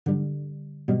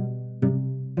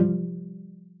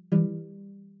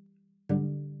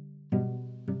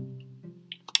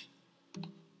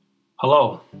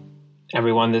Hello,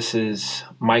 everyone. This is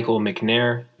Michael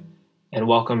McNair, and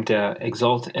welcome to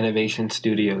Exalt Innovation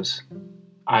Studios.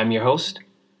 I'm your host,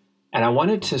 and I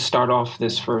wanted to start off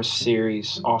this first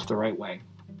series off the right way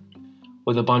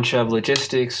with a bunch of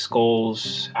logistics,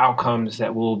 goals, outcomes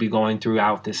that we'll be going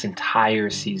throughout this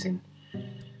entire season.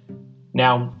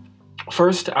 Now,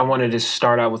 first, I wanted to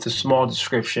start out with a small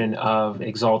description of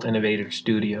Exalt Innovator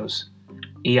Studios,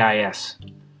 EIS.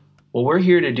 What we're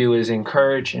here to do is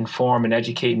encourage, inform, and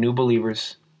educate new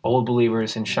believers, old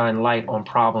believers, and shine light on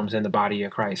problems in the body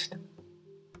of Christ.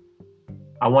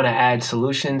 I want to add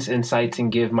solutions, insights,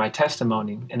 and give my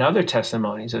testimony and other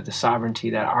testimonies of the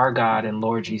sovereignty that our God and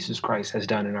Lord Jesus Christ has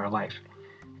done in our life.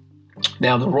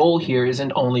 Now, the role here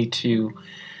isn't only to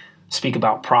speak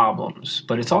about problems,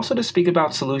 but it's also to speak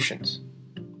about solutions,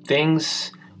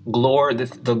 things,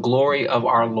 the glory of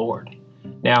our Lord.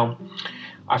 Now,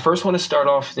 I first want to start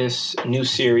off this new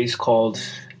series called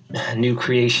New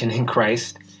Creation in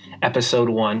Christ, Episode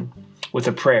 1, with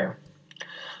a prayer.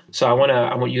 So I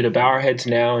want you to bow our heads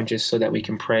now, and just so that we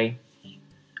can pray.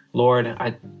 Lord,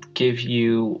 I give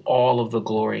you all of the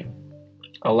glory.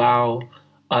 Allow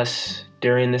us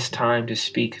during this time to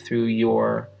speak through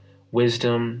your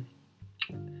wisdom.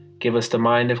 Give us the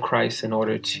mind of Christ in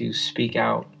order to speak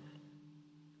out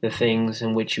the things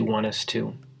in which you want us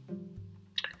to.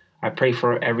 I pray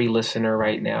for every listener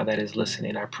right now that is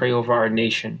listening. I pray over our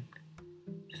nation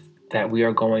that we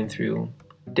are going through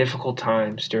difficult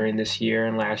times during this year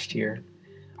and last year.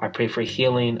 I pray for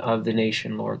healing of the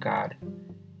nation, Lord God,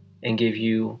 and give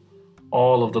you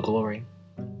all of the glory.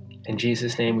 In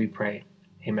Jesus' name we pray.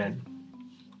 Amen.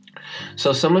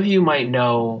 So some of you might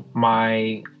know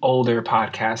my older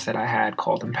podcast that I had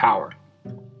called Empower.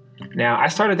 Now, I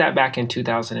started that back in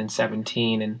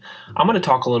 2017, and I'm going to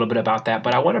talk a little bit about that,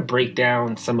 but I want to break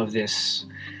down some of this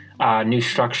new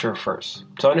structure first.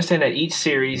 So understand that each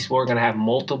series, we're going to have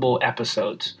multiple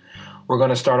episodes. We're going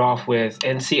to start off with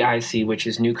NCIC, which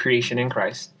is New Creation in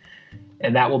Christ,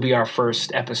 and that will be our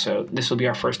first episode. This will be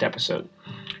our first episode.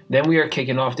 Then we are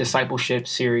kicking off Discipleship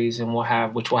series, and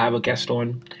which we'll have a guest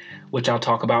on, which I'll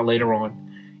talk about later on.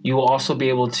 You will also be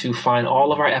able to find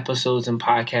all of our episodes and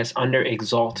podcasts under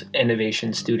Exalt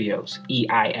Innovation Studios,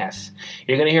 EIS.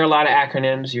 You're going to hear a lot of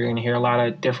acronyms. You're going to hear a lot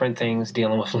of different things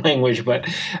dealing with language, but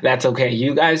that's okay.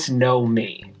 You guys know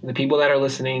me. The people that are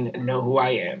listening know who I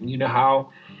am. You know how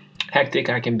hectic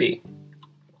I can be.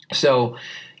 So,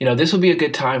 this will be a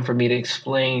good time for me to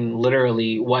explain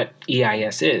literally what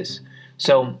EIS is.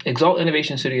 So, Exalt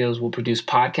Innovation Studios will produce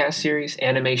podcast series,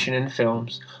 animation and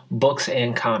films, books,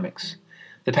 and comics.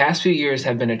 The past few years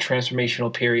have been a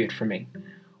transformational period for me.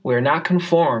 We are not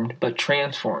conformed, but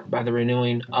transformed by the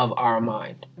renewing of our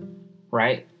mind,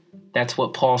 right? That's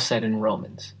what Paul said in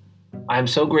Romans. I am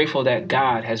so grateful that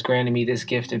God has granted me this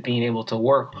gift of being able to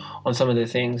work on some of the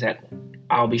things that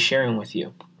I'll be sharing with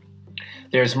you.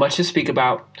 There's much to speak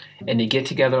about and to get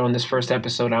together on this first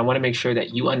episode. I want to make sure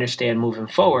that you understand moving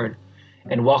forward,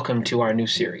 and welcome to our new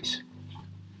series.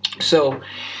 So,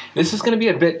 this is going to be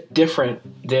a bit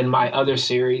different than my other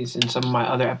series and some of my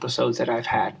other episodes that I've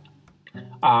had.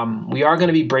 We are going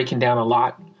to be breaking down a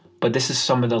lot, but this is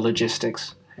some of the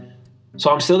logistics. So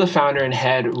I'm still the founder and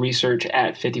head research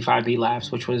at 55B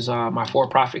Labs, which was my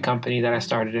for-profit company that I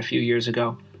started a few years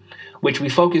ago, which we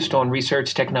focused on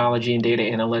research, technology, and data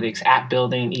analytics, app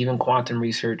building, even quantum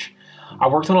research. I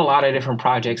worked on a lot of different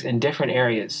projects in different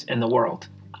areas in the world,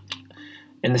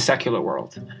 in the secular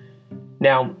world.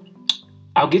 Now,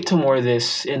 I'll get to more of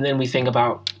this, and then we think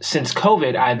about, since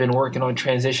COVID, I've been working on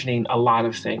transitioning a lot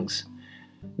of things.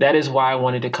 That is why I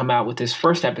wanted to come out with this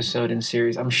first episode in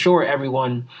series. I'm sure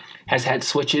everyone has had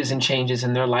switches and changes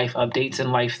in their life, updates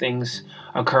and life things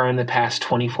occur in the past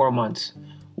 24 months.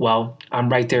 Well, I'm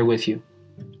right there with you.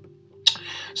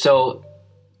 So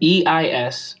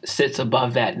EIS sits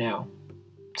above that now.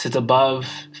 Sits above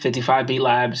 55B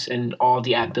Labs and all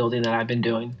the app building that I've been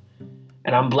doing.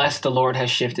 And I'm blessed the Lord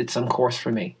has shifted some course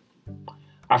for me.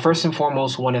 I first and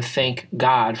foremost want to thank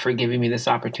God for giving me this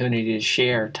opportunity to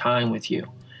share time with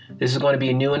you. This is going to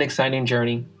be a new and exciting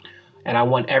journey, and I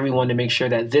want everyone to make sure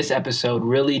that this episode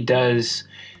really does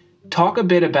talk a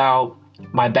bit about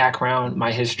my background,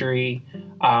 my history,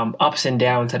 ups and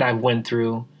downs that I've went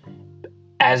through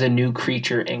as a new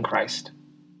creature in Christ.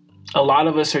 A lot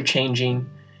of us are changing.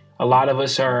 A lot of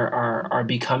us are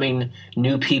becoming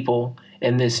new people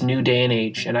in this new day and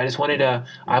age. And I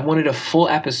wanted a full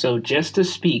episode just to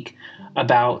speak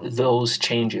about those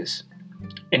changes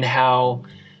and how,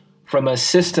 from a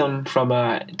system, from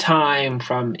a time,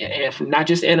 from not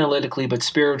just analytically, but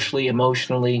spiritually,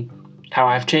 emotionally, how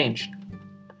I've changed.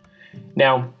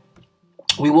 Now,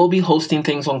 We will be hosting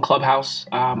things on Clubhouse.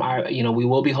 We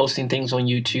will be hosting things on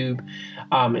YouTube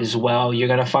as well. You're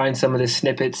going to find some of the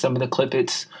snippets, some of the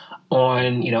clippets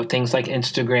on, things like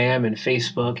Instagram and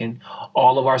Facebook and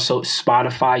all of our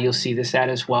Spotify. You'll see this at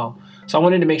as well. So I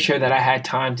wanted to make sure that I had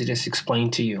time to just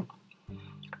explain to you.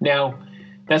 Now,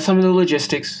 that's some of the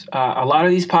logistics. A lot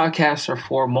of these podcasts are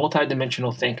for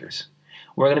multidimensional thinkers.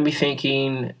 We're going to be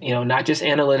thinking, not just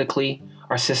analytically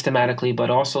or systematically, but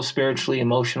also spiritually,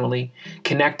 emotionally,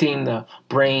 connecting the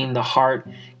brain, the heart,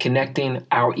 connecting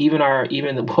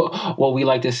what we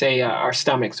like to say, our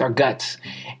stomachs, our guts,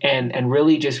 and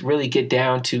really get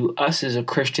down to us as a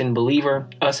Christian believer,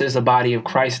 us as a body of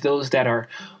Christ, those that are,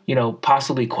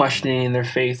 possibly questioning their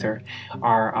faith or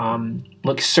are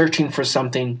searching for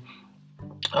something.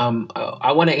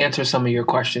 I want to answer some of your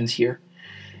questions here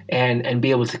and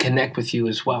be able to connect with you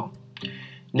as well.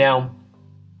 Now,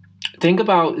 think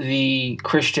about the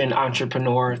Christian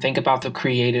entrepreneur, think about the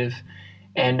creative,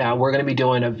 and we're going to be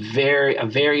doing a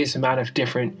various amount of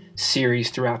different series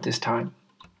throughout this time.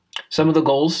 Some of the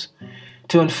goals: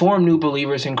 to inform new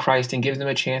believers in Christ and give them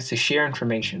a chance to share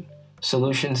information,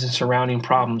 solutions, and surrounding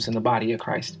problems in the body of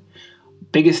Christ.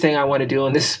 Biggest thing I want to do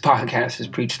on this podcast is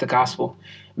preach the gospel,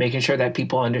 making sure that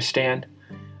people understand,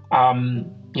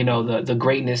 the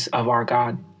greatness of our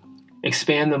God.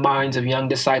 Expand the minds of young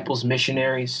disciples,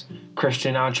 missionaries,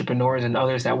 Christian entrepreneurs, and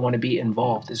others that want to be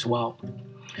involved as well.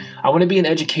 I want to be an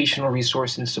educational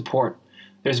resource and support.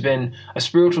 There's been a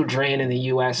spiritual drain in the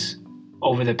U.S.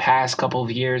 over the past couple of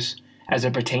years as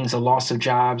it pertains to loss of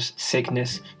jobs,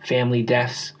 sickness, family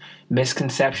deaths,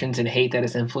 misconceptions, and hate that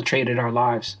has infiltrated our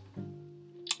lives.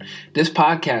 This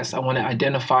podcast, I want to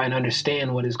identify and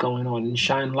understand what is going on and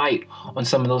shine light on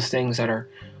some of those things that are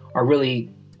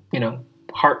really,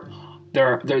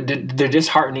 they're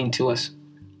disheartening to us.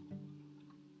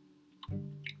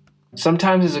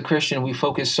 Sometimes as a Christian, we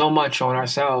focus so much on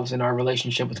ourselves and our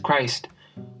relationship with Christ,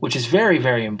 which is very,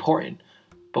 very important.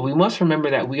 But we must remember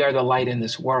that we are the light in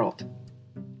this world.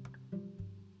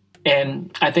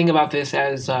 And I think about this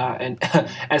as an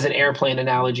airplane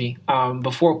analogy.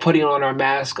 Before putting on our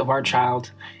mask of our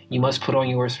child, you must put on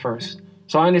yours first.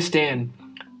 So I understand,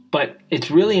 but it's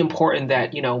really important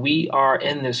that, we are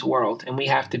in this world and we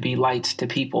have to be lights to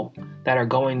people that are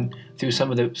going through some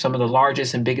of the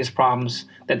largest and biggest problems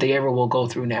that they ever will go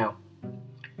through now.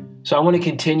 So I want to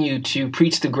continue to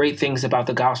preach the great things about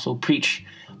the gospel, preach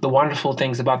the wonderful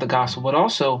things about the gospel, but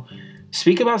also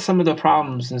speak about some of the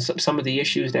problems and some of the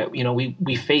issues that,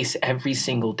 we face every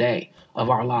single day of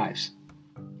our lives.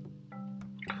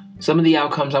 Some of the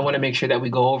outcomes I want to make sure that we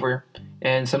go over,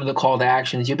 and some of the call to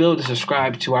actions. You'll be able to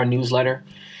subscribe to our newsletter.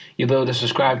 You'll be able to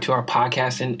subscribe to our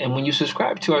podcast. And when you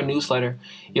subscribe to our newsletter,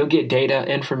 you'll get data,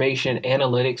 information,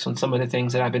 analytics on some of the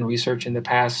things that I've been researching the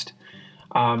past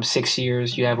 6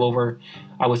 years. You have over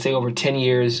 10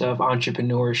 years of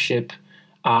entrepreneurship.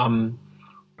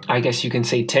 I guess you can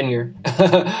say tenure.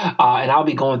 And I'll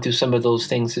be going through some of those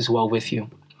things as well with you.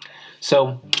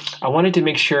 So I wanted to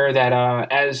make sure that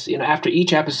after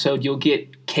each episode, you'll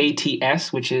get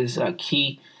KTS, which is a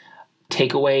key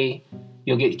takeaway.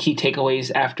 You'll get key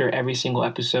takeaways after every single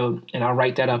episode, and I'll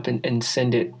write that up and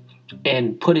send it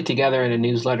and put it together in a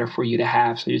newsletter for you to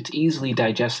have, so it's easily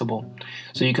digestible.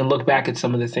 So you can look back at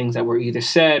some of the things that were either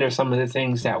said or some of the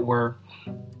things that were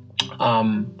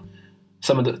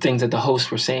some of the things that the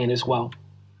hosts were saying as well.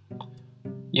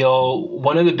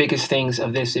 One of the biggest things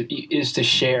of this is to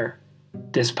share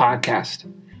this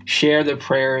podcast. Share the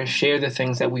prayers, share the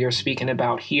things that we are speaking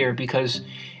about here, because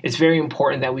it's very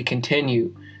important that we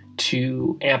continue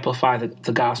to amplify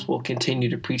the gospel, continue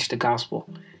to preach the gospel.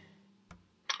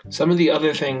 Some of the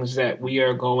other things that we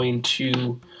are going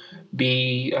to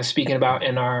be speaking about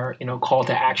in our call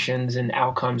to actions and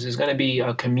outcomes is going to be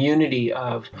a community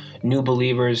of new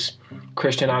believers,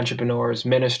 Christian entrepreneurs,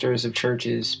 ministers of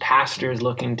churches, pastors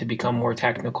looking to become more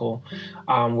technical.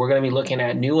 We're going to be looking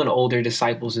at new and older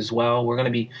disciples as well. We're going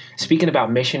to be speaking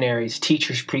about missionaries,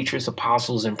 teachers, preachers,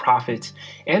 apostles, and prophets,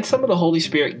 and some of the Holy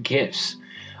Spirit gifts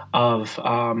of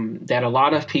that a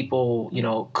lot of people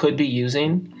could be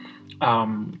using,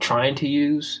 trying to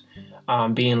use.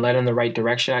 Being led in the right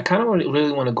direction. I kind of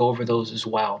really want to go over those as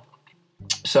well.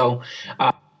 So,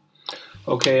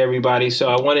 okay, everybody. So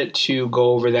I wanted to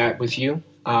go over that with you.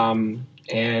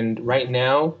 And right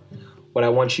now, what I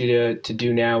want you to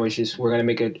do now is we're going to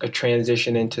make a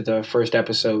transition into the first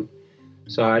episode.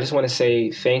 So I just want to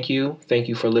say thank you. Thank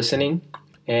you for listening.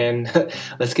 And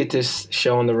let's get this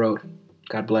show on the road.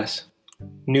 God bless.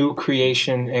 New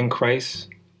Creation in Christ,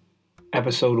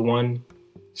 Episode 1,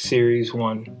 Series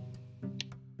 1.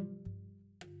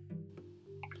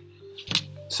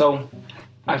 So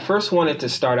I first wanted to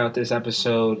start out this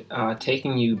episode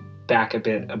taking you back a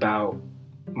bit about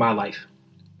my life.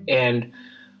 And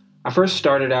I first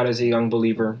started out as a young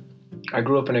believer. I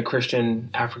grew up in a Christian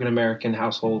African American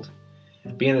household.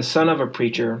 Being the son of a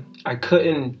preacher, I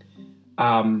couldn't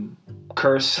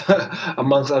curse,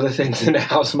 amongst other things, in the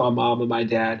house. My mom and my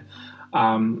dad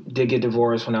did get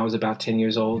divorced when I was about 10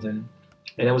 years old, and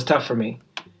it was tough for me.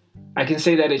 I can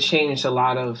say that it changed a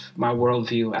lot of my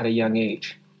worldview at a young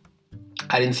age.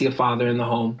 I didn't see a father in the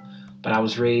home, but I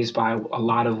was raised by a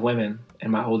lot of women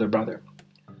and my older brother,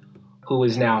 who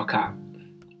is now a cop.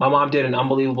 My mom did an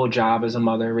unbelievable job as a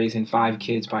mother, raising 5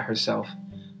 kids by herself.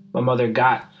 My mother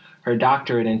got her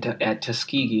doctorate at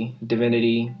Tuskegee,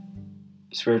 Divinity,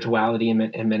 Spirituality,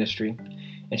 and Ministry,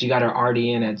 and she got her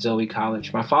RDN at Zoe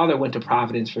College. My father went to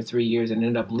Providence for 3 years and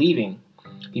ended up leaving.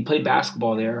 He played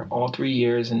basketball there all 3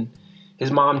 years, and his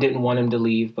mom didn't want him to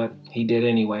leave, but he did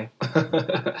anyway.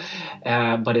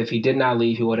 But if he did not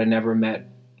leave, he would have never met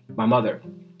my mother,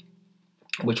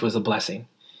 which was a blessing.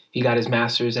 He got his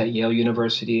master's at Yale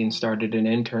University and started an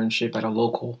internship at a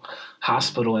local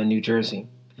hospital in New Jersey.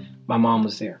 My mom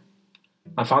was there.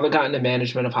 My father got into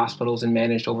management of hospitals and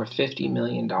managed over $50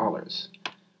 million.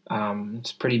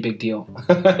 It's a pretty big deal.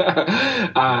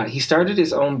 He started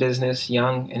his own business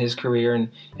young in his career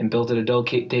and built adult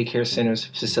daycare centers,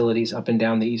 facilities up and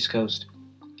down the East Coast.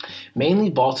 Mainly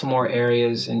Baltimore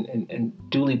areas and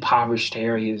duly impoverished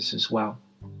areas as well.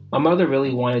 My mother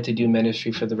really wanted to do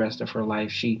ministry for the rest of her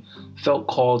life. She felt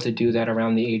called to do that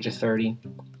around the age of 30.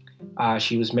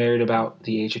 She was married about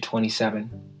the age of 27.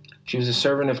 She was a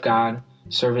servant of God,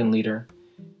 servant leader.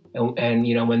 And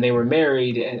you know, when they were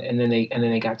married and then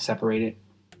they got separated,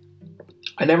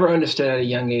 I never understood at a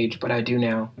young age, but I do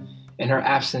now, in her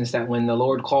absence, that when the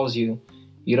Lord calls you,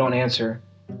 you don't answer.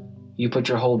 You put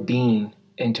your whole being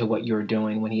into what you're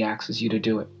doing when he asks you to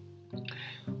do it.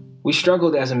 We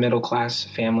struggled as a middle class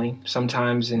family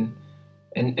sometimes, and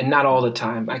not all the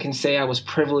time. I can say I was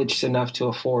privileged enough to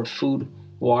afford food,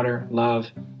 water,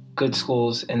 love, good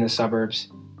schools in the suburbs.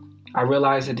 I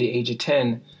realized at the age of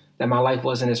 10 that my life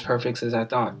wasn't as perfect as I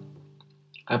thought.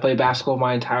 I played basketball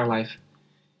my entire life.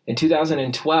 In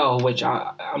 2012, which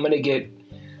I'm going to get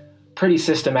pretty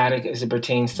systematic as it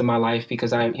pertains to my life,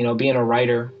 because being a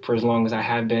writer for as long as I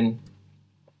have been,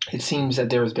 it seems that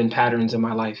there has been patterns in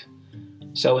my life.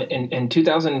 So in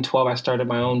 2012, I started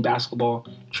my own basketball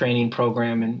training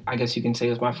program, and I guess you can say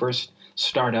it was my first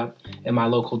startup in my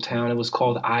local town. It was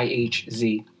called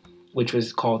IHZ, which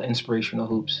was called Inspirational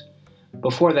Hoops.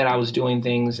 Before that, I was doing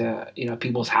things,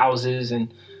 people's houses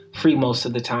and free most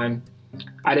of the time.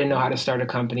 I didn't know how to start a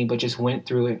company, but just went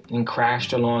through it and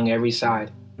crashed along every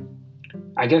side.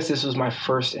 I guess this was my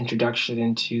first introduction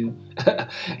into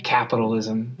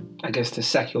capitalism, I guess the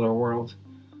secular world.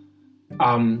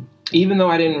 Even though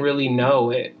I didn't really know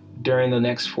it, during the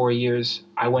next 4 years,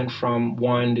 I went from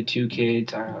 1 to 2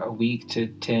 kids a week to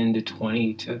 10 to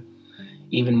 20 to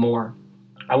even more.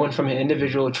 I went from an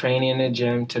individual training in the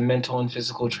gym to mental and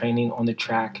physical training on the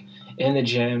track, in the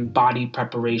gym, body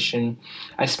preparation.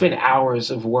 I spent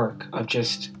hours of work of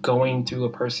just going through a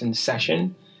person's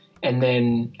session and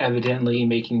then evidently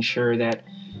making sure that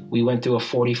we went through a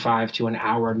 45 to an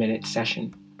hour a minute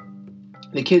session.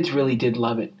 The kids really did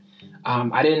love it.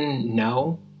 I didn't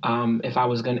know if I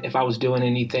was doing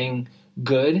anything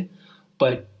good,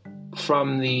 but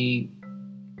from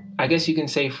I guess you can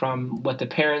say from what the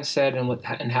parents said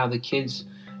and how the kids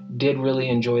did really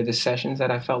enjoy the sessions,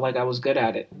 that I felt like I was good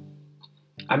at it.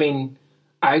 I mean,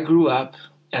 I grew up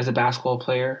as a basketball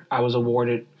player. I was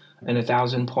awarded an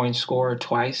 1,000-point scorer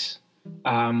twice,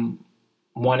 one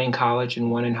in college and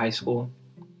one in high school.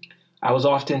 I was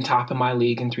often top of my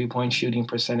league in three-point shooting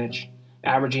percentage,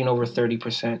 averaging over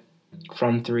 30%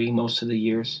 from three most of the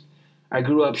years. I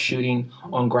grew up shooting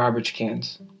on garbage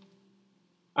cans.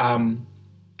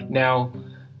 Now,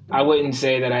 I wouldn't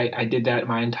say that I did that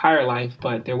my entire life,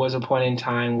 but there was a point in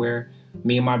time where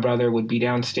me and my brother would be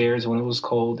downstairs when it was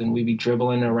cold, and we'd be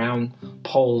dribbling around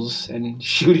poles and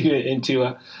shooting it into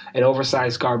an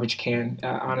oversized garbage can.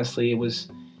 Honestly, it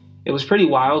was pretty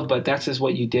wild, but that's just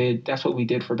what you did. That's what we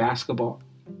did for basketball.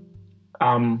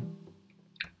 Me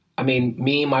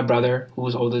and my brother, who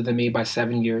was older than me by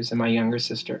 7 years, and my younger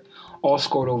sister, all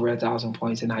scored over 1,000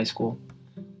 points in high school.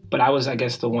 But I was, I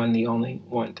guess, the only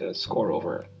one to score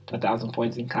over 1,000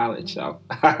 points in college. So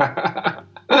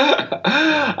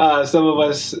some of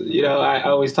us, I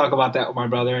always talk about that with my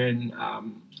brother, and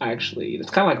actually, it's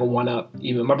kind of like a one-up.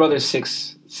 Even my brother's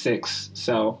 6'6",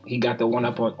 so he got the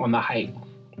one-up on the height.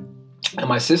 And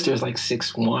my sister's like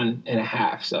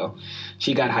 6'1.5", so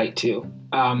she got height too.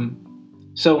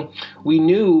 So we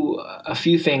knew a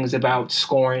few things about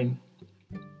scoring.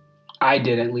 I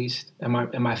did, at least,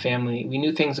 in my family. We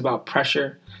knew things about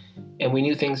pressure, and we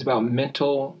knew things about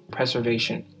mental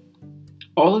preservation.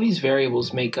 All of these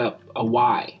variables make up a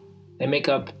why. They make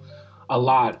up a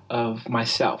lot of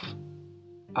myself.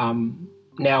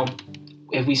 Now,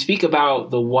 if we speak about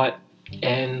the what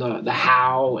and the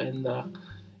how and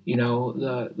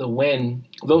the when,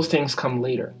 those things come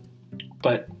later.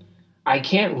 But I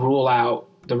can't rule out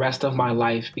the rest of my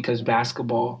life because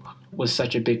basketball was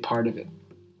such a big part of it.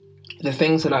 The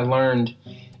things that I learned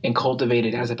and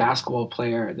cultivated as a basketball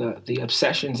player, the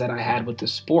obsessions that I had with the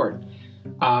sport,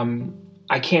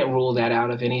 I can't rule that out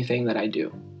of anything that I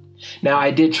do. Now, I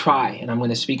did try, and I'm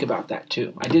going to speak about that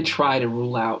too. I did try to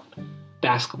rule out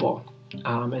basketball,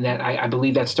 and that I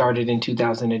believe that started in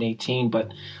 2018,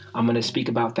 but I'm going to speak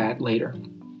about that later.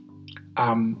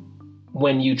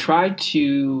 When you try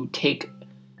to take,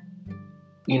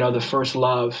 the first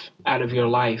love out of your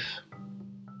life,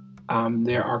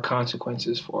 there are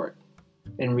consequences for it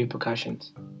and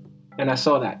repercussions. And I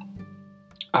saw that.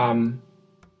 And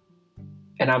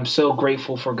I'm so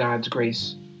grateful for God's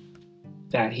grace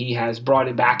that He has brought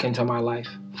it back into my life,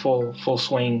 full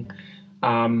swing.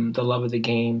 The love of the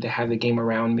game, to have the game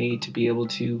around me, to be able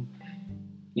to,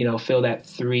 feel that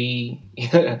three,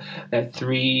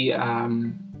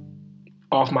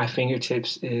 off my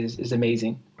fingertips is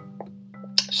amazing.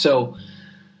 So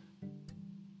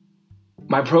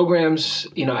my programs,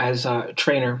 as a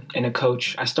trainer and a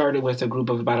coach, I started with a group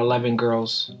of about 11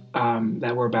 girls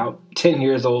that were about 10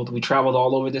 years old. We traveled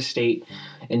all over the state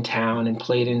and town and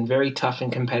played in very tough and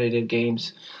competitive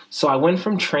games. So I went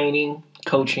from training,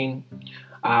 coaching,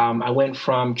 I went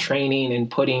from training and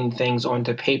putting things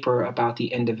onto paper about the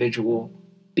individual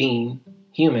being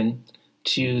human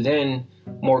to then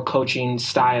more coaching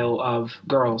style of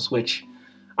girls, which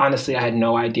honestly, I had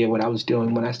no idea what I was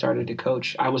doing when I started to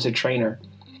coach. I was a trainer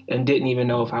and didn't even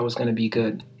know if I was going to be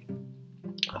good.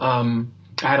 I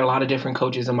had a lot of different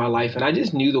coaches in my life, and I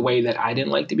just knew the way that I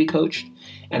didn't like to be coached,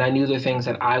 and I knew the things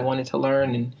that I wanted to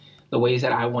learn and the ways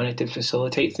that I wanted to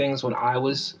facilitate things when I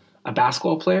was a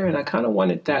basketball player, and I kind of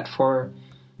wanted that for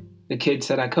the kids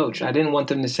that I coach. I didn't want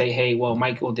them to say, hey, well,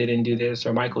 Michael didn't do this,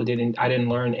 or I didn't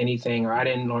learn anything, or I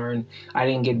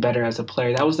didn't get better as a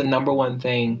player. That was the number one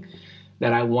thing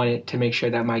that I wanted to make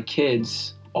sure that my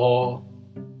kids all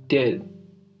did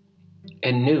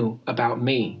and knew about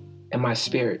me and my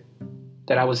spirit.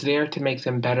 That I was there to make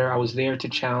them better. I was there to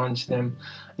challenge them.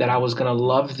 That I was going to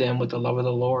love them with the love of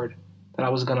the Lord. That I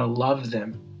was going to love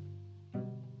them.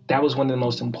 That was one of the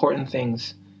most important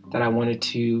things that I wanted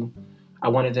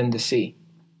them to see.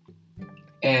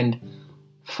 And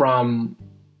from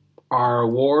our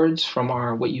awards, from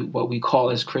our what we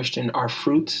call as Christian, our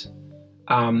fruits,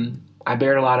 I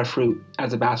bared a lot of fruit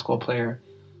as a basketball player,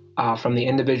 from the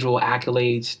individual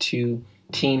accolades to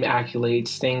team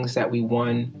accolades, things that we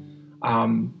won,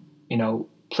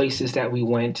 places that we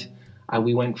went.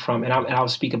 We went from, and I'll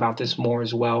speak about this more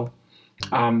as well.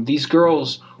 These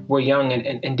girls were young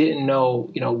and didn't know,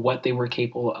 what they were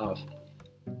capable of.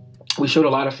 We showed a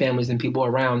lot of families and people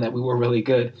around that we were really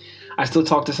good. I still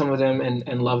talk to some of them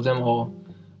and love them all.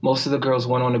 Most of the girls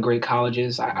went on to great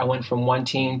colleges. I went from one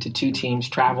team to two teams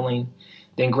traveling,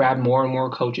 then grabbed more and more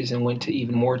coaches and went to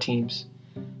even more teams.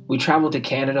 We traveled to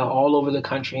Canada, all over the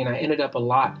country, and I ended up doing a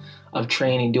lot of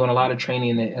training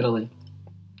in Italy.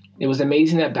 It was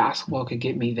amazing that basketball could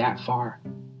get me that far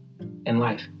in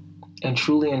life, and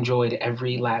truly enjoyed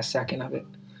every last second of it.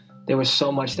 There was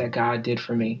so much that God did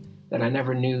for me that I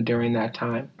never knew during that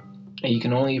time, and you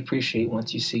can only appreciate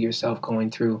once you see yourself going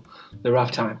through the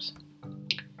rough times.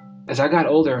 As I got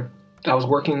older, I was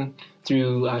working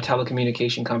through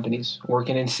telecommunication companies,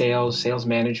 working in sales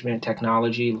management,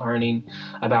 technology, learning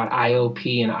about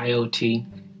IOP and IoT,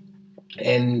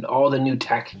 and all the new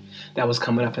tech that was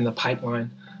coming up in the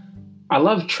pipeline. I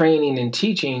loved training and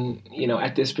teaching,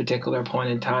 at this particular point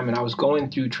in time, and I was going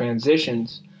through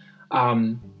transitions,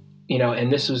 and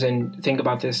this was think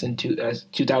about this, in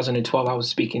 2012, I was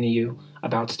speaking to you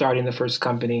about starting the first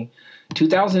company.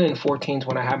 2014 is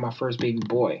when I had my first baby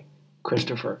boy,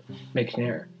 Christopher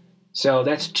McNair. So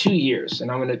that's 2 years, and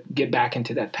I'm going to get back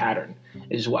into that pattern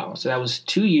as well. So that was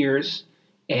 2 years,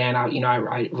 and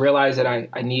I realized that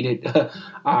I needed.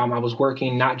 I was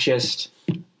working not just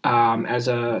as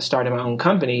starting my own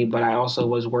company, but I also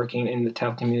was working in the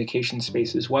telecommunications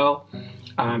space as well.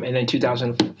 And then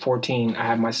 2014, I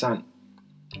had my son.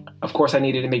 Of course, I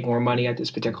needed to make more money at this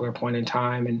particular point in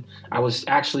time, and I was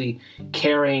actually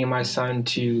carrying my son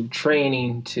to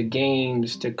training, to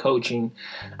games, to coaching.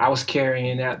 I was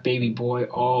carrying that baby boy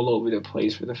all over the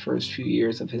place for the first few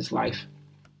years of his life.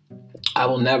 I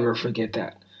will never forget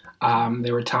that.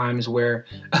 There were times where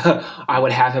I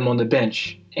would have him on the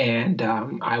bench, and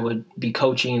I would be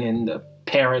coaching, and the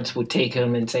parents would take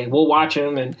him and say, "We'll watch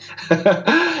him." And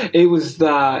it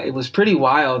was pretty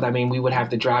wild. I mean, we would have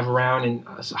to drive around in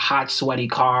hot, sweaty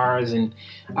cars, and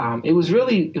it was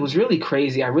really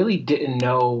crazy. I really didn't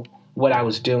know what I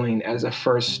was doing as a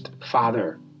first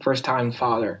time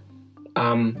father,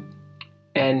 and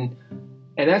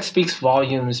and that speaks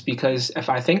volumes, because if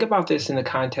I think about this in the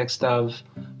context of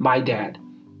my dad,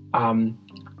 um,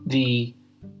 the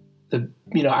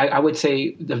I would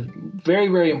say the very,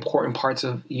 very important parts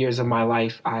of years of my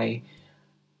life, I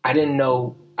didn't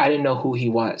know who he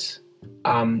was.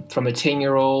 From a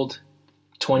 10-year-old,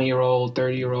 20-year-old,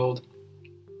 30-year-old,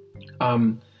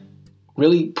 um,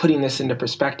 really putting this into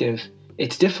perspective,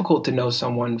 it's difficult to know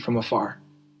someone from afar.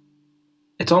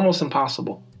 It's almost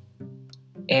impossible.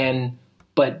 And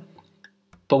but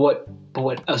but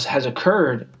what has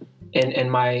occurred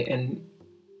in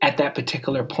at that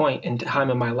particular point in time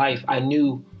in my life, I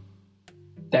knew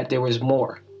that there was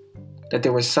more, that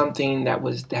there was something that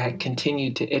had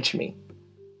continued to itch me,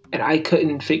 and I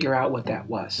couldn't figure out what that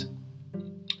was.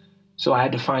 So I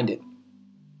had to find it.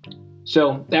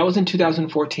 So that was in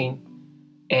 2014,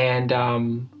 and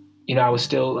I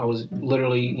was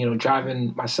literally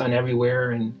driving my son everywhere,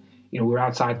 and we're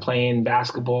outside playing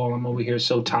basketball. I'm over here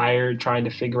so tired, trying to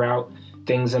figure out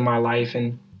things in my life,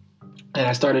 and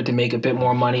I started to make a bit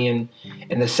more money in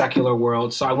the secular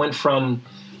world. So I went from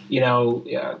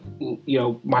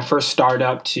my first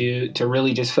startup to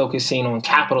really just focusing on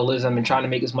capitalism and trying to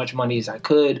make as much money as I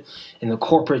could in the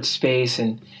corporate space.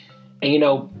 And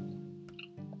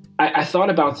I thought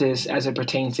about this as it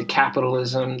pertains to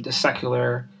capitalism, the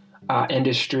secular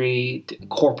industry,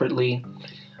 corporately.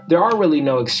 There are really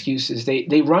no excuses.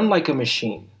 They run like a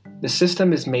machine. The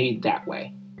system is made that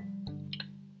way.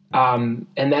 And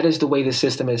that is the way the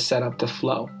system is set up to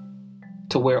flow,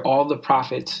 to where all the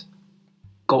profits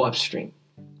go upstream.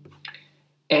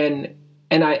 And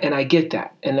I get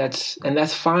that. And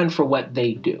that's fine for what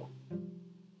they do.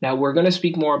 Now, we're going to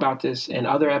speak more about this in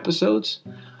other episodes,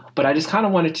 but I just kind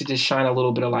of wanted to just shine a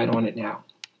little bit of light on it now.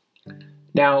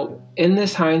 Now, in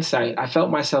this hindsight, I felt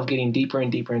myself getting deeper and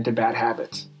deeper into bad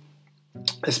habits,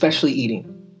 especially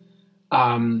eating.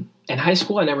 In high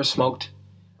school, I never smoked.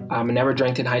 I never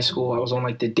drank in high school. I was on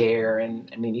like the DARE,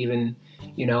 and I mean, even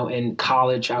in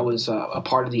college, I was a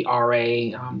part of the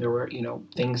RA. There were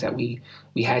things that we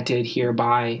had to adhere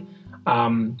by.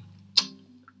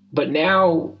 But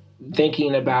now,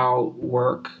 thinking about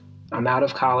work, I'm out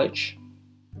of college.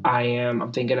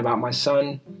 I'm thinking about my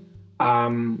son.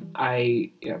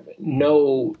 I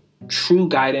know true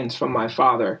guidance from my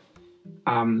father.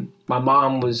 My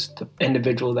mom was the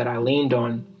individual that I leaned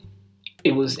on.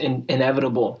 It was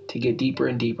inevitable to get deeper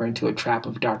and deeper into a trap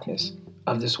of darkness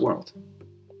of this world.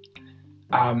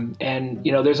 And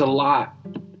there's a lot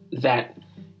that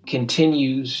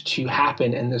continues to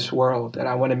happen in this world that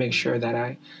I want to make sure that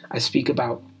I speak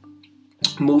about,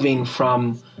 moving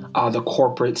from the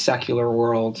corporate secular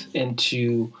world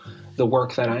into the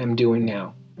work that I am doing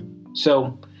now.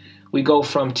 So we go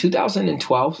from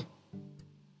 2012,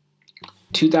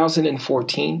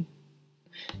 2014,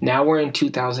 now we're in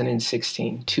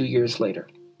 2016, 2 years later.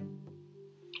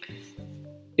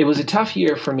 It was a tough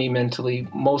year for me mentally,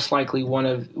 most likely one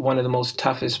of the most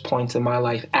toughest points in my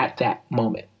life at that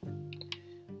moment.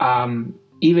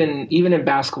 Even in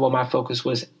basketball, my focus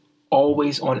was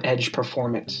always on edge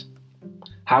performance.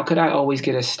 How could I always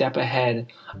get a step ahead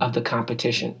of the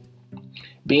competition?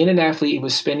 Being an athlete, it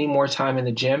was spending more time in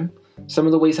the gym. Some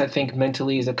of the ways I think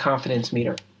mentally is a confidence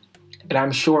meter. And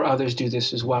I'm sure others do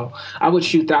this as well. I would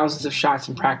shoot thousands of shots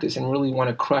in practice and really want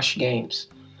to crush games.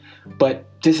 But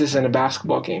this isn't a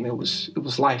basketball game. It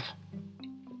was life.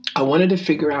 I wanted to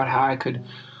figure out how I could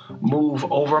move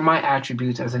over my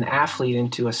attributes as an athlete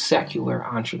into a secular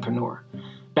entrepreneur.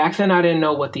 Back then, I didn't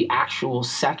know what the actual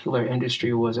secular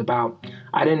industry was about.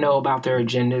 I didn't know about their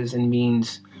agendas and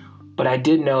means, but I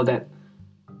did know that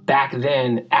back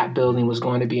then, app building was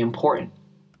going to be important.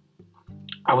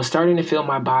 I was starting to feel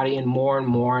my body and more,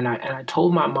 and I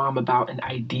told my mom about an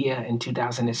idea in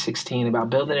 2016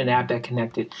 about building an app that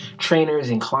connected trainers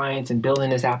and clients and building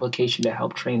this application to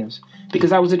help trainers,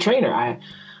 because I was a trainer.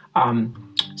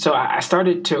 So I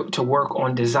started to work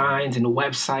on designs and a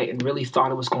website and really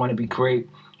thought it was going to be great.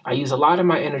 I used a lot of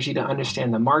my energy to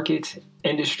understand the markets,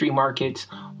 industry markets,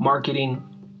 marketing,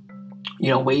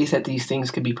 ways that these things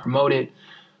could be promoted.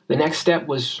 The next step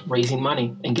was raising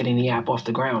money and getting the app off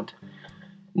the ground.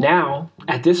 Now,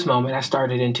 at this moment, I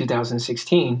started in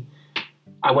 2016,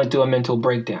 I went through a mental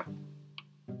breakdown.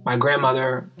 my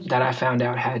grandmother that I found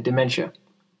out had dementia.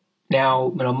 Now,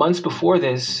 months before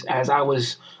this, as I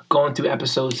was going through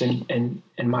episodes in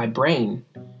my brain,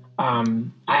 I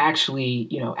actually,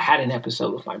 had an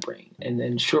episode with my brain. And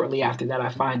then shortly after that, I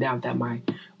find out that my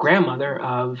grandmother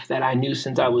that I knew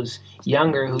since I was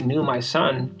younger, who knew my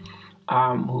son,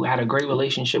 who had a great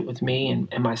relationship with me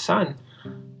and my son,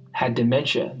 had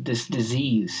dementia, this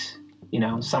disease,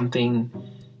 something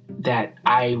that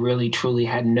I really truly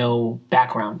had no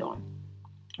background on.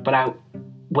 But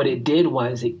what it did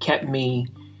was it kept me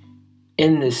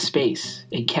in this space.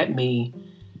 It kept me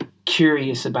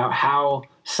curious about how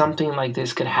something like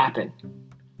this could happen.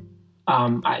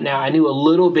 Now I knew a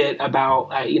little bit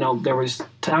about, there was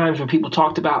times when people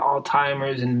talked about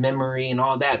Alzheimer's and memory and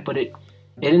all that, but it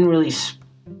didn't really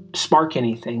spark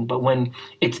anything. But when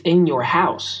it's in your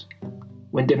house,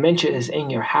 when dementia is in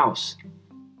your house,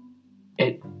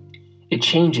 it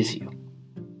changes you.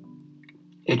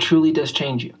 It truly does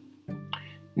change you.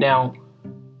 Now,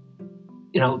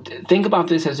 think about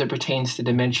this as it pertains to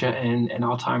dementia and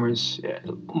Alzheimer's.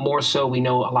 More so, we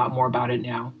know a lot more about it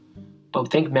now. But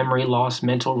think memory loss,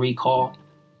 mental recall,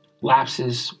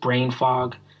 lapses, brain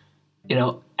fog.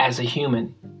 As a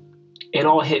human, it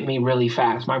all hit me really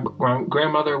fast. My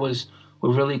grandmother was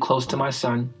really close to my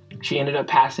son. She ended up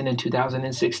passing in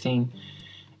 2016.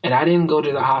 And I didn't go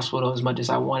to the hospital as much as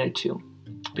I wanted to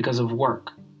because of work.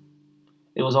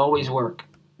 It was always work.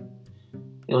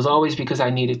 It was always because I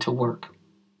needed to work.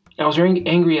 I was very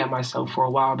angry at myself for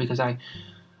a while because I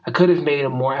could have made a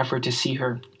more effort to see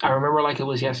her. I remember like it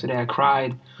was yesterday. I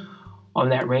cried on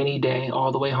that rainy day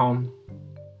all the way home.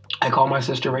 I called my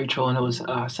sister Rachel, and it was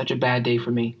such a bad day for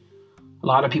me. A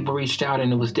lot of people reached out,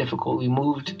 and it was difficult. We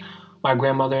moved my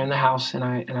grandmother in the house, and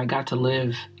I got to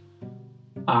live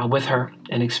with her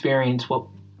and experience what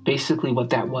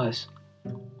that was.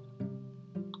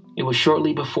 It was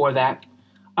shortly before that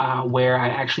where I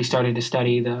actually started to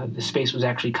study. The space was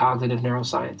actually cognitive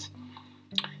neuroscience.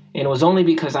 And it was only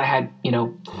because I had,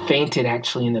 fainted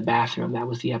actually in the bathroom. That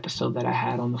was the episode that I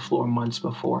had on the floor months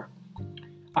before.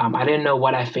 I didn't know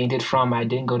what I fainted from. I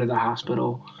didn't go to the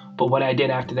hospital. But what I did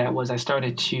after that was I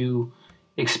started to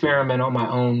experiment on my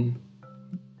own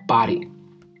body,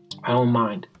 my own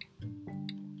mind,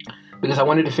 because I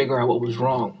wanted to figure out what was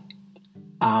wrong.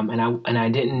 And I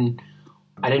didn't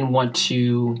want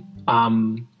to. I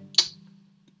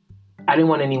didn't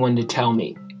want anyone to tell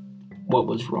me what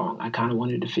was wrong. I kind of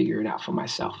wanted to figure it out for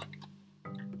myself.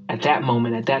 At that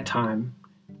moment, at that time,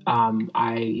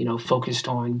 I focused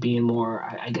on being more,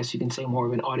 I guess you can say, more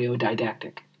of an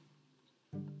autodidactic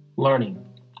learning.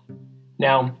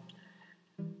 Now,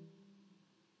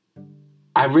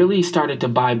 I really started to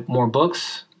buy more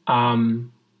books,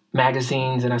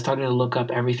 magazines, and I started to look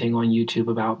up everything on YouTube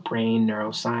about brain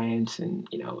neuroscience and,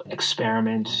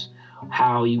 experiments,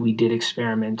 how we did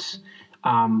experiments,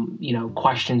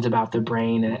 questions about the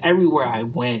brain. And everywhere I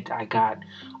went, I got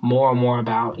more and more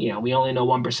about, we only know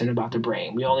 1% about the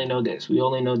brain. We only know this. We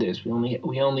only know this.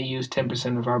 We only use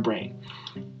 10% of our brain.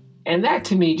 And that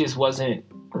to me just wasn't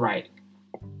right.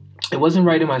 It wasn't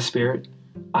right in my spirit.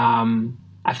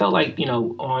 I felt like,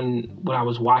 on what I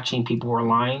was watching, people were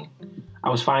lying. I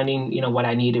was finding, what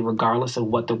I needed regardless of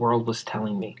what the world was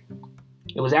telling me.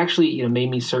 It was actually, made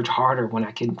me search harder when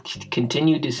I could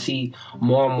continue to see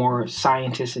more and more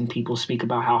scientists and people speak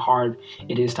about how hard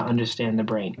it is to understand the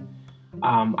brain.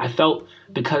 I felt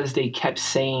because they kept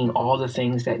saying all the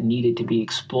things that needed to be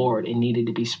explored and needed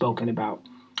to be spoken about,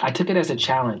 I took it as a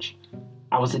challenge.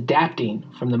 I was adapting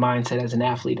from the mindset as an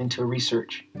athlete into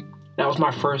research. That was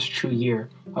my first true year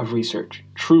of research,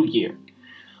 true year.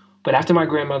 But after my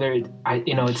grandmother,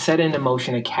 it set into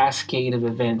motion a cascade of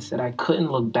events that I couldn't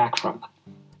look back from.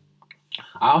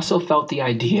 I also felt the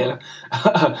idea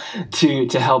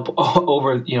to help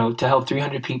to help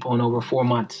 300 people in over 4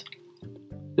 months.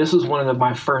 This was one of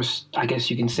my first, I guess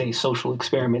you can say, social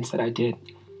experiments that I did.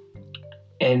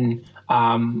 And,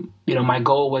 my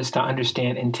goal was to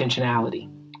understand intentionality.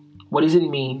 What does it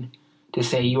mean to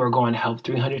say you are going to help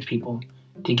 300 people,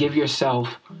 to give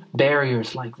yourself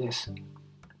barriers like this?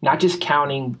 Not just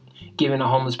counting, giving a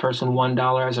homeless person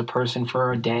 $1 as a person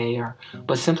for a day,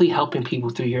 but simply helping people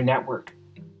through your network.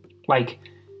 Like,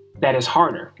 that is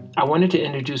harder. I wanted to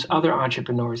introduce other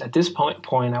entrepreneurs. At this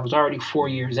point, I was already 4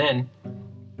 years in,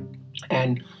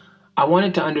 and I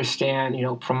wanted to understand,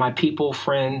 from my people,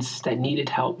 friends that needed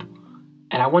help,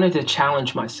 and I wanted to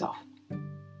challenge myself.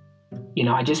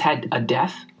 I just had a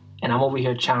death, and I'm over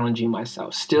here challenging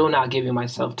myself, still not giving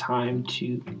myself time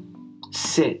to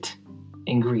sit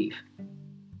and grieve.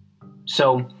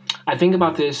 So I think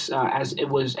about this as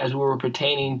we were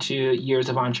pertaining to years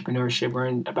of entrepreneurship. We're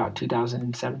in about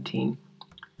 2017,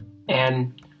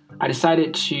 and I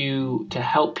decided to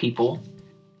help people,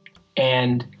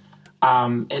 and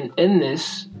in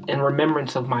this, in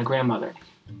remembrance of my grandmother.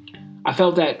 I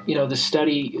felt that the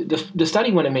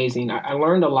study went amazing. I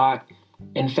learned a lot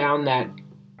and found that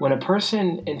when a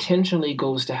person intentionally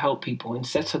goes to help people and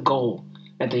sets a goal,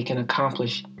 that they can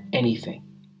accomplish anything.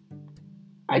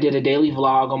 I did a daily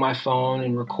vlog on my phone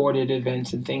and recorded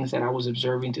events and things that I was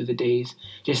observing through the days.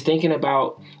 Just thinking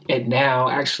about it now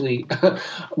actually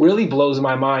really blows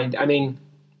my mind. I mean,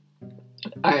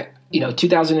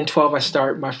 2012, I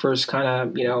start my first kind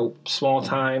of, small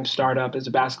time startup as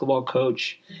a basketball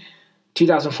coach.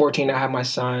 2014, I have my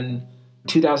son.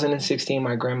 2016,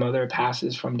 my grandmother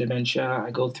passes from dementia.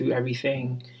 I go through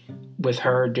everything with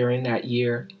her during that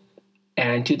year.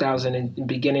 And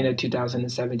beginning of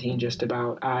 2017, just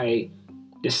about, I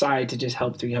decide to just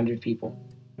help 300 people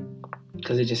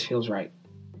because it just feels right.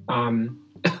 And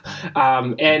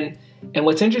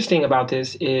what's interesting about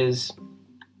this is,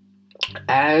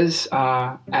 as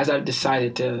I've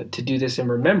decided to do this in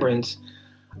remembrance,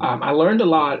 I learned a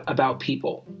lot about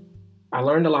people. I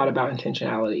learned a lot about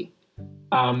intentionality,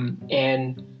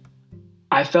 and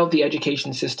I felt the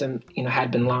education system,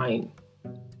 had been lying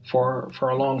for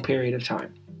a long period of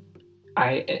time.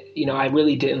 I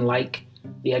really didn't like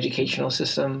the educational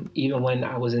system, even when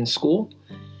I was in school,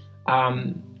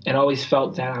 and always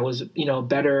felt that I was,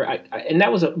 better. And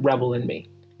that was a rebel in me.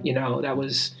 That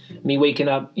was me waking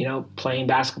up, playing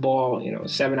basketball,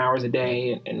 7 hours a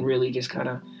day, and really just kind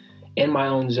of in my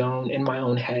own zone, in my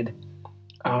own head.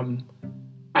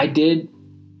 I did,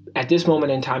 at this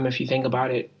moment in time, if you think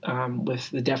about it, with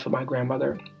the death of my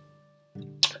grandmother,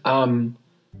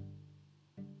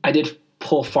 I did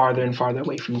pull farther and farther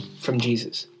away from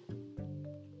Jesus.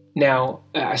 Now,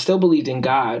 I still believed in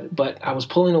God, but I was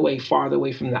pulling farther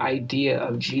away from the idea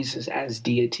of Jesus as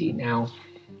deity. Now,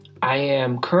 I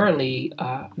am currently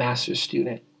a master's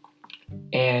student,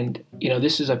 and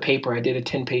this is a paper. I did a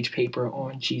 10-page paper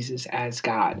on Jesus as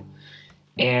God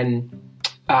and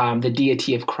the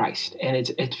deity of Christ. And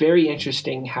it's very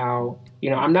interesting how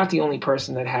I'm not the only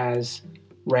person that has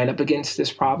ran up against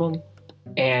this problem,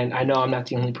 and I know I'm not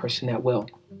the only person that will.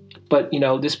 But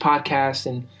this podcast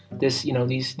and this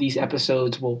these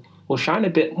episodes will shine a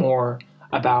bit more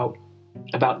about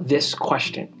this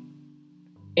question.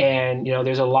 And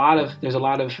there's a lot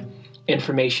of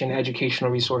information,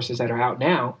 educational resources that are out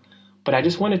now, but I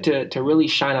just wanted to really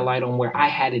shine a light on where I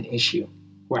had an issue,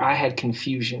 where I had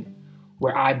confusion,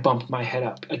 where I bumped my head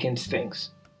up against things,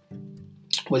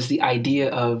 was the idea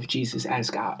of Jesus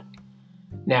as God.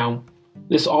 Now,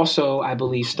 this also, I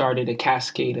believe, started a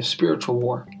cascade of spiritual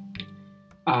war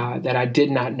that I did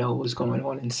not know was going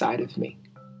on inside of me.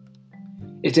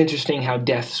 It's interesting how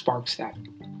death sparks that.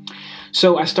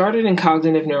 So I started in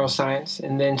cognitive neuroscience,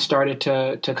 and then started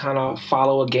to kind of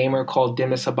follow a gamer called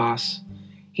Demis Habbas.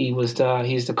 He's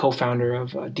the co-founder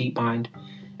of DeepMind.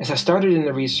 As I started in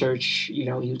the research,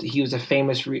 he was a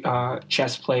famous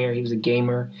chess player. He was a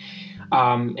gamer,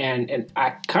 and I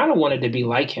kind of wanted to be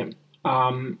like him.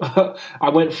 I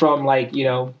went from I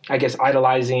guess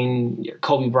idolizing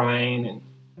Kobe Bryant and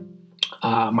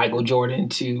Michael Jordan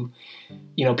to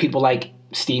people like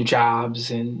Steve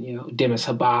Jobs and Demis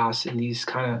Habbas and these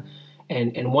kind of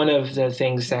and one of the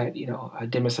things that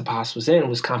Demis Habbas was in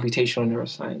was computational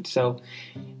neuroscience. So,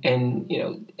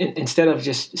 instead of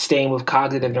just staying with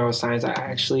cognitive neuroscience, I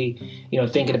actually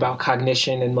thinking about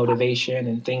cognition and motivation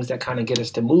and things that kind of get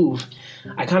us to move.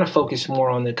 I kind of focus more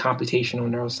on the computational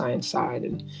neuroscience side,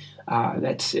 and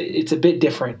it's a bit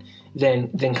different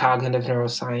than cognitive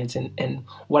neuroscience. And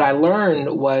what I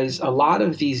learned was a lot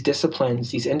of these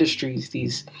disciplines, these industries,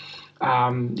 these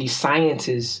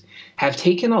sciences have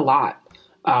taken a lot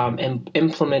and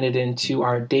implemented into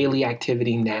our daily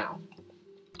activity now.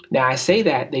 Now, I say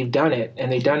that they've done it,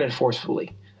 and they've done it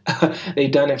forcefully.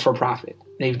 They've done it for profit.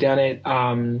 They've done it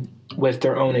with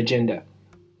their own agenda,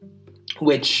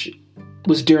 which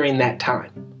was during that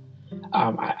time.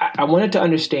 I wanted to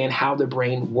understand how the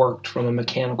brain worked from a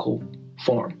mechanical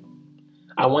form.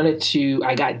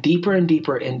 I got deeper and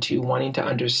deeper into wanting to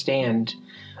understand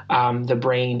the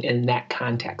brain in that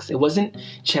context. It wasn't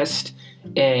just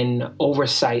an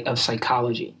oversight of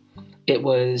psychology. It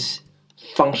was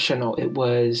functional. It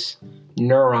was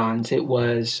neurons. It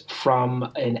was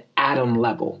from an atom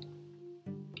level.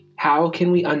 How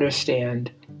can we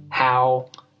understand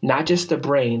how not just the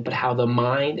brain, but how the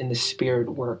mind and the spirit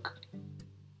work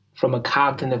from a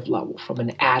cognitive level, from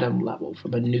an atom level,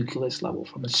 from a nucleus level,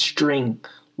 from a string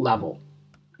level?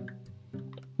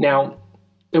 Now,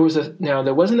 there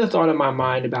wasn't a thought in my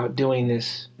mind about doing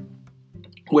this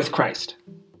with Christ.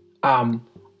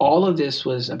 All of this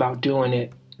was about doing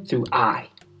it through I,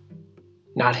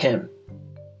 not him.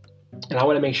 And I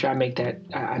want to make sure I make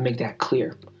that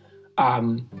clear.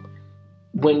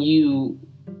 When you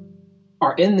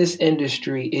are in this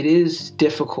industry, it is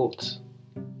difficult.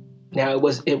 Now, it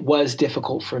was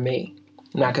difficult for me.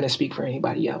 I'm not going to speak for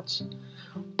anybody else,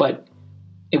 but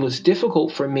it was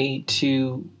difficult for me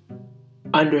to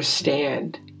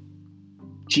understand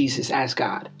Jesus as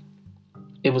God.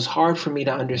 It was hard for me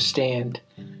to understand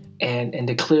and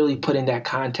to clearly put in that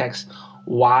context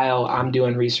while I'm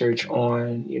doing research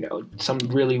on, some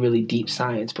really, really deep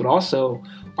science, but also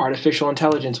artificial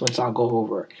intelligence, which I'll go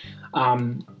over.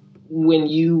 When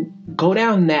you go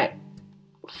down that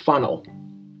funnel,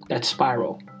 that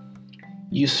spiral,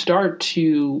 you start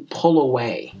to pull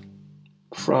away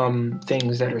from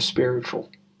things that are spiritual.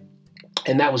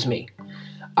 And that was me.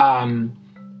 And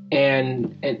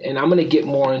I'm going to get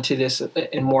more into this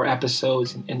in more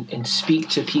episodes and speak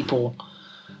to people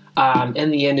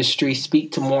in the industry,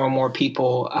 speak to more and more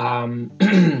people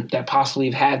that possibly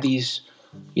have had these,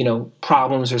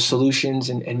 problems or solutions.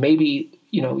 And maybe,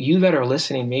 you that are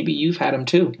listening, maybe you've had them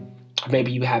too. Or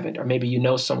maybe you haven't, or maybe you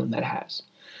know someone that has.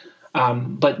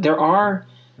 But there are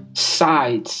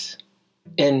sides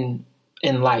in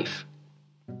life.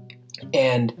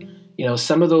 And,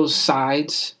 some of those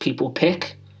sides people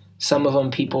pick. Some of them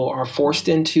people are forced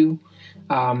into.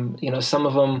 Some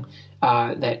of them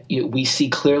that we see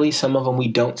clearly. Some of them we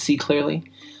don't see clearly.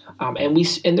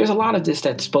 And there's a lot of this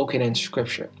that's spoken in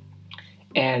Scripture.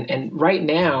 And right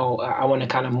now, I want to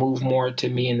kind of move more to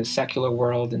me in the secular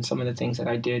world and some of the things that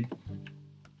I did.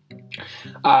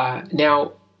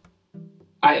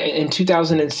 In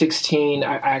 2016,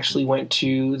 I actually went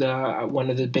to one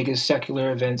of the biggest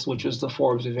secular events, which was the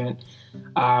Forbes event.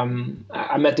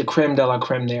 I met the creme de la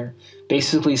creme there.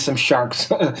 Basically, some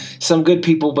sharks, some good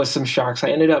people, but some sharks. I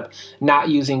ended up not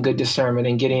using good discernment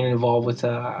and getting involved with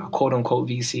a quote unquote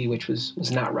VC, which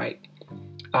was not right.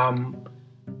 And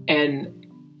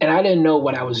I didn't know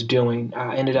what I was doing.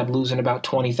 I ended up losing about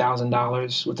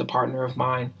 $20,000 with a partner of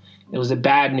mine. It was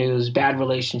bad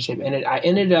relationship. And I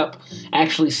ended up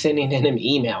actually sending in an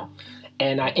email.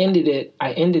 And I ended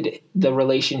the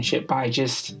relationship by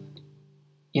just,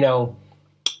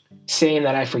 saying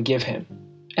that I forgive him.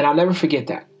 And I'll never forget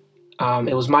that.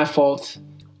 It was my fault.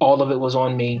 All of it was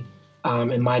on me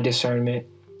and my discernment.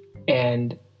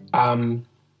 And I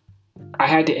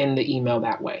had to end the email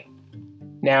that way.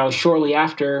 Now, shortly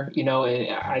after,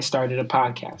 I started a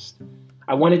podcast.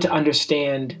 I wanted to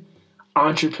understand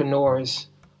entrepreneurs,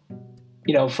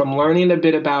 from learning a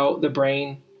bit about the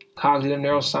brain, cognitive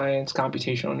neuroscience,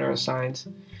 computational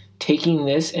neuroscience, taking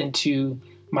this into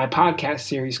my podcast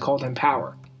series called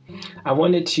Empower. I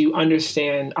wanted to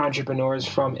understand entrepreneurs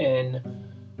from a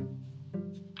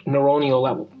neuronal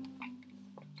level.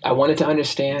 I wanted to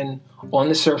understand on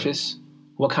the surface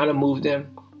what kind of moved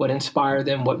them, what inspired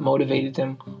them, what motivated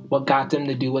them, what got them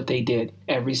to do what they did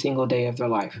every single day of their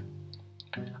life.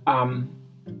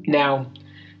 Now,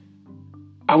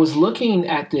 I was looking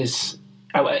at this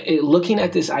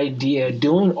idea,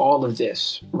 doing all of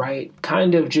this, right?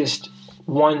 Kind of just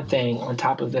one thing on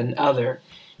top of another,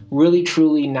 really,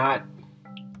 truly not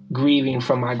grieving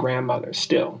from my grandmother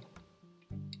still.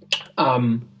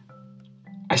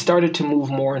 I started to move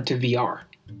more into VR.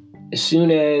 As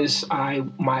soon as I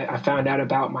found out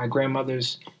about my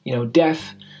grandmother's,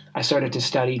 death, I started to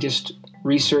study, just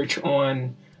research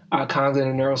on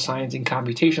cognitive neuroscience and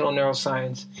computational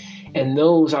neuroscience. And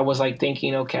those, I was like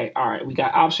thinking, okay, all right, we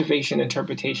got observation,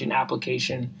 interpretation,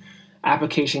 application.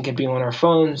 Application can be on our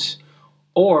phones,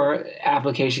 or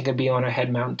application can be on our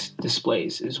head mount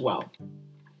displays as well.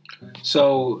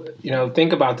 So,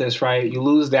 think about this, right? You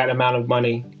lose that amount of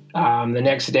money. The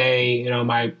next day,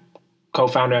 my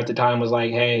co-founder at the time was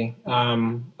like, hey,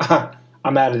 I'm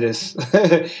out of this.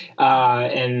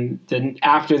 And then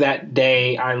after that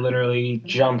day, I literally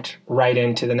jumped right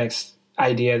into the next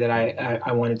idea that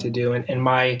I wanted to do. And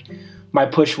my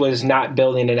push was not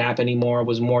building an app anymore. It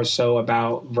was more so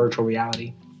about virtual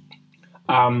reality.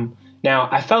 Now,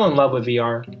 I fell in love with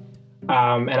VR.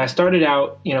 And I started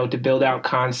out, to build out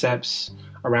concepts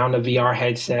around a VR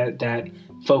headset that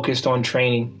focused on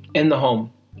training in the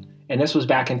home. And this was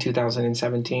back in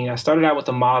 2017. I started out with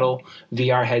a model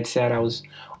VR headset. I was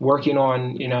working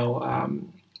on,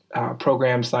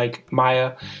 programs like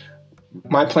Maya.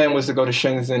 My plan was to go to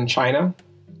Shenzhen, China,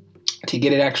 to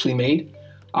get it actually made.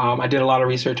 I did a lot of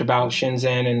research about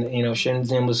Shenzhen, and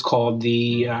Shenzhen was called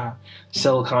the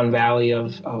Silicon Valley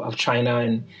of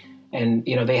China, And,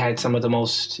 they had some of the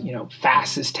most,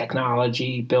 fastest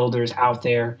technology builders out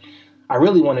there. I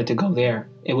really wanted to go there.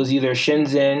 It was either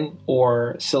Shenzhen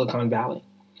or Silicon Valley.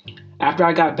 After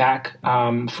I got back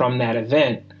from that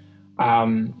event,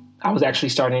 I was actually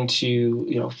starting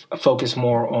to, focus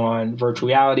more on virtual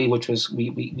reality, which was,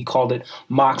 we called it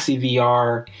Moxie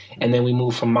VR. And then we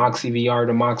moved from Moxie VR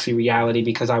to Moxie Reality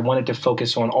because I wanted to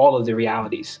focus on all of the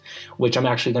realities, which I'm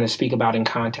actually going to speak about in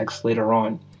context later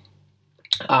on.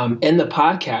 In the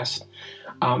podcast,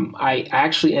 I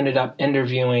actually ended up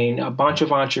interviewing a bunch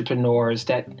of entrepreneurs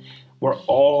that were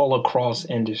all across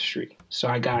industry. So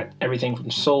I got everything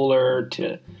from solar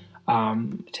to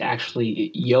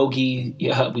actually yogi.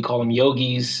 We call them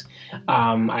yogis.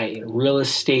 Real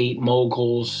estate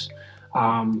moguls.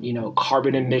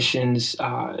 Carbon emissions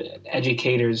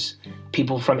educators,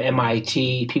 people from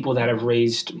MIT, people that have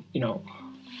raised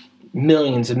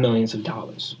millions and millions of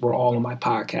dollars were all on my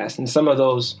podcast, and some of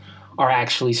those are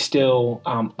actually still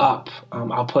up.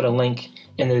 I'll put a link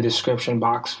in the description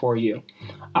box for you.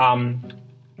 And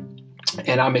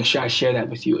I'll make sure I share that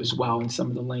with you as well in some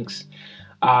of the links.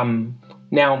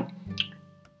 Now,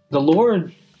 the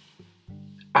Lord,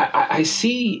 I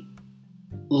see,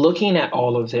 looking at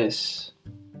all of this,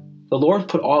 the Lord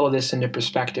put all of this into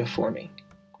perspective for me.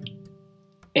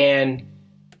 And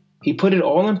he put it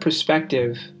all in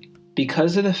perspective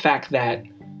because of the fact that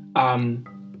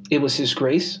it was his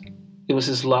grace, it was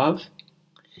his love.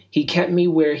 He kept me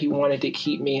where he wanted to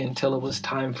keep me until it was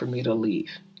time for me to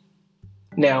leave.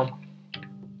 Now,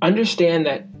 understand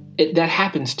that that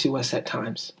happens to us at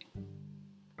times.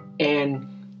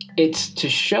 And it's to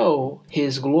show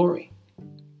his glory.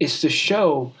 It's to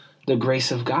show the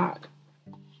grace of God.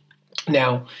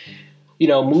 Now,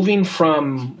 moving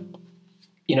from,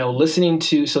 listening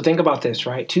to, so think about this,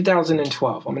 right?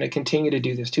 2012, I'm going to continue to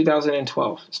do this.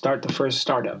 2012, start the first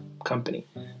startup company.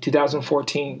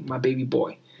 2014, my baby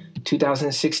boy.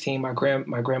 2016, my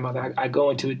grandmother. I go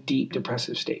into a deep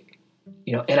depressive state,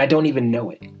 and I don't even know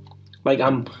it. Like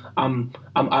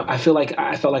I felt like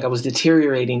I was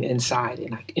deteriorating inside,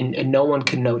 and no one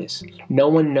could notice. No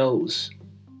one knows,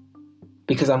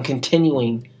 because I'm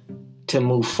continuing to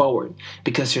move forward,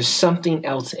 because there's something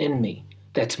else in me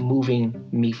that's moving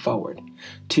me forward.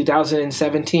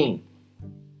 2017,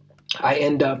 we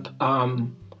end up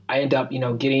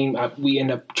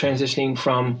transitioning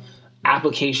from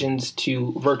applications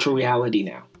to virtual reality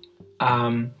now.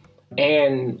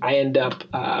 And I end up,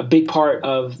 a big part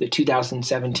of the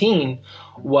 2017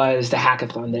 was the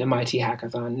hackathon, the MIT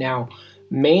hackathon. Now,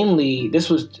 mainly, this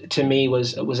was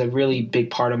a really big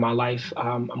part of my life.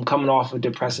 I'm coming off of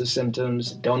depressive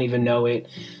symptoms, don't even know it,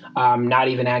 not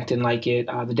even acting like it.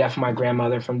 The death of my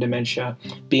grandmother from dementia,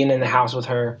 being in the house with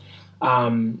her.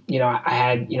 I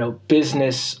had,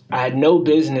 business. I had no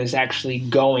business actually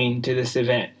going to this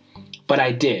event, but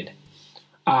I did.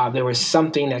 There was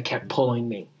something that kept pulling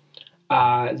me.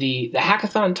 The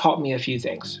hackathon taught me a few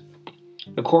things.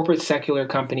 The corporate secular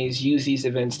companies use these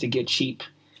events to get cheap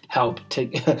help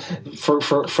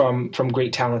from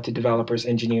great talented developers,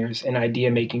 engineers, and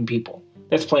idea-making people.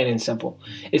 That's plain and simple.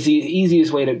 It's the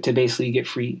easiest way to basically get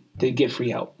free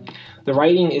help. The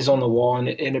writing is on the wall, and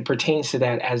it pertains to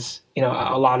that, as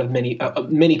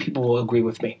many people will agree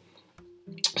with me.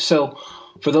 So,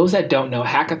 for those that don't know,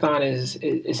 hackathon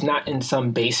is not in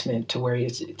some basement to where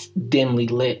it's dimly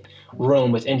lit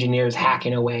room with engineers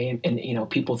hacking away and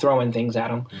people throwing things at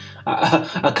them.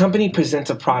 A company presents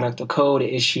a product, a code, an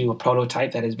issue, a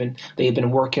prototype that they have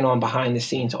been working on behind the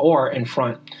scenes or in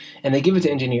front, and they give it to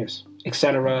engineers,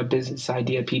 etc., business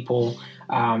idea people,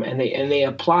 and they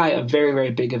apply a very,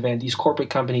 very big event. These corporate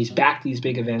companies back these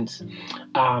big events,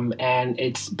 and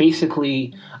it's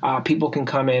basically people can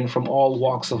come in from all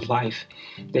walks of life.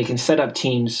 They can set up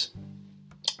teams,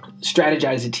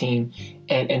 strategize a team,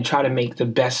 and try to make the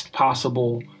best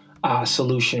possible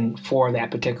solution for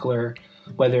that particular,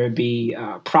 whether it be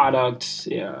product,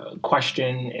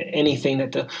 question, anything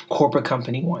that the corporate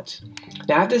company wants.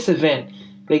 Now, at this event,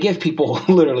 they give people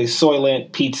literally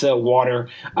Soylent, pizza, water.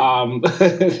 And,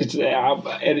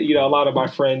 a lot of my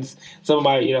friends, some of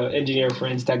my, engineer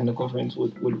friends, technical friends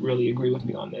would really agree with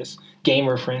me on this.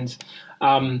 Gamer friends.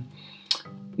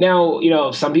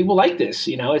 Now, some people like this,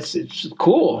 it's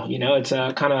cool. It's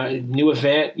a kind of new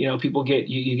event. People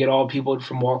you get all people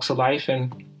from walks of life.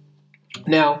 And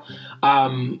now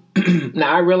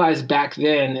I realized back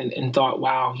then and thought,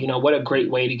 wow, what a great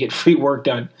way to get free work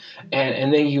done.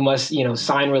 And then you must,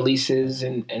 sign releases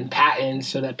and patents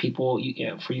so that people,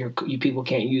 you people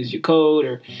can't use your code,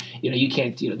 or, you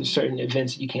can't, there's certain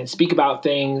events that you can't speak about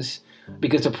things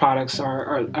because the products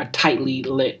are tightly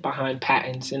lit behind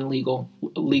patents and legal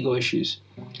issues.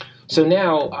 So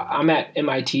now I'm at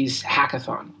MIT's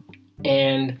hackathon,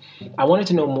 and I wanted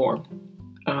to know more.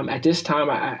 At this time,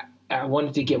 I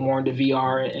wanted to get more into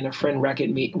VR, and a friend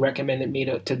recommended me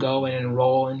to go and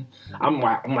enroll. And I'm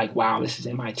like, wow, this is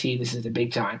MIT. This is the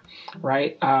big time,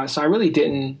 right? So I really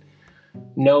didn't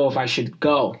know if I should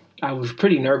go. I was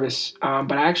pretty nervous,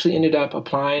 but I actually ended up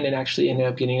applying and actually ended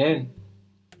up getting in,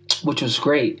 which was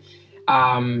great.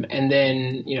 And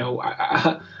then,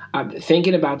 I'm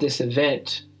thinking about this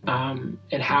event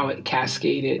and how it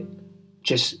cascaded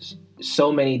just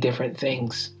so many different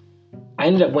things. I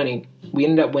ended up winning. We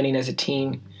ended up winning as a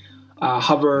team.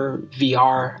 Hover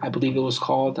VR, I believe it was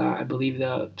called. I believe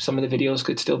some of the videos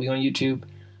could still be on YouTube.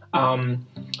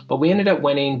 But we ended up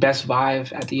winning Best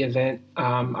Vive at the event.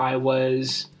 I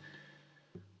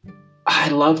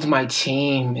loved my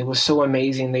team. It was so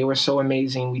amazing. They were so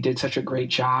amazing. We did such a great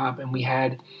job, and we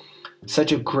had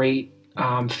such a great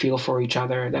feel for each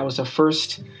other. That was the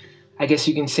first, I guess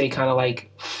you can say, kind of like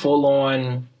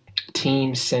full-on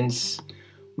team since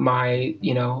my,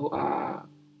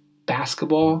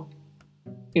 basketball,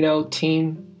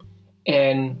 team.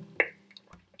 And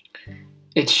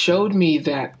it showed me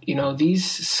that,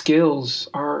 these skills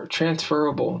are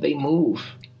transferable. They move.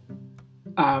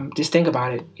 Just think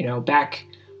about it. Back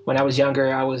when I was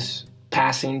younger, I was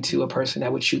passing to a person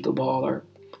that would shoot the ball, or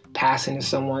passing to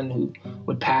someone who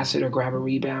would pass it or grab a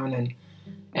rebound.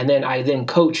 And then I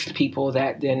coached people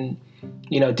that then,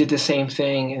 did the same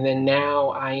thing. And then now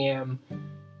I am,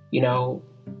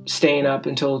 staying up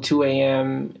until 2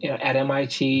 a.m. At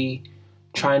MIT,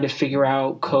 trying to figure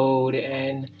out code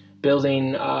and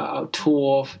building a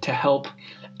tool to help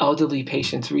elderly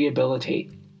patients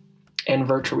rehabilitate in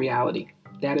virtual reality.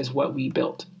 That is what we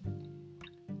built.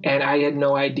 And I had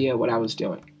no idea what I was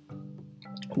doing.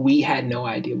 We had no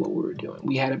idea what we were doing.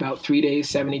 We had about 3 days,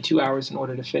 72 hours in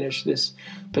order to finish this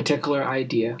particular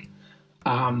idea.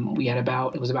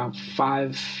 It was about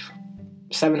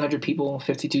 700 people,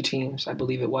 52 teams, I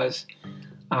believe it was.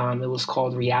 It was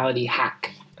called Reality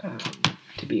Hack,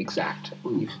 to be exact, I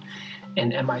believe,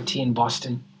 in MIT in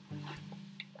Boston.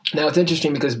 Now, it's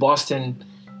interesting because Boston,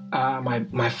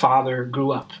 my father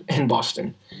grew up in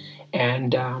Boston.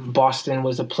 And Boston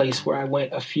was a place where I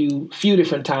went a few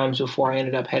different times before I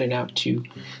ended up heading out to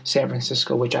San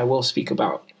Francisco, which I will speak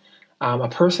about. A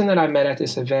person that I met at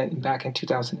this event back in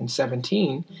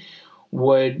 2017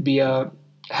 would be a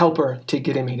helper to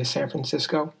getting me to San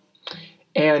Francisco.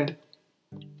 And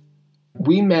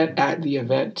we met at the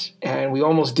event, and we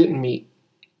almost didn't meet,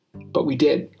 but we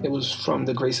did. It was from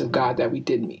the grace of God that we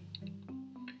did meet.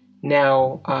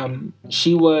 Now,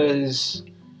 she was,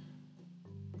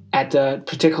 at the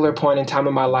particular point in time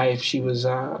in my life, she was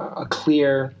a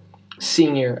clear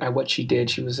senior at what she did.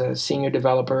 She was a senior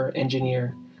developer,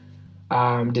 engineer,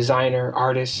 designer,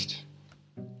 artist,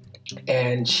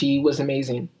 and she was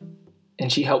amazing.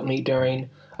 And she helped me during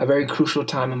a very crucial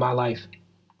time in my life,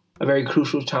 a very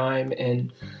crucial time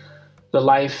in the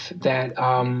life that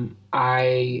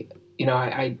I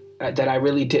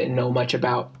really didn't know much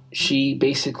about. She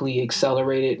basically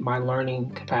accelerated my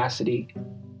learning capacity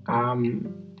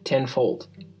tenfold.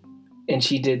 And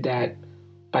she did that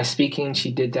by speaking.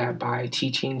 She did that by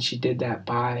teaching. She did that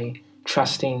by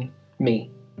trusting me.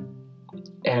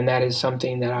 And that is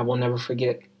something that I will never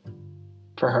forget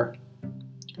for her.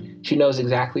 She knows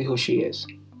exactly who she is.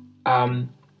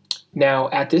 Now,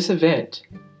 at this event,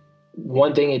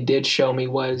 one thing it did show me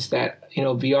was that,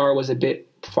 VR was a bit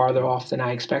farther off than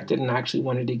I expected, and I actually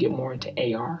wanted to get more into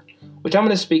AR, which I'm going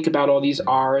to speak about all these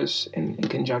R's in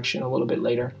conjunction a little bit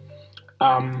later.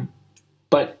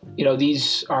 But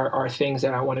these are things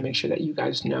that I want to make sure that you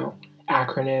guys know,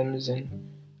 acronyms, and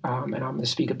I'm going to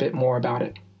speak a bit more about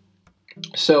it.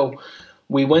 So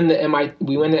we win the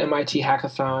MIT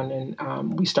hackathon,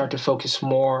 and we start to focus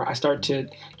more. I start to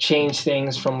change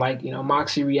things from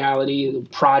Moxie Reality, the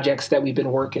projects that we've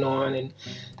been working on, and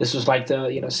this was like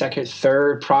the second,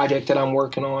 third project that I'm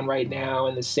working on right now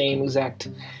in the same exact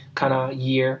kind of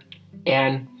year.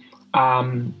 And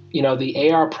the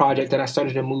AR project that I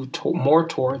started to move more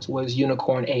towards was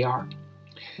Unicorn AR.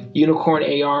 Unicorn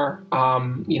AR,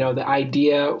 the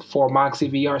idea for Moxie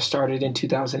VR started in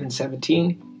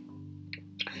 2017.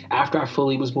 After I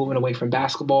fully was moving away from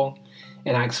basketball,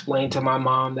 and I explained to my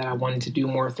mom that I wanted to do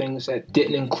more things that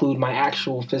didn't include my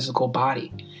actual physical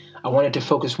body. I wanted to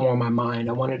focus more on my mind.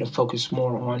 I wanted to focus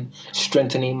more on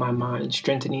strengthening my mind,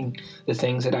 strengthening the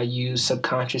things that I use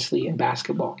subconsciously in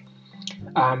basketball.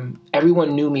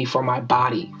 Everyone knew me for my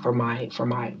body, for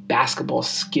my basketball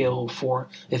skill, for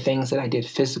the things that I did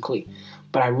physically.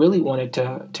 But I really wanted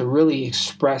to really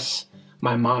express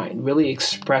my mind, really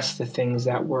express the things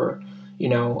that were,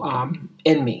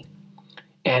 in me.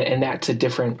 and that's a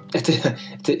different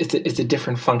it's a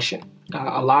different function.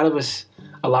 A lot of us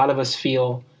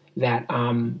feel that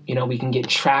we can get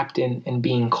trapped in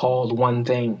being called one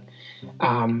thing,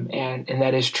 and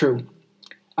that is true.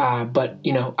 But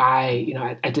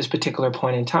at this particular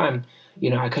point in time,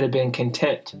 I could have been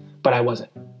content, but I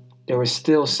wasn't. There was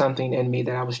still something in me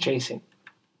that I was chasing.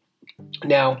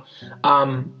 Now,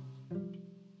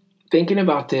 thinking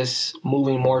about this,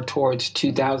 moving more towards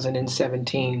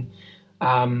 2017,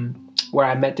 where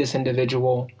I met this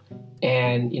individual,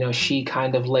 and she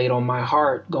kind of laid on my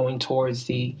heart going towards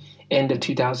the end of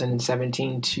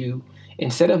 2017 to,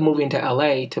 instead of moving to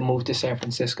LA, to move to San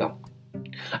Francisco.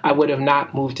 I would have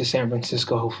not moved to San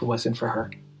Francisco if it wasn't for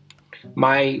her.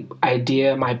 My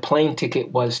plane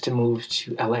ticket was to move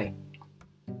to LA.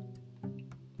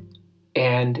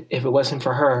 And if it wasn't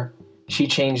for her, she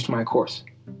changed my course.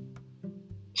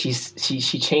 She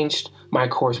changed my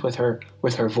course with her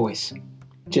voice,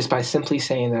 just by simply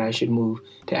saying that I should move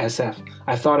to SF.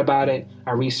 I thought about it,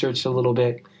 I researched a little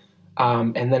bit,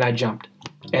 and then I jumped.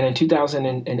 And in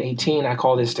 2018, I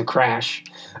call this the crash.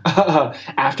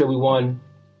 After we won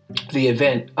the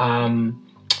event,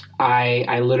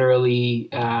 I literally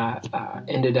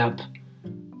ended up,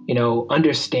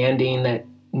 understanding that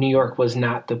New York was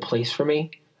not the place for me.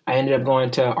 I ended up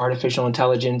going to artificial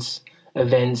intelligence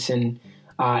events, and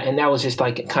that was just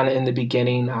like kind of in the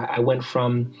beginning. I went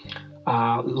from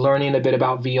learning a bit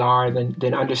about VR,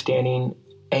 then understanding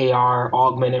AR,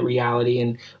 augmented reality.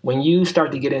 And when you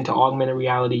start to get into augmented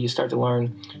reality, you start to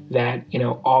learn that,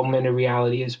 augmented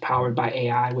reality is powered by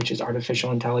AI, which is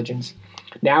artificial intelligence.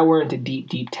 Now we're into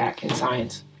deep tech and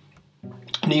science.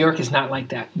 New York is not like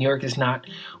that. New York was not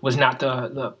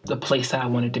the place that I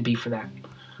wanted to be for that.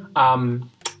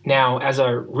 Now, as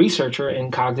a researcher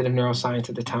in cognitive neuroscience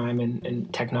at the time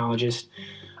and technologist,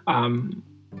 I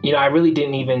really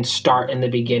didn't even start in the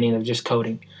beginning of just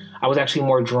coding. I was actually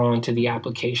more drawn to the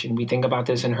application. We think about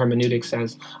this in hermeneutics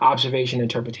as observation,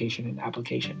 interpretation, and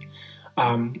application.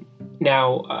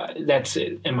 That's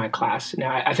in my class.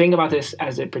 Now, I think about this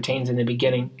as it pertains in the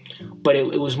beginning, but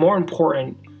it was more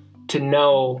important to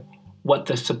know what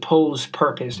the supposed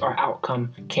purpose or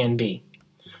outcome can be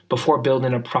before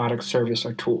building a product, service,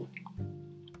 or tool.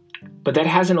 But that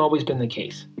hasn't always been the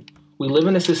case. We live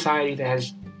in a society that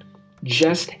has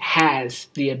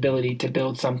the ability to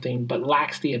build something, but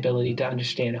lacks the ability to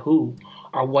understand who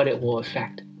or what it will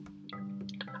affect.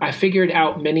 I figured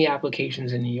out many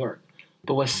applications in New York,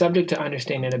 but was subject to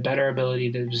understanding a better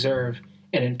ability to observe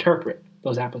and interpret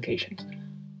those applications,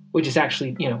 which is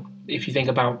actually, if you think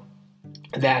about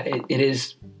that, it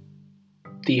is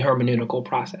the hermeneutical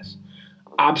process.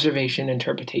 Observation,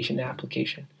 interpretation, and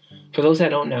application. For those that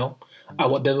don't know,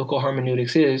 what biblical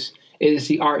hermeneutics is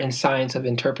the art and science of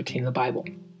interpreting the Bible.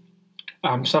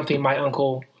 Something my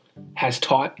uncle has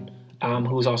taught,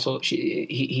 who's also,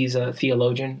 he's a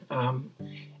theologian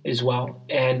as well.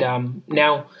 And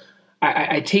now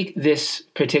I take this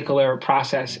particular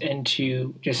process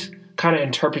into just kind of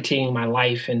interpreting my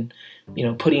life and,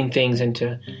 putting things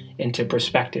into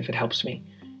perspective. It helps me.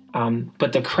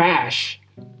 But the crash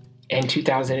in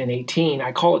 2018,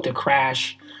 I call it the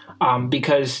crash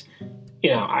because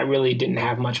I really didn't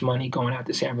have much money going out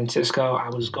to San Francisco. I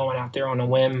was going out there on a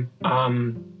whim.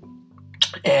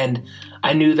 And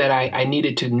I knew that I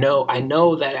needed to know. I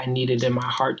know that I needed in my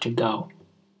heart to go.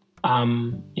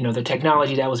 The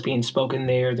technology that was being spoken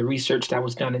there, the research that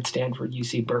was done at Stanford,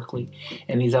 UC Berkeley,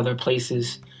 and these other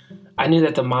places, I knew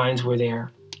that the minds were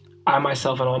there. I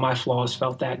myself and all my flaws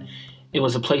felt that it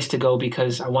was a place to go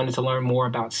because I wanted to learn more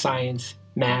about science,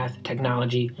 math,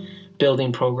 technology,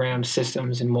 building programs,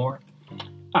 systems, and more.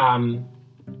 And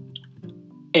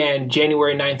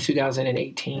January 9th,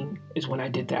 2018 is when I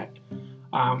did that.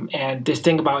 And this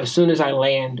thing about as soon as I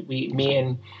land, me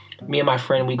and my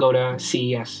friend, we go to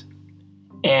CES.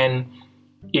 And,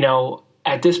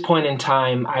 at this point in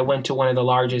time, I went to one of the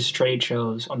largest trade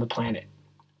shows on the planet.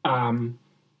 And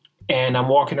I'm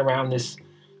walking around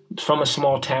from a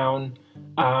small town.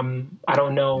 I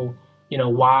don't know,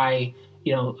 why,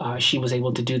 she was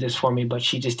able to do this for me, but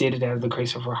she just did it out of the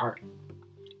grace of her heart.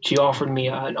 She offered me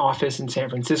an office in San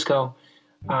Francisco.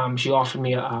 She offered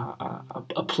me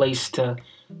a place to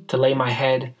lay my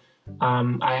head.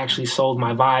 I actually sold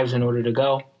my Vives in order to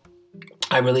go.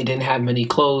 I really didn't have many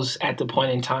clothes at the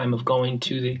point in time of going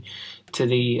to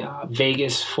the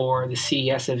Vegas for the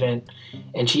CES event,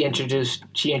 and she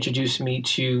introduced me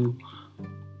to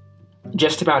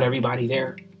just about everybody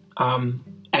there.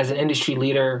 As an industry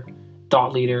leader,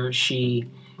 thought leader, she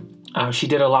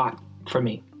did a lot for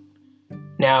me.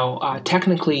 Now,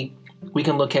 technically, we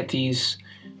can look at these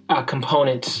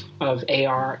components of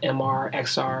AR, MR,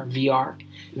 XR, VR.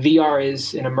 VR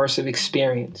is an immersive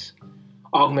experience.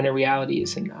 Augmented reality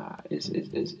is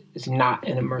not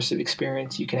an immersive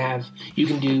experience. You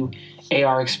can do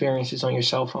AR experiences on your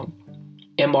cell phone.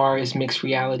 MR is mixed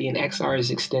reality, and XR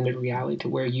is extended reality, to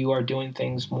where you are doing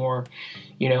things more,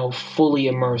 fully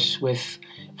immersed with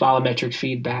volumetric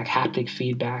feedback, haptic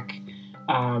feedback,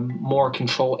 more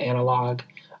control analog.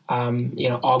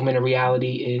 Augmented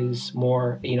reality is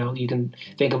more, you can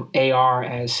think of AR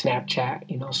as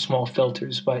Snapchat, small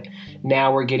filters, but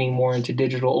now we're getting more into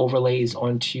digital overlays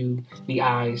onto the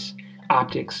eyes,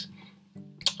 optics.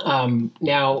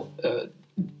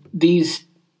 These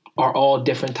are all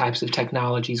different types of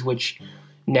technologies, which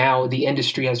now the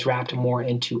industry has wrapped more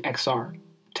into XR,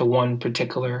 to one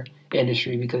particular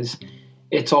industry, because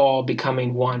it's all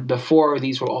becoming one. Before,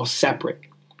 these were all separate.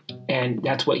 And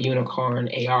that's what Unicorn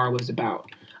AR was about,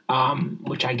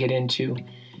 which I get into.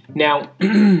 Now,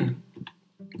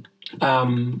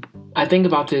 I think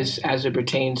about this as it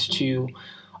pertains to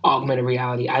augmented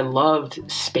reality. I loved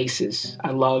spaces.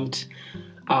 I loved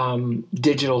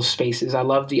digital spaces. I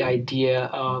loved the idea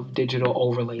of digital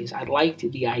overlays. I liked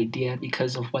the idea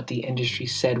because of what the industry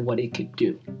said what it could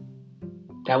do.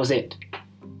 That was it.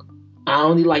 I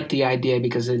only liked the idea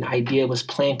because an idea was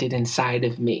planted inside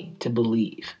of me to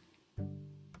believe.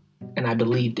 And I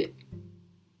believed it.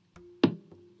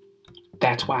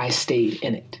 That's why I stayed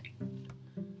in it.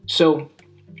 So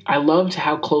I loved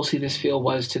how closely this field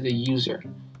was to the user,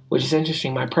 which is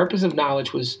interesting. My purpose of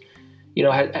knowledge was,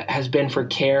 has been for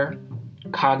care,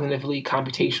 cognitively,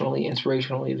 computationally,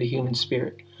 inspirationally, the human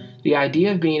spirit. The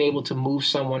idea of being able to move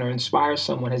someone or inspire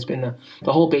someone has been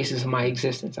the whole basis of my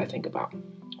existence, I think about.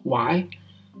 Why?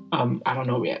 I don't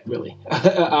know yet, really.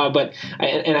 But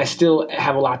I still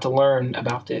have a lot to learn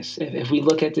about this. If we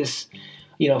look at this,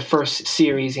 first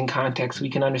series in context, we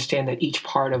can understand that each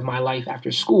part of my life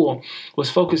after school was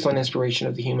focused on inspiration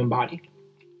of the human body,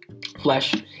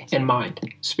 flesh and mind,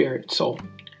 spirit, soul.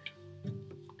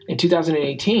 In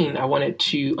 2018, I wanted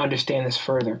to understand this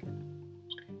further.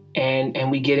 And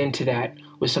we get into that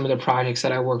with some of the projects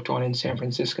that I worked on in San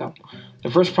Francisco. The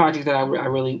first project that I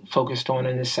really focused on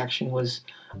in this section was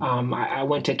I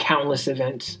went to countless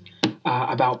events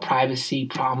about privacy,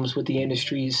 problems with the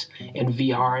industries in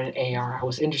VR and AR. I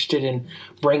was interested in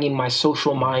bringing my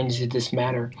social mind to this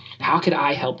matter. How could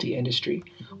I help the industry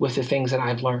with the things that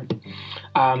I've learned?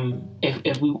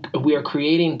 If we are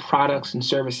creating products and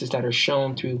services that are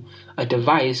shown through a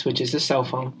device, which is a cell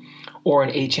phone, or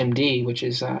an HMD, which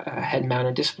is a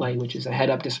head-mounted display, which is a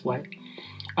head-up display,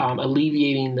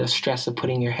 alleviating the stress of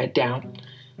putting your head down,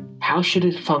 how should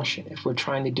it function if we're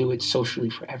trying to do it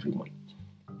socially for everyone?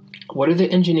 What are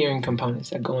the engineering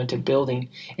components that go into building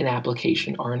an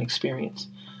application or an experience?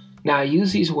 Now, I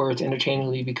use these words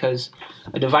interchangeably because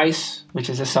a device, which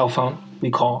is a cell phone, we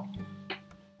call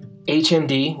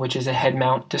HMD, which is a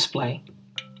head-mount display,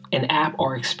 an app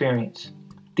or experience.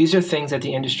 These are things that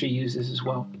the industry uses as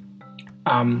well.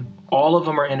 All of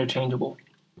them are interchangeable.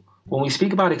 When we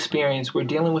speak about experience, we're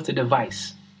dealing with a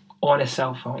device on a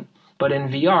cell phone. But in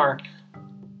VR,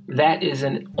 that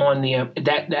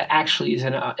actually is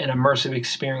an immersive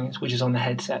experience, which is on the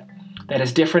headset. That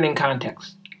is different in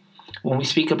context. When we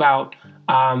speak about,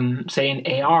 say,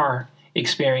 an AR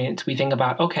experience, we think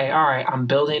about, okay, all right, I'm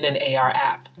building an AR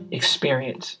app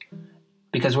experience,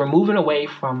 because we're moving away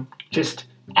from just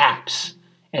apps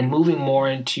and moving more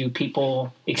into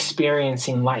people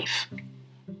experiencing life.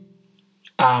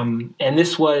 And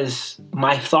this was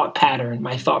my thought pattern,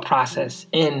 my thought process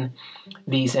in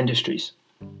these industries.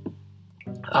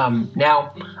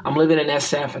 Now I'm living in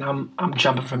SF and I'm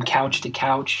jumping from couch to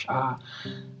couch.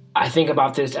 I think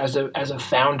about this as a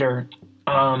founder.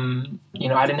 I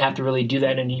didn't have to really do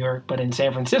that in New York, but in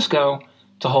San Francisco,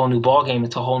 it's a whole new ballgame.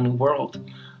 It's a whole new world.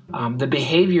 The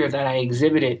behavior that I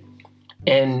exhibited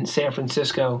in San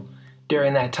Francisco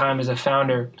during that time as a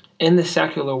founder in the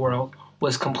secular world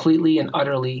was completely and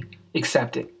utterly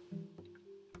accepted.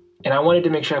 And I wanted to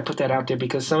make sure I put that out there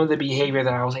because some of the behavior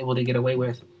that I was able to get away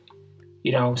with,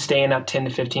 staying up 10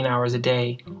 to 15 hours a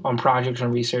day on projects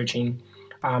and researching,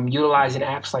 utilizing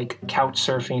apps like couch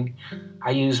surfing.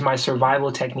 I use my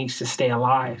survival techniques to stay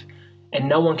alive. And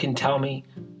no one can tell me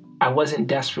I wasn't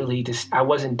desperate to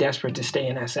stay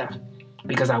in SF,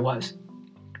 because I was.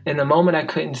 In the moment, I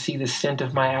couldn't see the scent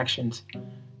of my actions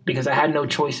because I had no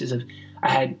choices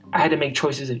I had to make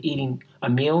choices of eating a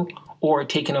meal or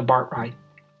taking a BART ride.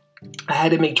 I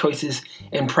had to make choices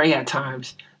and pray at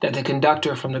times that the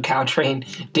conductor from the Caltrain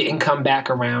didn't come back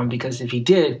around, because if he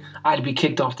did, I'd be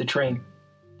kicked off the train.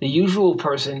 The usual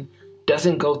person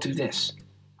doesn't go through this.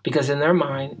 because in their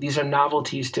mind, these are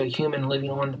novelties to a human living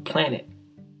on the planet,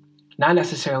 not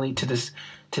necessarily to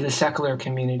the secular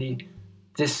community.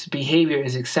 This behavior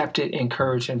is accepted,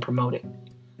 encouraged, and promoted.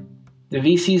 The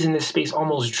VCs in this space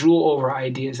almost drool over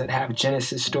ideas that have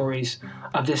Genesis stories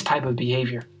of this type of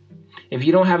behavior. If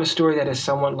you don't have a story that is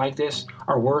somewhat like this,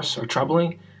 or worse, or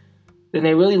troubling, then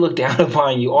they really look down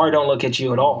upon you or don't look at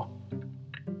you at all.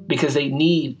 Because they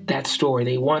need that story.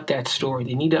 They want that story.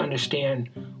 They need to understand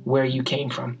where you came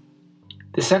from.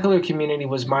 The secular community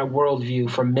was my worldview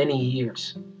for many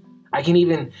years. I can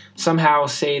even somehow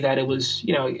say that it was,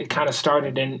 it kind of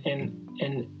started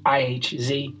in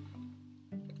IHZ.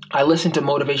 I listened to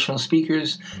motivational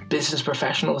speakers, business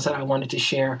professionals that I wanted to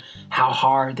share how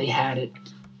hard they had it,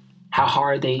 how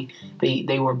hard they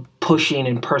were pushing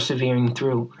and persevering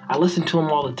through. I listened to them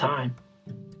all the time.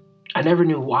 I never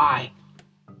knew why,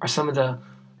 or some of the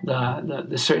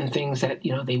certain things that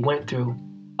they went through,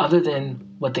 other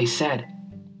than what they said.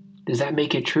 Does that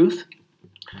make it truth?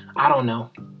 I don't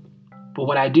know. But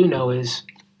what I do know is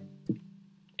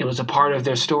it was a part of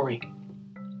their story.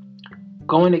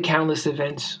 Going to countless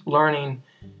events, learning,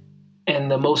 and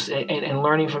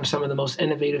learning from some of the most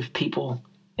innovative people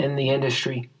in the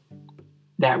industry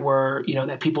that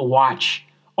people watch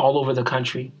all over the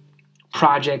country.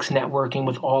 Projects, networking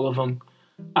with all of them.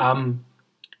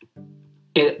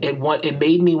 It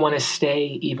made me want to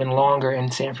stay even longer in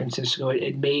San Francisco.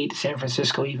 It made San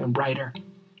Francisco even brighter.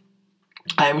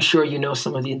 I am sure you know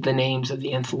some of the names of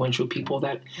the influential people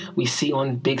that we see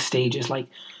on big stages, like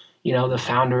the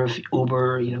founder of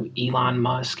Uber, Elon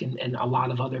Musk, and a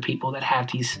lot of other people that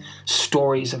have these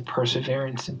stories of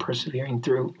perseverance and persevering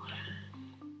through.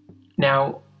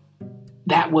 Now,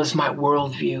 that was my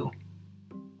worldview.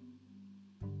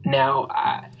 Now,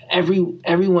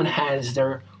 everyone has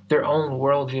their own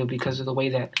worldview because of the way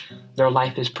that their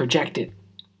life is projected.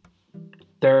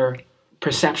 Their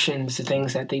perceptions, the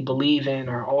things that they believe in,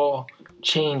 are all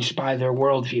changed by their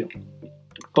worldview.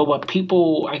 But what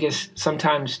people, I guess,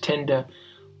 sometimes tend to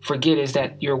forget is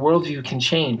that your worldview can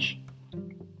change.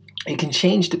 It can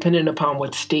change depending upon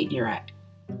what state you're at.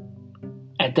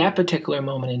 At that particular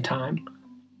moment in time,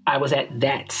 I was at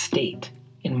that state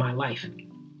in my life.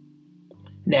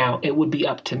 Now, it would be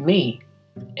up to me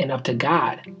and up to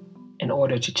God in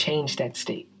order to change that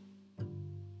state.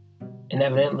 And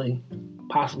evidently,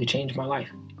 possibly change my life.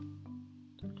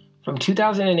 From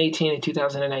 2018 to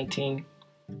 2019,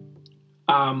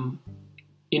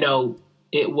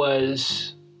 it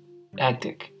was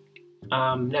hectic.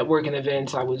 Networking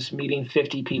events, I was meeting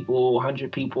 50 people,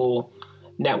 100 people.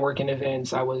 Networking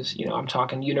events, I'm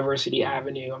talking University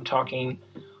Avenue. I'm talking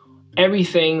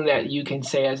everything that you can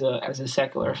say as a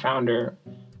secular founder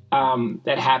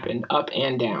that happened, up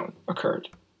and down, occurred.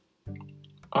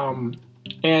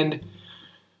 And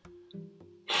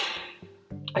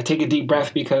I take a deep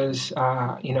breath because,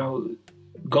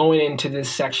 going into this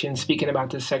section, speaking about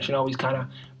this section always kind of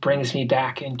brings me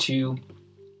back into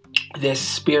this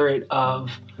spirit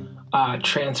of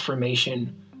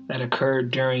transformation that occurred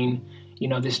during,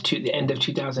 the end of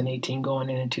 2018 going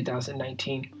into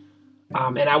 2019.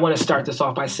 And I want to start this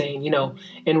off by saying,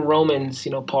 in Romans,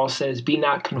 Paul says, be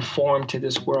not conformed to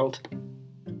this world,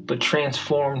 but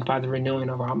transformed by the renewing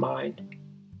of our mind.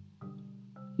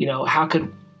 How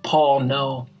could Paul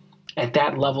know at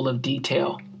that level of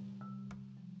detail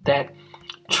that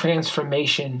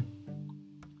transformation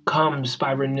comes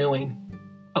by renewing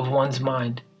of one's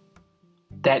mind?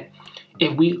 That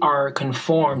if we are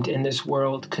conformed in this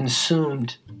world,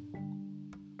 consumed,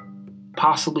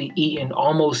 possibly eaten,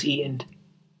 almost eaten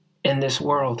in this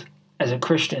world as a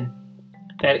Christian,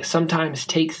 that it sometimes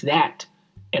takes that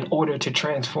in order to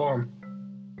transform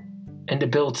and to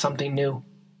build something new.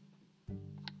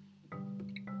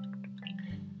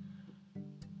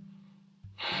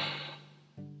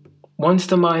 Once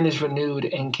the mind is renewed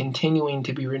and continuing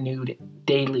to be renewed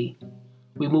daily,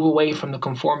 we move away from the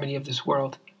conformity of this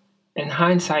world. In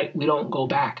hindsight, we don't go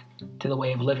back to the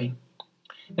way of living.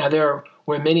 Now, there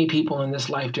were many people in this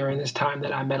life during this time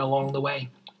that I met along the way.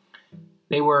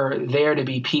 They were there to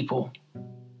be people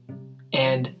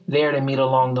and there to meet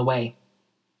along the way,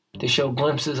 to show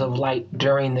glimpses of light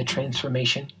during the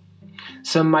transformation.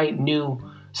 Some might have knew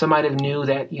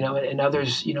that, and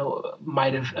others,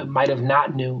 might have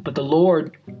not knew. But the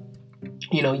Lord,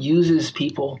 uses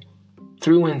people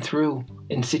through and through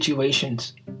in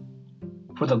situations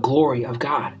for the glory of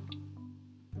God.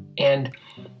 And,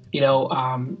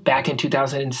 back in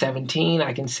 2017,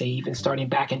 I can say even starting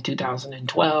back in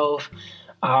 2012,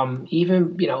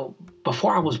 even,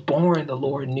 before I was born, the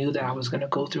Lord knew that I was going to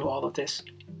go through all of this.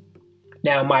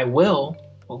 Now, my will,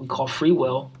 what we call free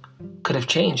will, could have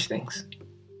changed things.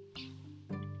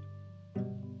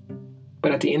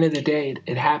 But at the end of the day,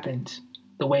 it happens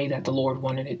the way that the Lord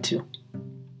wanted it to.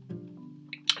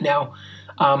 Now,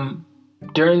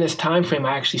 during this time frame,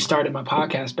 I actually started my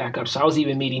podcast back up, so I was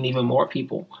even meeting even more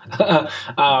people.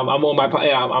 I'm doing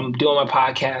my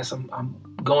podcast. I'm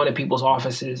going to people's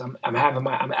offices. I'm having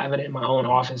it in my own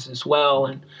office as well,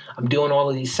 and I'm doing all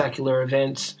of these secular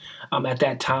events. At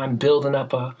that time, building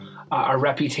up a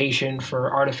reputation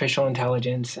for artificial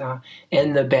intelligence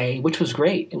in the Bay, which was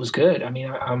great. It was good. I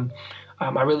mean,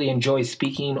 I really enjoy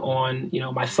speaking on,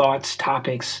 my thoughts,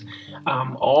 topics,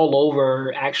 all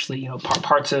over. Actually,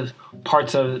 parts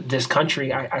of this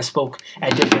country. I spoke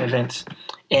at different events,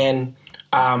 and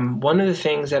one of the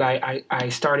things that I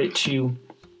started to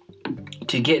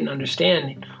get and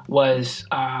understand was,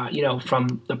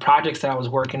 from the projects that I was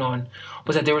working on,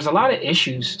 was that there was a lot of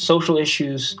issues, social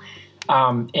issues,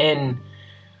 in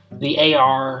the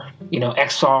AR,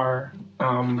 XR,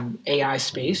 AI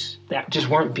space that just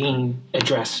weren't being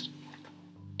addressed.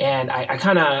 And I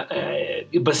kind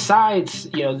of, besides,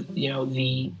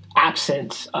 the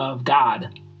absence of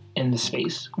God in the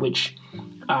space, which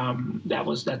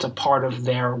that's a part of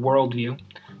their worldview.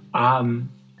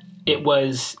 It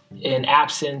was an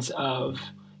absence of,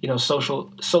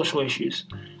 social issues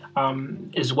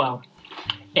as well.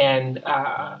 And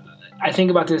I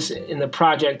think about this in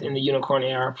the Unicorn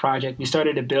AR project. We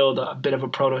started to build a bit of a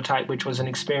prototype, which was an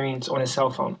experience on a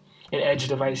cell phone, an edge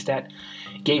device that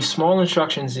gave small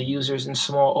instructions to users and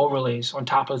small overlays on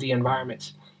top of the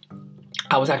environments.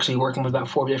 I was actually working with about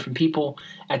 4 different people.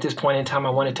 At this point in time,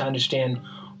 I wanted to understand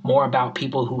more about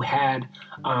people who had,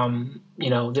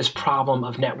 this problem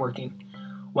of networking.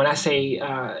 When I say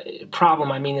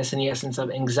problem, I mean this in the essence of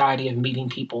anxiety of meeting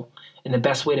people and the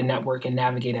best way to network and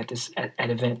navigate at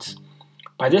events.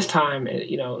 By this time,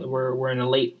 we're in the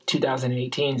late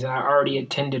 2018s, and I already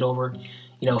attended over,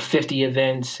 50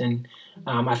 events, and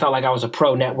I felt like I was a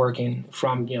pro networking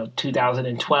from,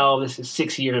 2012. This is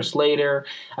 6 years later.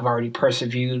 I've already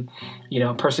persevered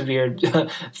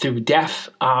through death,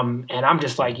 and I'm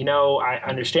just like, I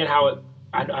understand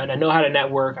I know how to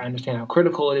network. I understand how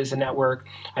critical it is to network.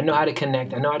 I know how to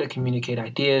connect. I know how to communicate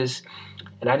ideas,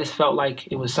 and I just felt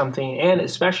like it was something, and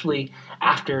especially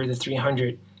after the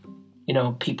 300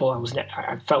 people,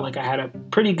 I felt like I had a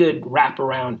pretty good wrap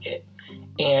around it.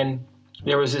 And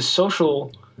there was this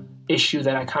social issue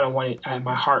that I kind of wanted,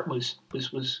 my heart was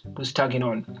tugging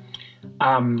on.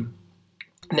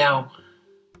 Now,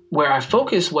 where I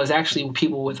focused was actually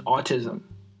people with autism.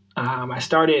 I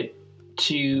started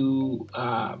to,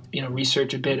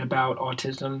 research a bit about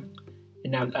autism.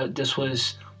 And now this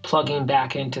was plugging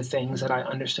back into things that I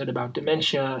understood about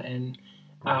dementia and,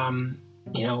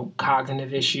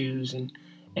 cognitive issues and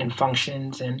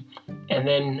functions. And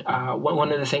then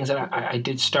one of the things that I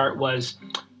did start was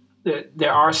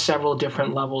there are several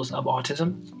different levels of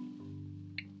autism.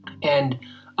 And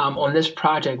on this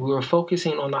project, we were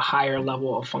focusing on the higher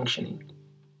level of functioning,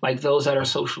 like those that are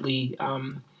socially,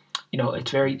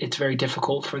 it's very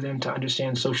difficult for them to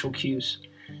understand social cues.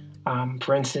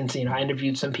 For instance, I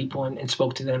interviewed some people and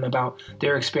spoke to them about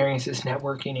their experiences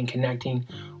networking and connecting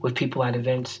with people at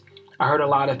events. I heard a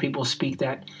lot of people speak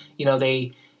that,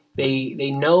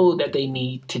 they know that they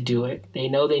need to do it. They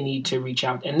know they need to reach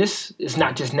out. And this is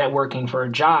not just networking for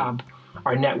a job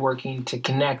or networking to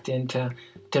connect and to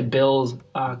build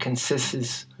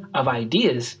consensus of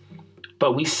ideas.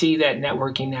 But we see that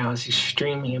networking now is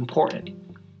extremely important.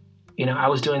 I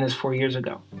was doing this 4 years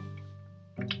ago.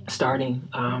 Starting,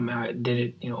 I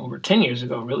did it, over 10 years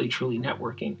ago, really, truly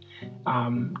networking,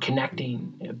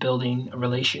 connecting, building a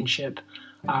relationship.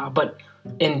 But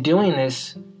in doing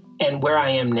this and where I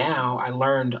am now, I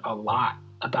learned a lot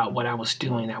about what I was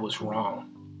doing that was wrong.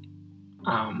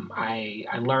 I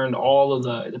learned all of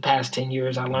the past 10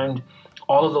 years. I learned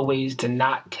all of the ways to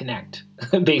not connect,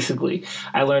 basically.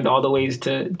 I learned all the ways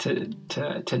to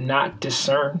not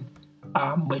discern,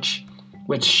 which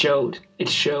showed. It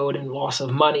showed in loss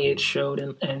of money. It showed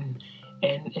in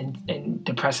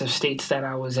depressive states that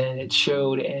I was in. It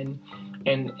showed in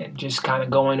just kind of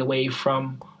going away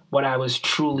from what I was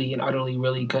truly and utterly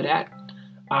really good at.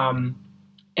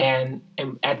 And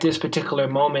at this particular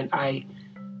moment, I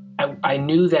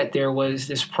knew that there was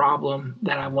this problem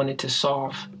that I wanted to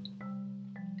solve.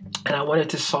 And I wanted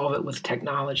to solve it with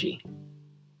technology.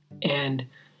 And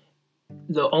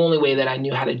the only way that I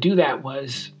knew how to do that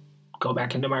was go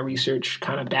back into my research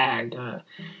kind of bag,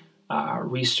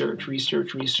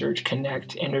 research,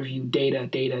 connect, interview,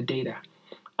 data.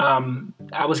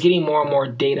 I was getting more and more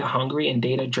data hungry and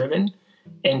data driven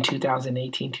in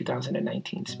 2018,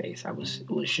 2019 space. It was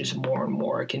just more and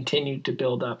more. It continued to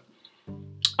build up.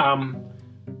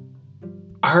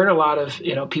 I heard a lot of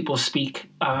people speak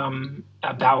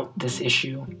about this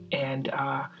issue, and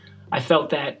I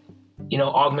felt that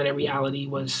augmented reality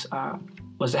was a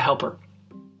helper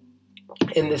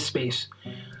in this space.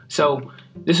 So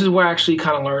this is where I actually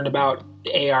kind of learned about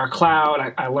AR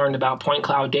cloud. I learned about point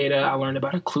cloud data. I learned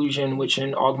about occlusion, which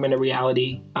in augmented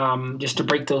reality. Just to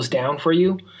break those down for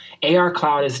you, AR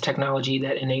cloud is a technology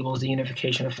that enables the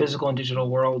unification of physical and digital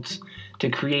worlds to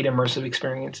create immersive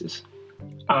experiences.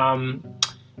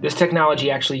 This technology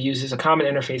actually uses a common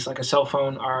interface like a cell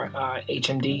phone or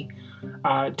HMD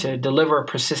to deliver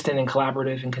persistent and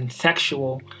collaborative and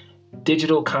contextual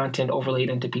digital content overlaid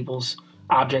into people's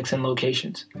objects and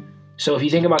locations. So if you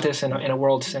think about this in a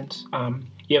world sense,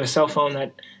 you have a cell phone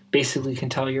that basically can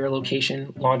tell your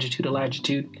location, longitude to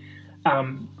latitude.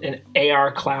 An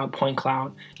AR cloud, point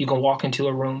cloud, you can walk into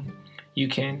a room. You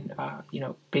can,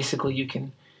 basically you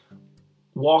can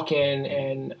walk in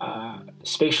and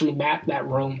spatially map that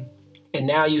room. And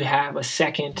now you have a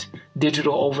second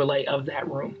digital overlay of that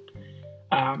room.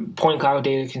 Point cloud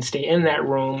data can stay in that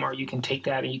room, or you can take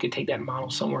that and you can take that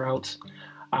model somewhere else.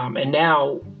 And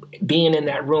now, being in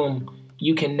that room,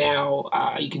 you can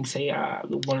now you can say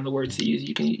one of the words to use.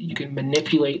 You can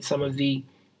manipulate some of the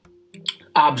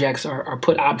objects or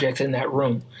put objects in that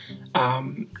room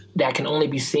that can only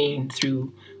be seen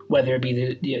through whether it be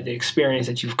the experience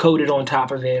that you've coded on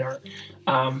top of it or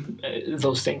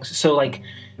those things. So like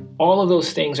all of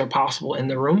those things are possible in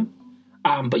the room.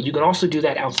 But you can also do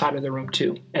that outside of the room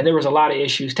too. And there was a lot of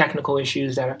issues, technical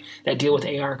issues that deal with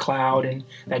AR cloud and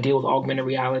that deal with augmented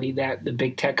reality that the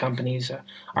big tech companies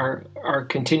are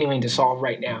continuing to solve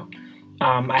right now.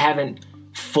 I haven't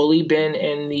fully been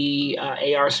in the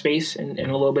AR space in a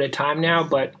little bit of time now,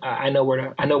 but I know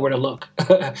where to look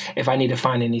if I need to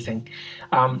find anything.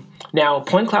 Now,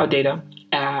 point cloud data.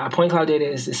 Point cloud data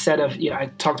is a set of,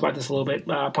 I talked about this a little bit.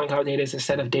 Point cloud data is a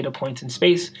set of data points in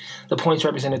space. The points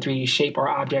represent a 3D shape or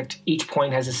object. Each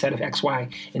point has a set of X, Y,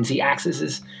 and Z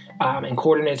axes and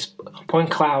coordinates.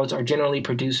 Point clouds are generally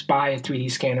produced by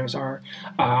 3D scanners.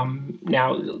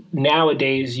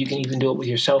 Nowadays, you can even do it with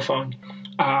your cell phone.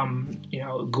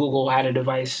 Google had a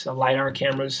device, LiDAR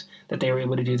cameras, that they were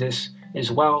able to do this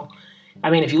as well. I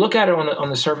mean, if you look at it on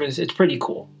the surface, it's pretty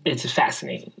cool. It's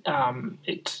fascinating.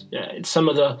 It's some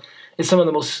of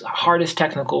the most hardest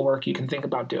technical work you can think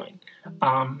about doing.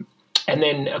 And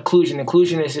then occlusion.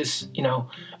 Occlusion is this,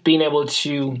 being able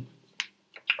to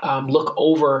look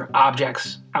over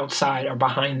objects outside or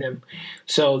behind them.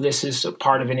 So this is a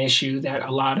part of an issue that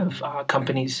a lot of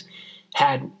companies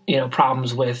had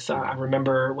problems with. I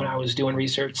remember when I was doing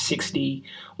research, 6D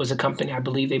was a company. I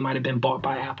believe they might have been bought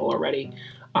by Apple already.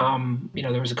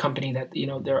 There was a company that,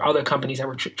 there are other companies that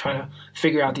were trying to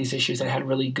figure out these issues that had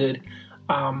really good,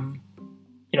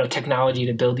 technology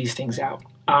to build these things out.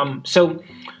 So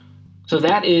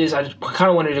that is, I kind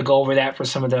of wanted to go over that for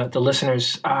some of the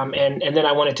listeners. And then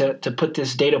I wanted to put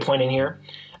this data point in here,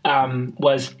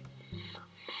 was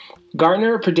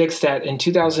Gartner predicts that in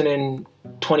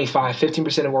 2025,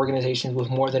 15% of organizations with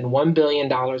more than $1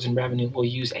 billion in revenue will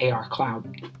use AR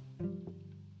cloud.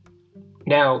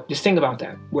 Now, just think about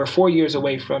that. We're 4 years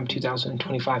away from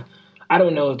 2025. I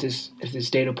don't know if this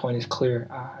data point is clear.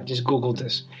 I just Googled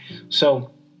this.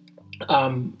 So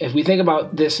if we think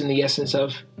about this in the essence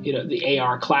of the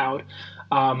AR cloud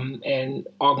and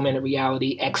augmented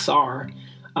reality XR,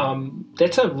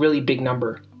 that's a really big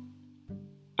number.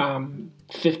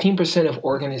 15% of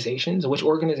organizations. Which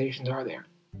organizations are there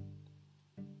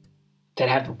that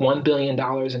have $1 billion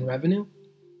in revenue?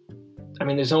 I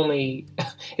mean, there's only,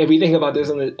 if we think about this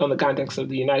on the context of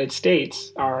the United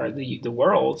States or the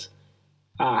world,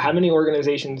 how many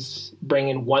organizations bring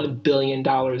in $1 billion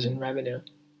in revenue?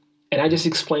 And I just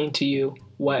explained to you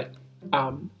what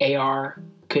AR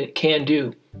can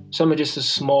do. Some of just the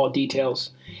small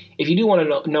details. If you do want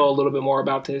to know a little bit more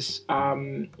about this,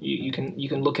 you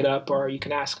can look it up or you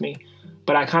can ask me.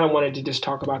 But I kind of wanted to just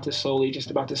talk about this solely,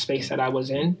 just about the space that I was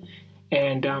in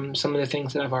and some of the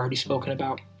things that I've already spoken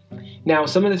about. Now,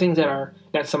 some of the things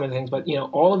but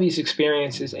all of these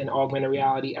experiences in augmented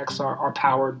reality XR are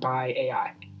powered by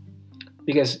AI,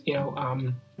 because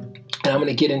and I'm going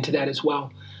to get into that as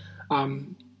well.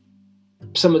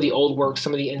 Some of the old work,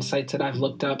 some of the insights that I've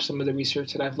looked up, some of the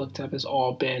research that I've looked up has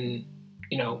all been,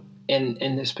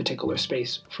 in this particular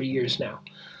space for years now.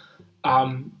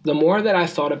 The more that I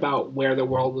thought about where the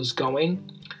world was going,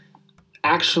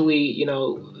 actually,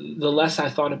 the less I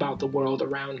thought about the world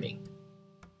around me.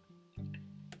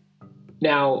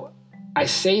 Now, I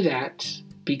say that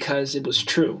because it was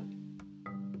true.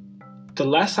 The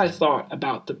less I thought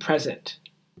about the present,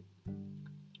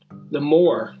 the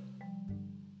more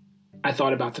I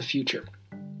thought about the future.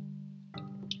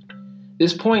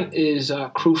 This point is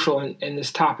crucial in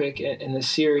this topic, in this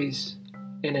series.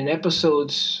 And in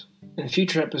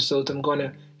future episodes, I'm going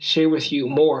to share with you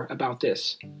more about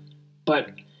this. But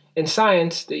in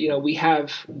science, we have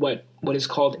what is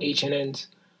called HNNs,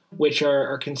 which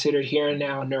are considered here and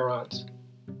now neurons.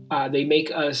 They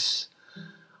make us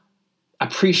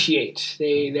appreciate.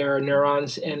 There are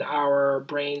neurons in our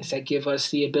brains that give us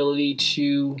the ability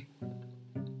to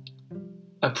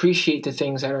appreciate the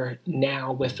things that are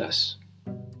now with us.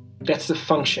 That's the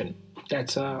function.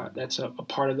 That's a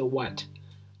part of the what.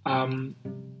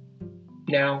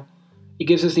 Now, it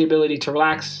gives us the ability to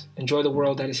relax, enjoy the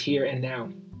world that is here and now.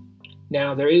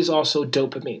 Now, there is also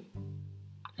dopamine.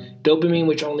 Dopamine,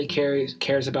 which only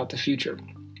cares about the future.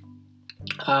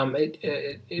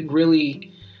 It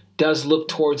really does look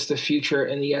towards the future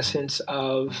in the essence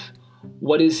of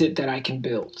what is it that I can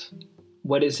build?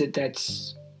 What is it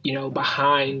that's,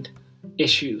 behind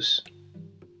issues?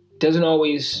 It doesn't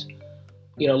always,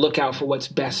 look out for what's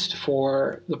best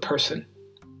for the person.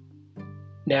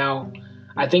 Now,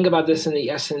 I think about this in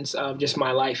the essence of just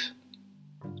my life.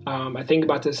 I think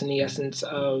about this in the essence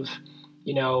of,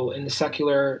 in the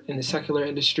secular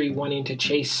industry, wanting to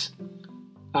chase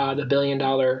the $1 billion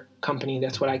company.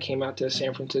 That's what I came out to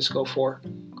San Francisco for,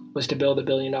 was to build a $1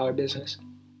 billion business,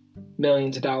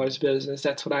 millions of dollars business.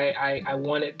 That's what I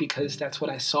wanted, because that's what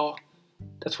I saw.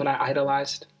 That's what I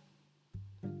idolized.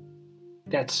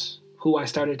 That's who I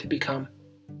started to become.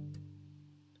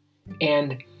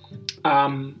 And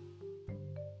I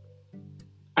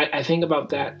think about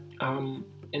that in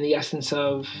the essence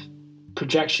of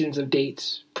projections of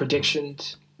dates,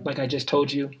 predictions, like I just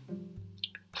told you,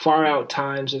 far out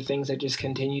times of things that just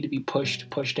continue to be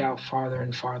pushed out farther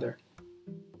and farther,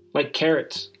 like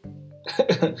carrots.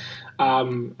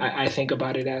 I think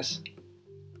about it as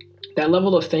that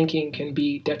level of thinking can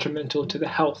be detrimental to the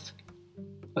health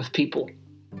of people,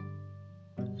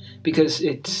 because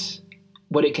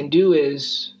what it can do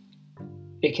is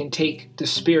it can take the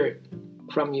spirit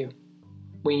from you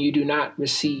when you do not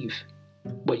receive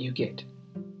what you get.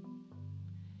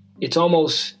 It's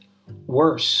almost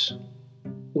worse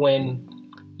when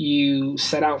you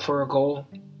set out for a goal,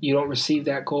 you don't receive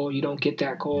that goal, you don't get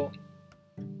that goal.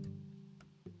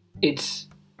 It's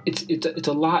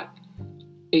a lot.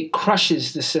 It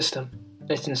crushes the system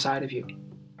that's inside of you.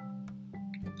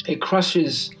 It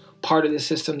crushes part of the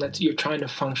system that you're trying to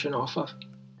function off of.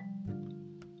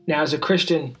 Now, as a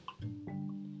Christian,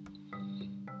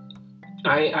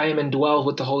 I am indwelled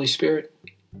with the Holy Spirit.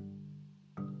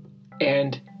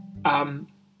 And, I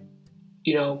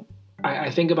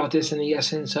think about this in the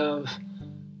essence of,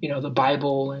 the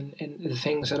Bible and the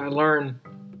things that I learn,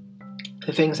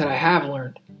 the things that I have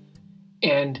learned.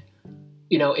 And,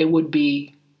 it wouldn't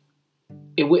be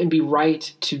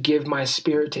right to give my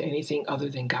spirit to anything other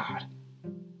than God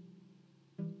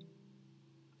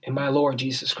and my Lord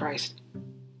Jesus Christ.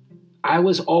 I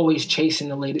was always chasing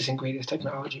the latest and greatest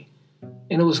technology.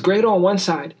 And it was great on one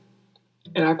side.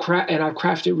 And I've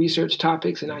crafted research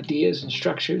topics and ideas and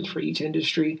structures for each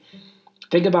industry.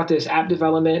 Think about this: app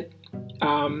development.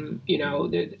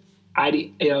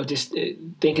 Just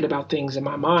thinking about things in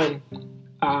my mind.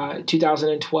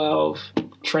 2012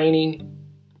 training.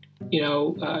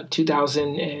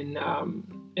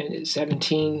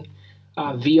 2017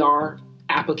 VR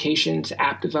applications,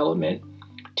 app development.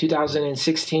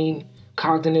 2016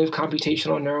 cognitive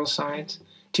computational neuroscience.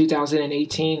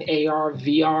 2018 AR,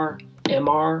 VR,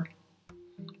 MR,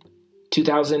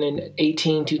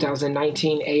 2018,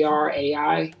 2019 AR,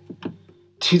 AI,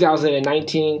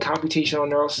 2019 computational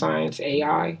neuroscience,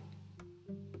 AI,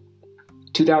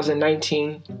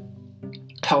 2019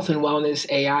 health and wellness,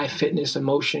 AI, fitness,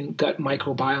 emotion, gut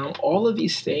microbiome. All of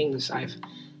these things I've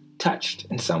touched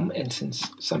in some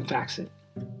instance, some facet.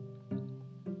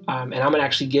 And I'm going to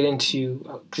actually get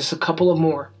into just a couple of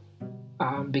more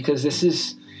because this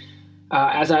is,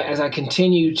 as I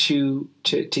continue to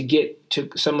get to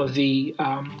some of the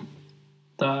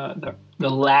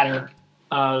ladder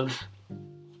of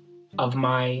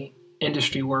my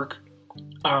industry work,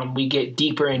 we get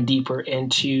deeper and deeper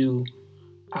into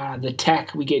the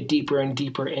tech. We get deeper and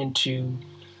deeper into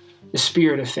the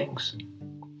spirit of things.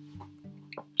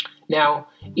 Now,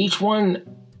 each one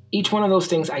of those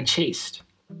things I chased,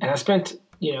 and I spent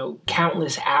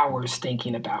countless hours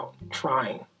thinking about,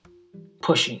 trying,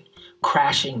 pushing,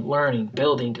 crashing, learning,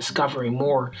 building, discovering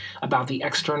more about the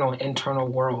external and internal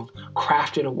world,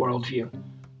 crafted a worldview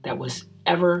that was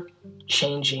ever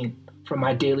changing from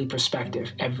my daily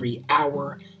perspective. Every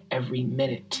hour, every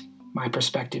minute, my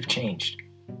perspective changed.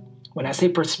 When I say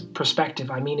perspective,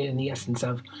 I mean it in the essence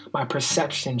of my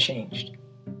perception changed.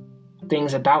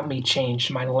 things about me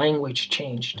changed. My language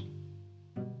changed.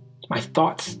 My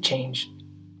thoughts changed.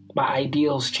 My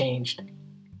ideals changed.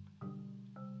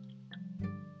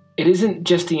 It isn't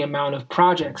just the amount of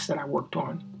projects that I worked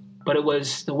on, but it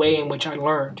was the way in which I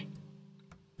learned.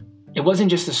 It wasn't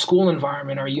just the school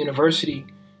environment or university.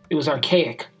 It was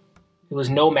archaic. It was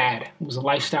nomad. It was a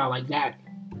lifestyle like that.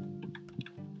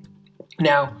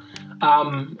 Now,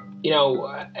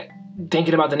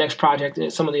 thinking about the next project,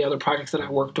 some of the other projects that I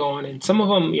worked on, and some of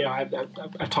them,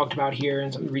 I've talked about here,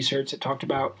 and some research that talked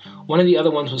about. One of the other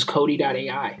ones was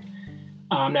Cody.ai.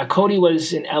 Now, Cody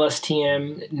was an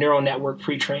LSTM neural network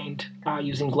pre-trained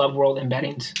using GloveWorld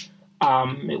embeddings.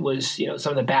 It was,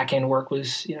 some of the back-end work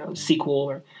was, SQL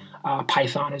or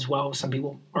Python as well. Some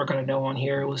people are going to know on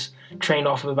here. It was trained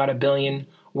off of about 1 billion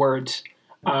words.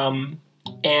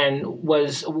 And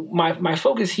was my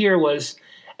focus here was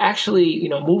actually,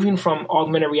 moving from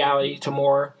augmented reality to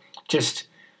more just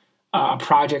a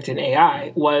project in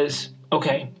AI was,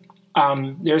 okay,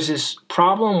 there's this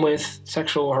problem with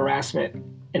sexual harassment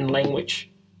in language.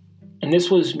 And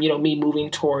this was, me moving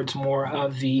towards more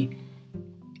of the,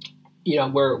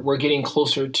 we're getting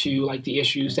closer to like the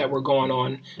issues that were going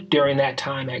on during that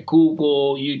time at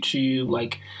Google, YouTube,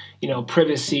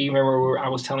 privacy. Remember I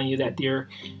was telling you that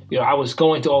I was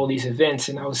going to all these events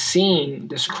and I was seeing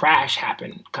this crash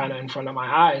happen kind of in front of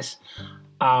my eyes.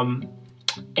 And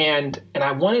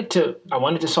I wanted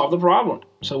to solve the problem.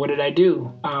 So what did I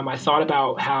do? I thought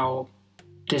about how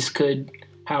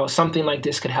something like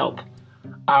this could help.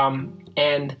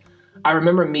 And I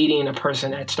remember meeting a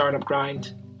person at Startup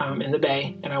Grind in the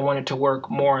Bay, and I wanted to work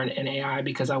more in AI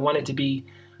because I wanted to be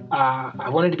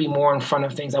more in front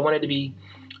of things. I wanted to be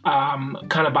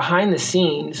kind of behind the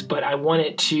scenes, but I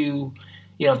wanted to,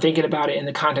 thinking about it in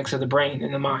the context of the brain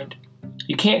and the mind.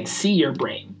 You can't see your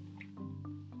brain,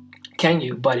 can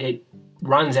you? But it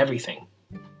runs everything.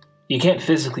 You can't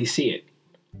physically see it,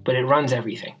 but it runs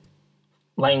everything.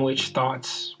 Language,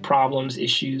 thoughts, problems,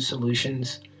 issues,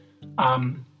 solutions.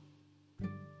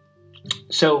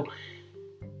 So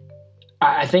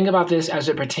I think about this as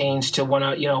it pertains to one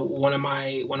of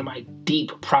my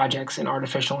deep projects in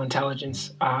artificial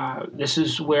intelligence. This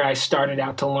is where I started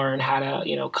out to learn how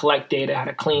to collect data, how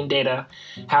to clean data,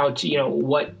 how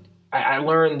to I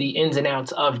learned the ins and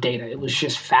outs of data. It was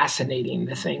just fascinating,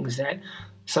 the things that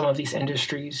some of these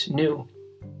industries knew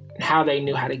and how they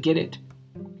knew how to get it.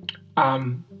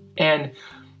 And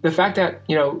the fact that,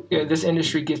 this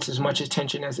industry gets as much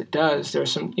attention as it does,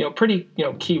 there's some, pretty,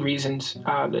 key reasons.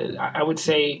 I would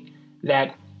say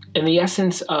that in the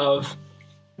essence of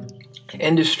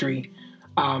industry,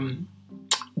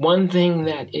 one thing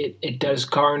that it does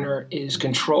garner is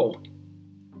control.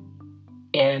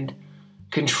 And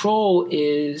control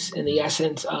is in the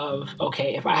essence of,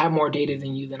 okay, if I have more data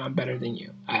than you, then I'm better than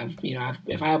you.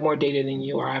 If I have more data than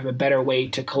you, or I have a better way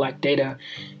to collect data,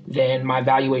 then my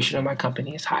valuation of my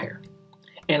company is higher.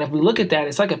 And if we look at that,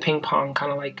 it's like a ping pong,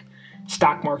 kind of like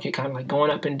stock market, kind of like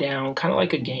going up and down, kind of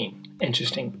like a game.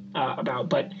 Interesting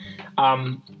but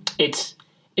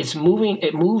it's moving.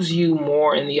 It moves you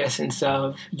more in the essence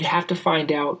of you have to find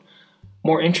out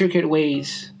more intricate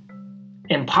ways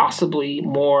and possibly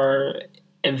more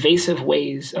invasive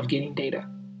ways of getting data.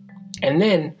 And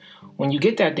then when you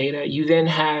get that data, you then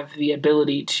have the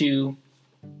ability to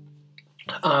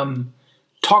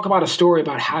talk about a story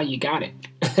about how you got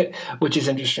it, which is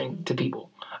interesting to people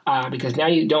because now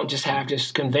you don't just have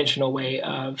this conventional way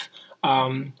of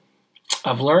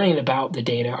learning about the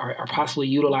data or possibly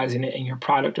utilizing it in your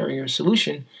product or your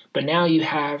solution, but now you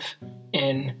have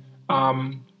an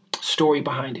story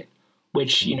behind it,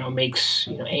 which makes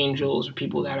angels or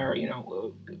people that are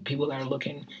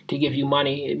looking to give you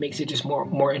money. It makes it just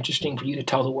more interesting for you to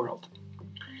tell the world.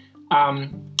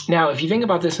 Now, if you think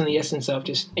about this in the essence of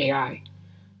just AI,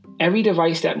 every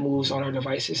device that moves on our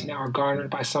devices now are garnered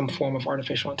by some form of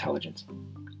artificial intelligence.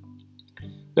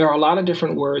 There are a lot of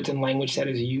different words and language that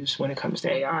is used when it comes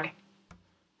to AI.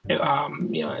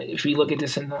 If we look at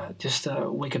this in just a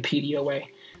Wikipedia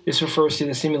way, this refers to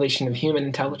the simulation of human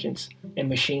intelligence and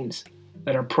machines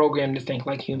that are programmed to think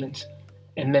like humans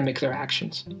and mimic their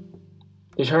actions.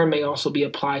 The term may also be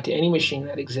applied to any machine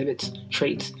that exhibits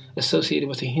traits associated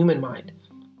with a human mind,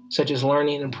 such as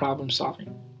learning and problem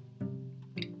solving.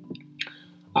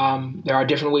 There are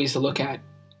different ways to look at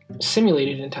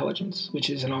simulated intelligence, which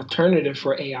is an alternative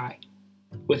for AI,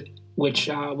 what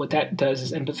that does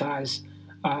is emphasizes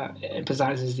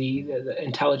the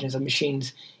intelligence of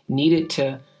machines needed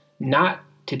to not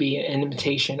to be an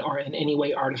imitation or in any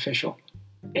way artificial.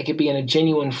 It could be in a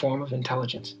genuine form of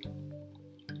intelligence.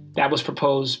 That was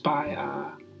proposed by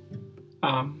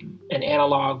an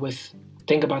analog with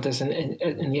think about this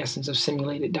in the essence of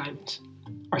simulated diamonds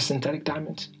or synthetic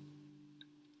diamonds.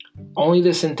 Only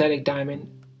the synthetic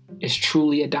diamond is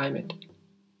truly a diamond.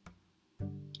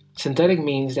 Synthetic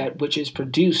means that which is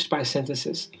produced by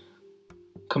synthesis,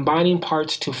 combining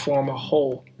parts to form a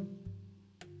whole.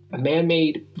 A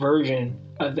man-made version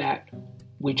of that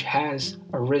which has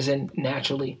arisen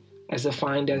naturally, as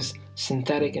defined as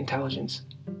synthetic intelligence,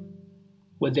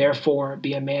 would therefore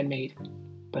be a man-made,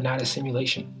 but not a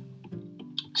simulation.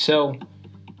 So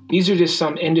these are just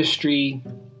some industry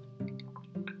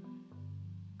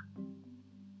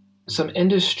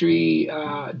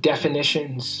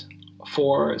definitions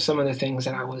for some of the things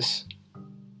that I was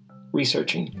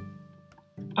researching,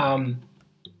 and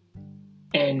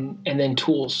then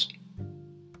tools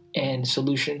and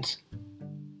solutions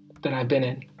that I've been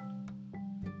in.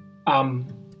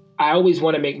 I always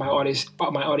want to make my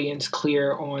audience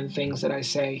clear on things that I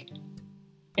say,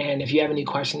 and if you have any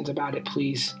questions about it,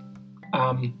 please,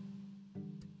 send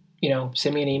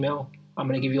me an email. I'm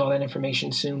going to give you all that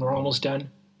information soon. We're almost done.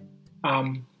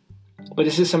 But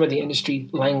this is some of the industry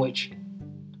language.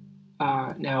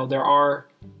 Now, there are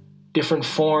different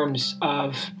forms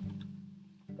of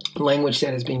language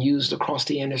that has been used across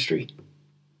the industry,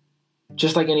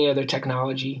 just like any other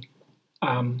technology.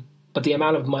 But the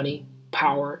amount of money,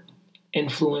 power,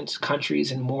 influence,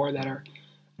 countries, and more that are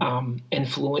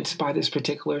influenced by this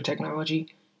particular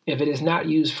technology, if it is not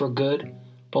used for good,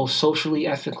 both socially,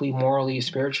 ethically, morally,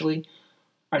 spiritually,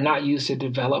 are not used to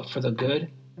develop for the good,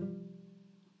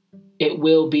 it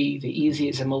will be the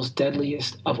easiest and most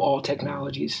deadliest of all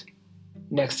technologies,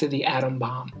 next to the atom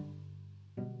bomb.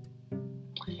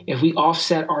 If we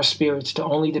offset our spirits to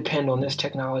only depend on this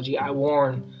technology, I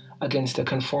warn against the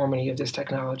conformity of this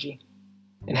technology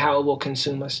and how it will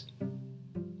consume us.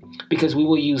 Because we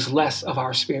will use less of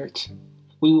our spirits.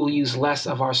 We will use less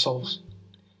of our souls.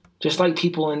 Just like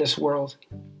people in this world,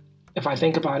 if I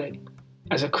think about it,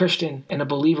 as a Christian and a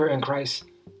believer in Christ,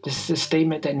 this is a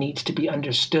statement that needs to be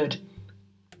understood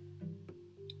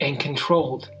and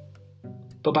controlled,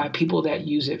 but by people that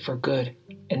use it for good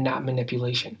and not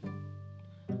manipulation.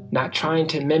 Not trying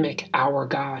to mimic our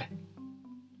God,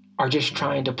 or just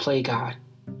trying to play God.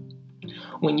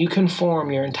 When you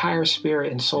conform your entire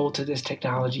spirit and soul to this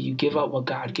technology, you give up what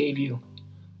God gave you,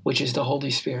 which is the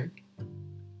Holy Spirit.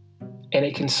 And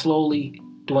it can slowly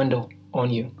dwindle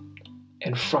on you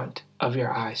in front of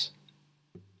your eyes.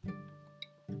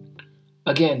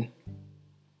 Again,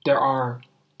 there are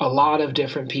a lot of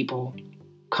different people,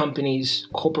 companies,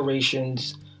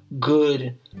 corporations,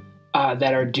 good,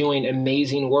 that are doing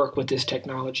amazing work with this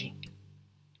technology.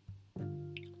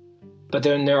 But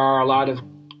then there are a lot of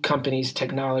companies,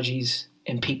 technologies,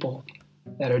 and people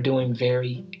that are doing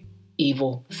very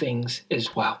evil things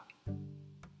as well.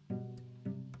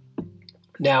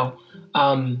 Now,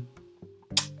 I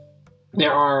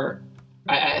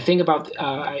think about,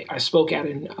 I spoke at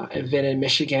an event in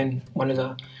Michigan, one of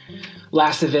the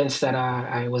last events that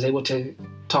I was able to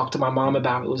talk to my mom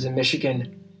about. It was in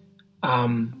Michigan.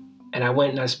 And I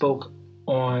went and I spoke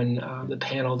on the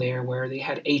panel there where they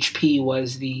had HP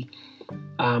was the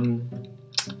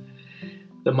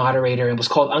moderator. It was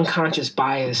called Unconscious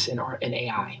Bias in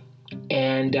AI.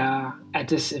 And at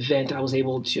this event, I was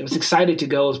excited to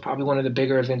go. It was probably one of the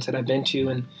bigger events that I've been to.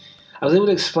 And I was able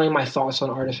to explain my thoughts on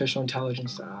artificial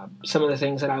intelligence, some of the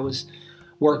things that I was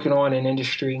working on in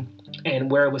industry and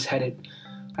where it was headed.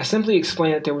 I simply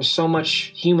explained that there was so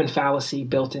much human fallacy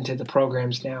built into the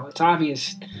programs now. It's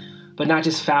obvious, but not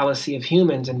just fallacy of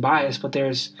humans and bias, but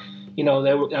there's,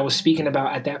 I was speaking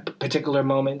about at that particular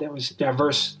moment, there was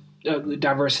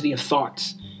diversity of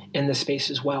thoughts in the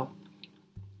space as well.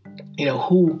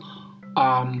 Who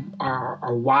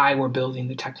are why we're building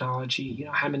the technology,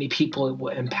 how many people it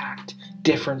will impact,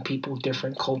 different people,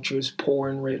 different cultures, poor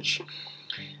and rich.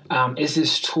 Is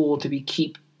this tool to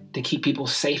keep people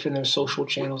safe in their social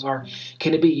channels, or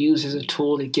can it be used as a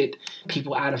tool to get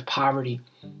people out of poverty?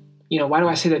 Why do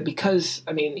I say that? Because,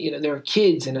 there are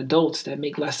kids and adults that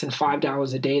make less than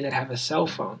 $5 a day that have a cell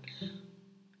phone.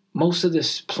 Most of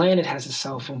this planet has a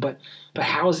cell phone, but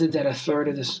how is it that a third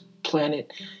of this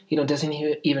planet, doesn't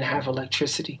even have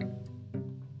electricity?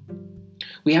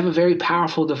 We have a very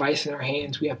powerful device in our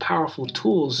hands. We have powerful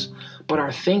tools, but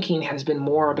our thinking has been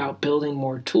more about building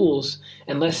more tools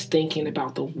and less thinking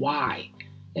about the why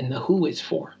and the who it's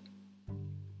for.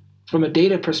 From a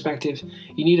data perspective,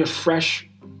 you need a fresh,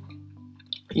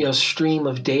 stream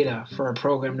of data for a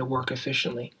program to work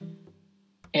efficiently.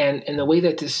 And the way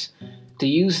that to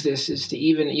use this is to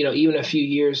even a few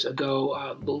years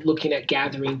ago, looking at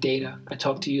gathering data. I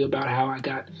talked to you about how I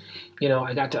got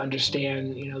I got to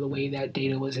understand, the way that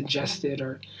data was ingested,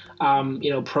 or,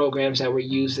 programs that were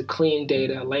used to clean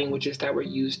data, languages that were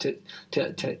used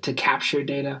to capture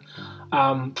data.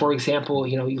 For example,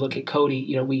 you look at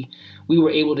Cody, we were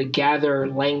able to gather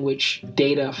language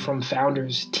data from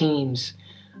founders, teams.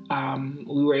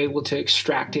 We were able to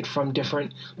extract it from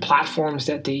different platforms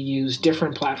that they used,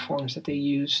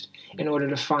 in order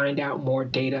to find out more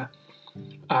data.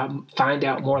 Find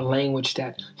out more language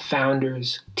that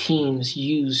founders, teams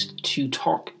used to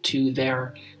talk to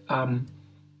their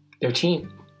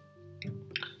team.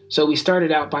 So we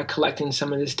started out by collecting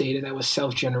some of this data that was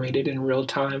self-generated in real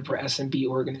time for SMB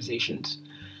organizations.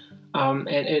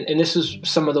 And this is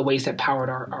some of the ways that powered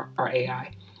our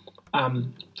AI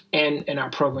and our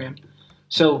program.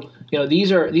 So,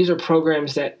 these are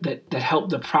programs that help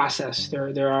the process.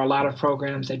 There are a lot of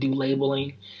programs that do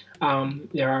labeling.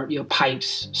 There are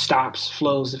pipes, stops,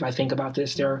 flows. If I think about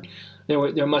this, there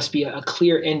must be a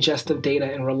clear ingest of data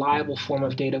and reliable form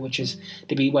of data, which is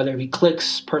to be whether it be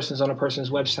clicks, persons on a person's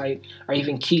website, or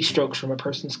even keystrokes from a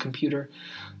person's computer,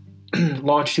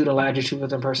 longitude and latitude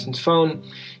with a person's phone.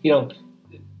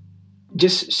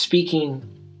 Just speaking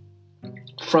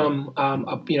from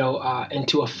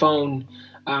into a phone,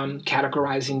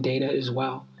 categorizing data as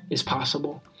well is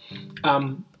possible.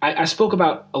 I spoke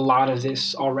about a lot of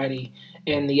this already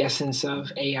in the essence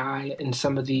of AI and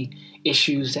some of the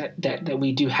issues that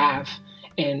we do have,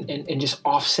 and just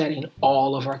offsetting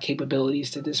all of our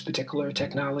capabilities to this particular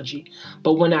technology.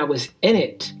 But when I was in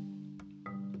it,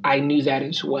 I knew that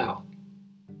as well.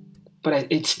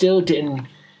 But it still didn't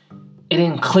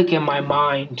click in my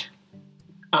mind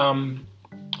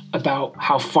about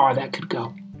how far that could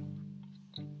go.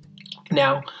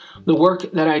 Now, the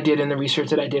work that I did and the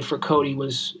research that I did for Cody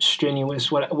was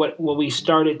strenuous. What we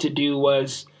started to do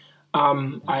was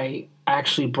I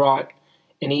actually brought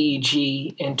an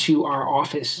EEG into our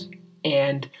office,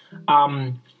 and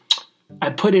I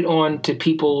put it onto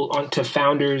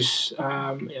founders'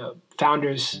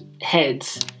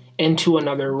 heads into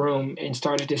another room and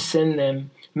started to send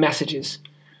them messages.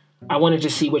 I wanted to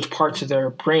see which parts of their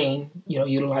brain,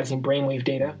 utilizing brainwave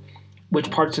data, which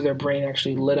parts of their brain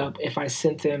actually lit up if I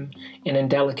sent them an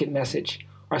indelicate message,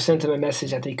 or sent them a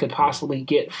message that they could possibly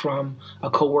get from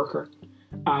a coworker.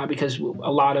 Because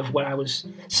a lot of what I was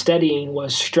studying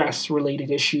was stress-related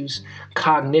issues,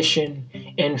 cognition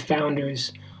in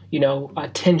founders,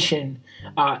 attention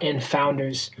in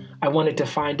founders. I wanted to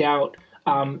find out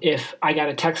if I got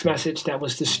a text message that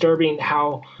was disturbing,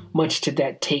 how much did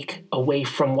that take away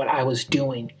from what I was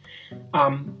doing?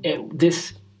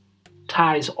 This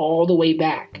ties all the way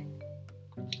back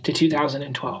to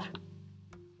 2012.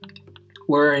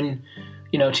 We're in,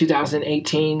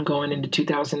 2018, going into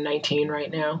 2019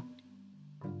 right now,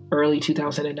 early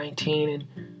 2019, and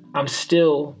I'm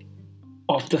still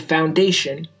off the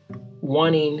foundation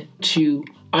wanting to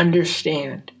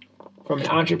understand from an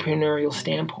entrepreneurial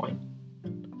standpoint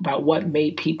about what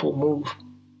made people move,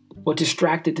 what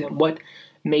distracted them, what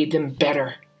made them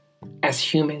better as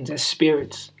humans, as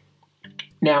spirits.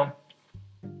 Now,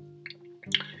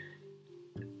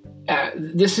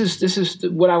 this is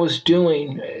what I was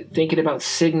doing, thinking about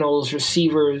signals,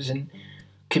 receivers, and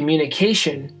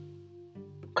communication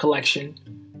collection.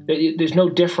 There's no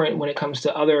different when it comes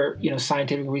to other,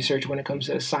 scientific research. When it comes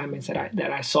to assignments that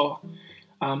I saw,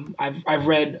 I've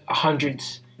read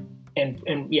hundreds and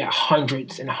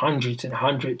hundreds and hundreds and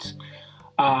hundreds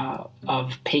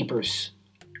of papers,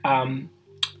 and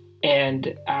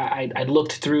I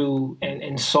looked through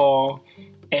and saw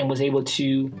and was able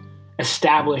to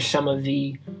establish some of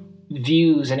the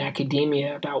views in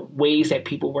academia about ways that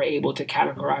people were able to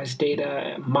categorize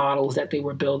data, models that they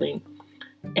were building.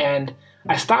 And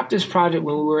I stopped this project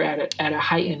when we were at a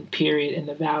heightened period in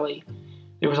the Valley.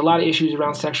 There was a lot of issues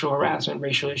around sexual harassment,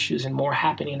 racial issues, and more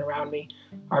happening around me.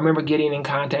 I remember getting in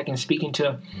contact and speaking to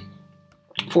a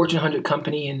Fortune 100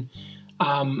 company and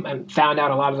found out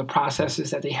a lot of the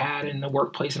processes that they had in the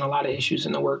workplace and a lot of issues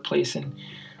in the workplace. And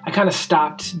I kind of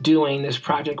stopped doing this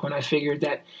project when I figured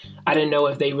that I didn't know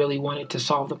if they really wanted to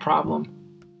solve the problem.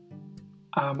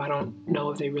 I don't know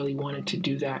if they really wanted to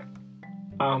do that.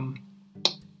 And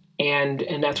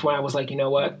that's when I was like, you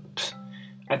know what?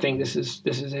 I think this is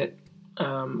it.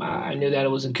 I knew that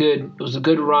it was a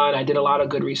good run. I did a lot of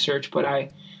good research, but I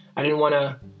didn't want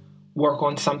to work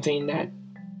on something that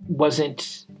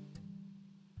wasn't,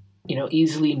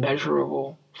 easily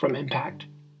measurable from impact.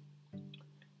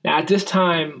 Now, at this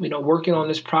time, working on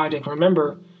this project,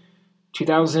 remember,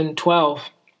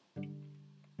 2012,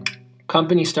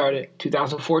 company started,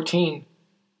 2014,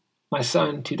 my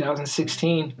son,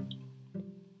 2016,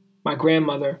 my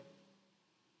grandmother,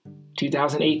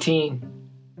 2018,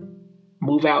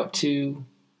 move out to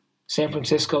San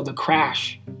Francisco, the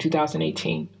crash,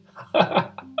 2018.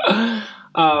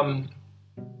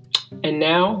 And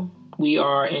now we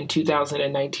are in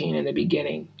 2019 in the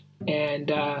beginning.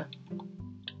 And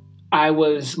I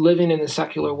was living in the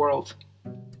secular world.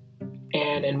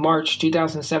 And in March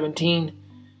 17th,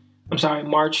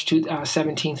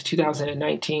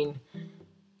 2019,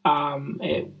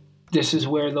 this is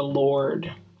where the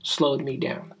Lord slowed me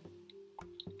down.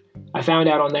 I found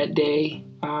out on that day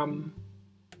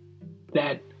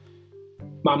that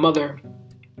my mother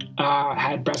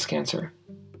had breast cancer.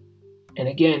 And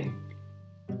again,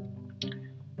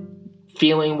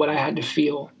 feeling what I had to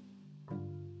feel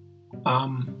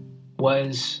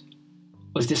was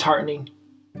disheartening.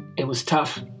 It was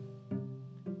tough.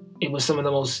 It was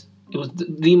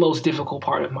the most difficult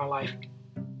part of my life.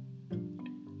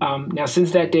 Now,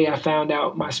 since that day, I found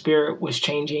out my spirit was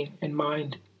changing and my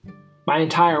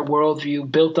entire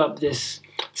worldview built up this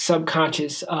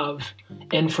subconscious of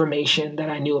information that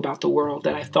I knew about the world,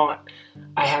 that I thought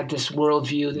I had this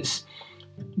worldview,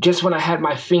 just when I had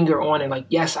my finger on it, like,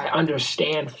 yes, I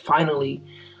understand, finally,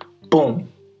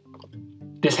 boom,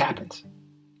 this happens.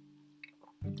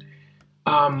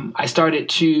 I started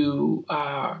to,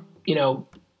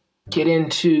 get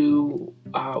into,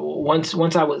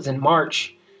 once I was in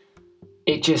March,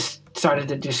 it just started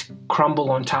to just crumble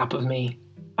on top of me.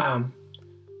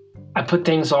 I put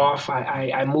things off.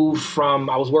 I moved from,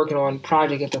 I was working on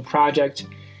project after project,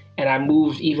 and I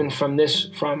moved even from this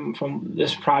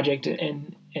project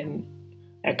and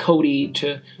at Coady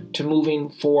to moving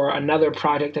for another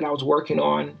project that I was working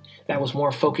on that was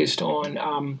more focused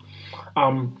on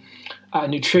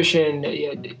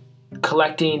nutrition,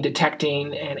 collecting,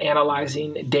 detecting, and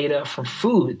analyzing data from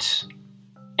foods.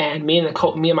 And me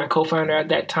and my co-founder at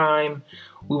that time,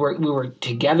 we were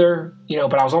together,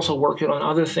 but I was also working on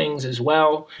other things as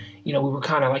well. We were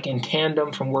kind of like in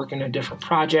tandem from working on different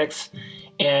projects.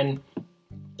 And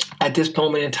at this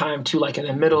moment in time too, like in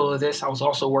the middle of this, I was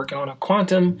also working on a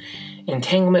quantum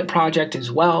entanglement project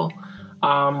as well,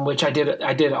 which I did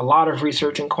a lot of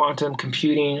research in quantum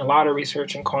computing, a lot of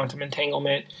research in quantum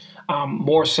entanglement,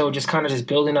 more so just kind of just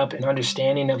building up an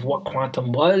understanding of what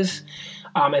quantum was.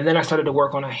 And then I started to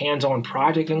work on a hands-on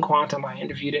project in quantum. I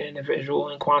interviewed an individual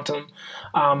in quantum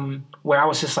where I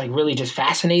was just like really just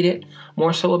fascinated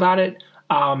more so about it.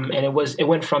 And it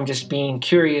went from just being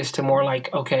curious to more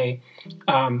like, okay,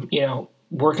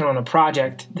 working on a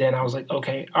project. Then I was like,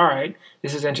 okay, all right,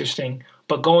 this is interesting.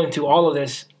 But going through all of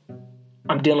this,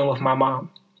 I'm dealing with my mom,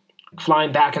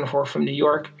 flying back and forth from New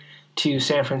York to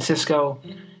San Francisco,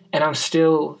 and I'm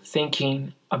still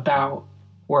thinking about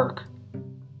work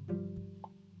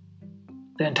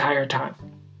the entire time.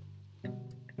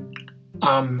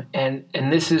 And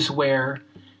this is where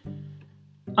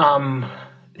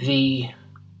the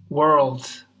world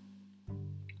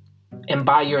and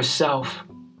by yourself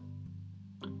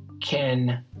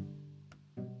can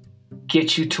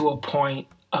get you to a point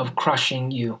of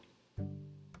crushing you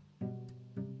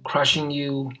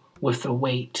with the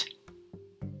weight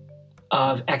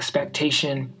of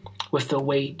expectation, with the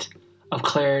weight of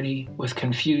clarity, with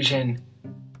confusion,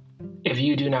 if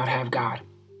you do not have God.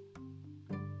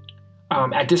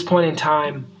 At this point in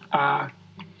time,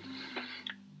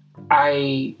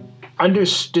 I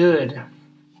understood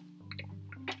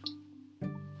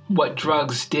what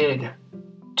drugs did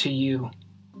to you.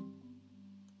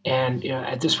 And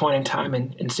at this point in time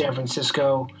in San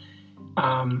Francisco,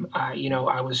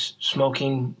 I was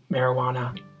smoking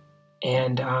marijuana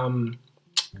and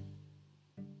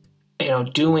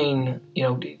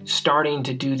starting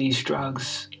to do these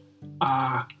drugs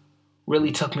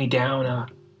really took me down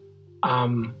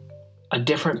a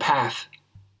different path,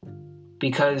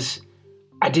 because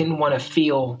I didn't want to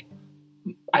feel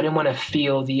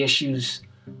the issues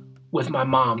with my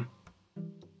mom.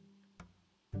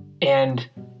 And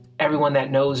everyone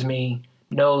that knows me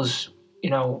knows,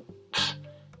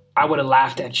 I would have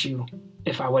laughed at you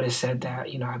if I would have said that,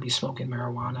 I'd be smoking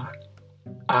marijuana,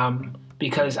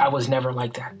 because I was never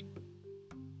like that,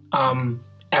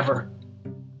 ever.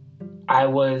 I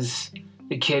was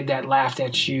the kid that laughed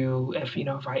at you if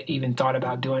I even thought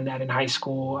about doing that in high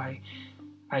school. I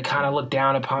kind of looked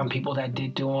down upon people that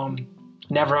did do them,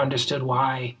 never understood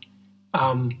why.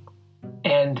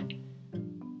 And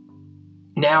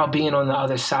now being on the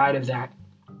other side of that,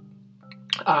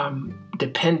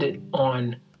 dependent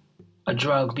on a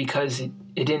drug because it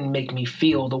didn't make me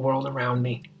feel the world around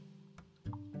me,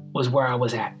 was where I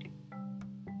was at.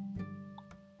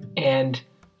 And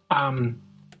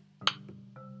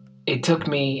it took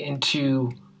me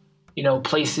into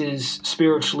places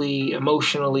spiritually,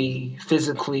 emotionally,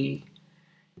 physically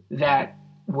that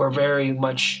were very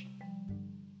much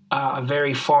a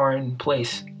very foreign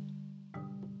place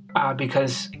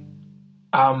because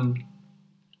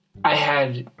I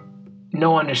had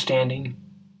no understanding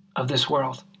of this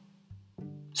world.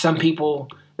 Some people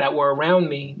that were around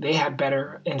me, they had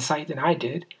better insight than I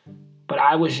did, but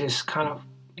I was just kind of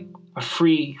a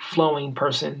free-flowing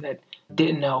person that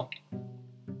didn't know.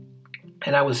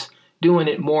 And I was doing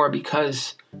it more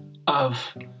because of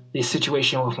the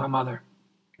situation with my mother.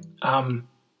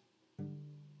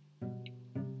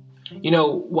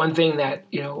 One thing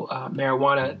that,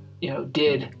 marijuana,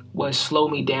 did was slow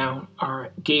me down, or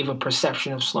gave a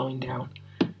perception of slowing down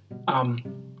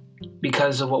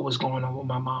because of what was going on with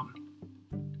my mom.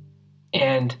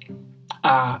 And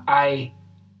I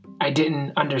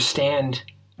didn't understand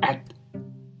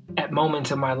at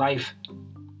moments of my life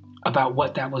about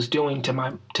what that was doing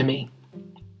to me,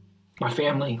 my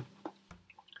family.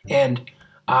 And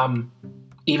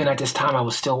even at this time, I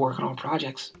was still working on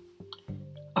projects.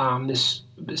 This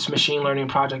machine learning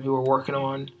project we were working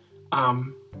on,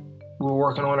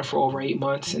 it for over 8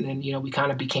 months, and then we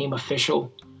kind of became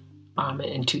official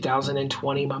in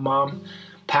 2020. My mom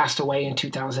passed away in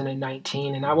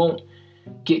 2019, and I won't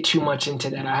get too much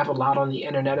into that. I have a lot on the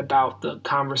internet about the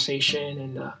conversation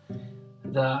and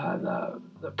the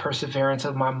perseverance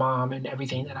of my mom and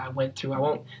everything that I went through. I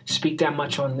won't speak that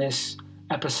much on this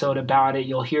episode about it.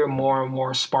 You'll hear more and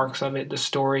more sparks of it, the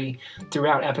story,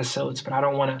 throughout episodes, but I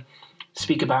don't want to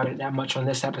speak about it that much on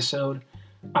this episode.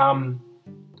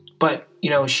 But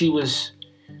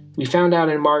we found out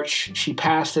in March, she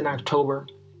passed in October.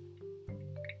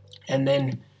 And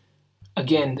then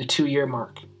again, the 2-year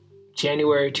mark,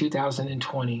 January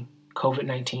 2020,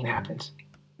 COVID-19 happens.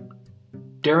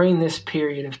 During this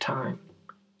period of time,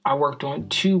 I worked on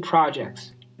 2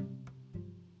 projects.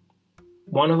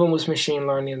 One of them was machine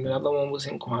learning, and the other one was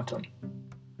in quantum.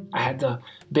 I had the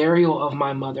burial of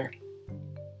my mother.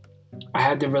 I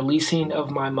had the releasing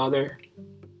of my mother,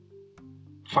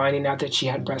 finding out that she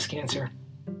had breast cancer.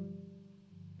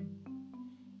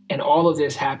 And all of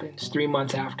this happens 3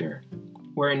 months after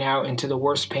we're now into the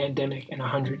worst pandemic in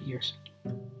 100 years.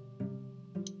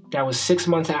 That was 6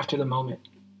 months after the moment.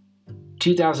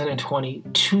 2020,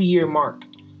 2-year mark.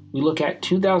 We look at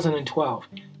 2012,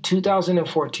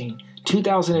 2014,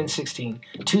 2016,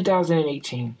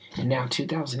 2018, and now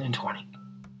 2020.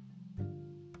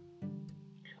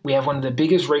 We have one of the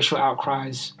biggest racial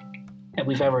outcries that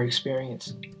we've ever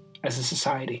experienced as a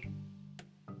society.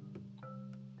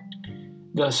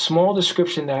 The small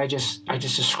description that I just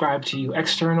described to you,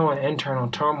 external and internal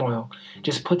turmoil,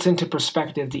 just puts into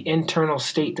perspective the internal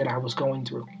state that I was going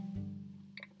through.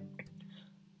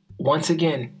 Once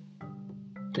again,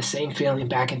 the same feeling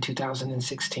back in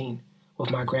 2016 with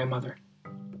my grandmother.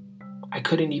 I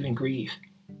couldn't even grieve.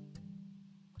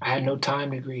 I had no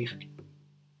time to grieve.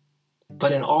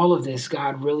 But in all of this,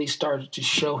 God really started to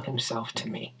show himself to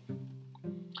me.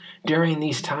 During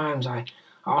these times, I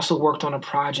also worked on a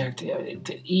project.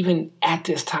 Even at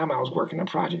this time, I was working a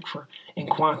project in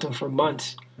quantum for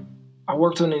months. I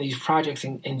worked on these projects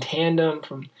in tandem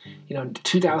from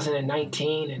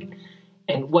 2019,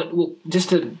 and what just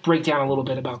to break down a little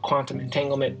bit about quantum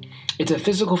entanglement, it's a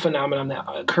physical phenomenon that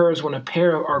occurs when a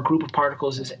pair or group of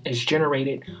particles is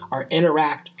generated or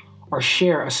interact or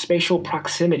share a spatial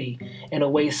proximity in a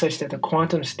way such that the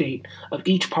quantum state of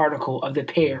each particle of the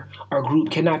pair or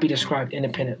group cannot be described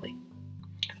independently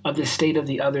of the state of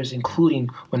the others, including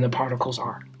when the particles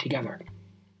are together.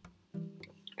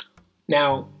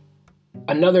 Now,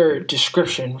 another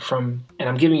description and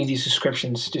I'm giving you these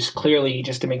descriptions just clearly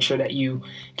just to make sure that you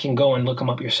can go and look them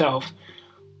up yourself.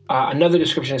 Another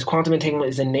description is quantum entanglement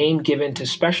is a name given to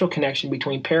special connection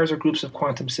between pairs or groups of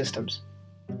quantum systems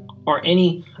or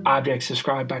any objects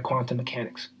described by quantum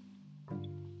mechanics.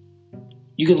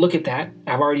 You can look at that.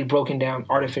 I've already broken down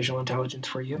artificial intelligence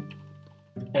for you,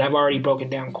 and I've already broken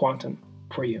down quantum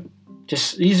for you.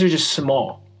 These are just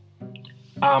small.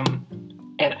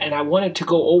 And I wanted to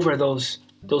go over those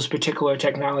particular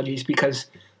technologies because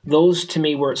those to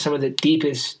me were some of the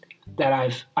deepest that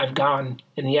I've gone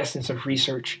in the essence of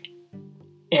research.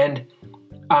 And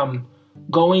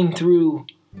going through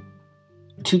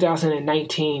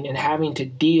 2019 and having to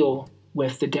deal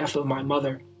with the death of my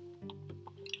mother,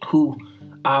 who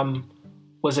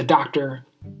was a doctor,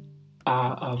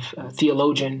 a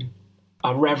theologian,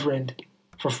 a reverend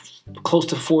for close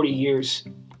to 40 years.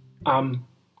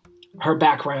 Her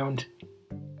background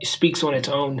speaks on its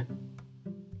own,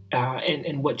 and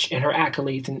her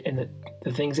accolades and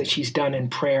the things that she's done in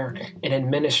prayer and in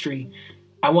ministry.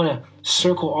 I want to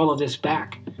circle all of this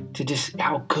back to just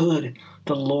how good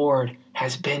the Lord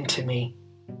has been to me.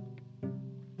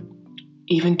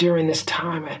 Even during this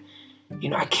time,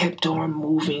 I kept on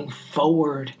moving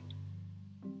forward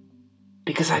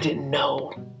because I didn't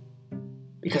know,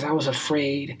 because I was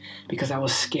afraid, because I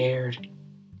was scared,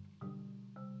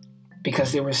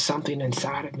 because there was something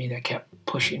inside of me that kept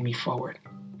pushing me forward.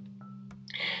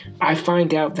 I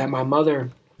find out that my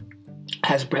mother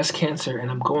has breast cancer, and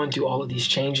I'm going through all of these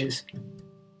changes,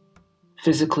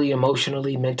 physically,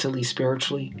 emotionally, mentally,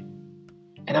 spiritually,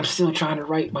 and I'm still trying to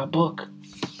write my book.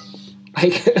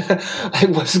 Like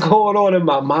what's going on in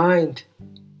my mind?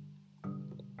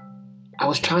 I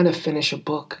was trying to finish a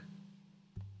book,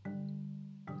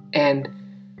 and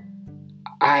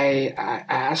I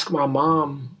asked my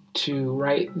mom to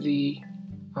write the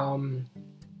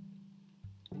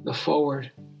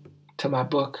forward to my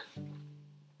book.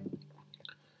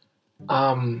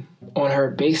 On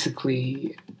her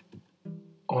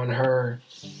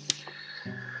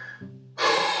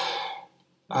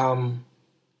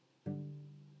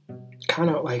kind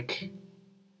of like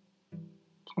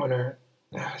on her,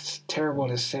 it's terrible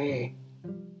to say,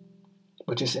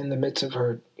 but just in the midst of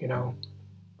her,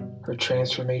 her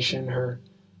transformation, her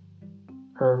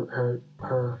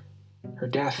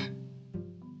death,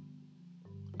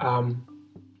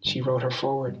 she wrote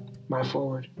my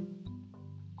forward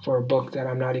for a book that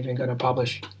I'm not even going to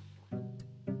publish.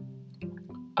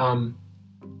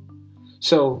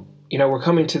 So, we're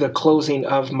coming to the closing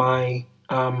of my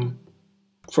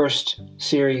first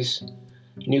series,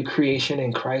 New Creation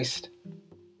in Christ.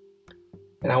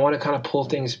 And I want to kind of pull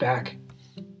things back.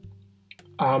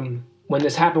 When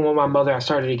this happened with my mother, I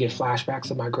started to get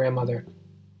flashbacks of my grandmother.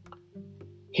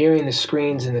 Hearing the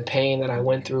screams and the pain that I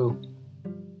went through.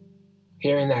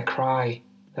 Hearing that cry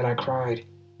that I cried.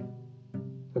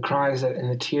 The cries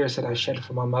and the tears that I shed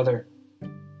for my mother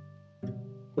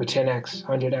were 10x,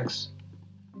 100x.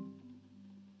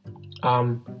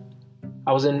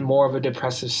 I was in more of a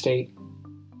depressive state.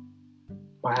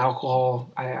 My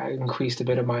alcohol, I increased a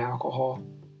bit of my alcohol.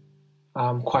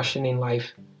 Questioning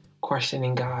life,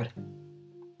 questioning God.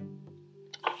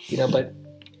 But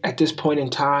at this point in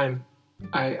time,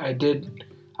 I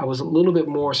was a little bit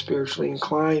more spiritually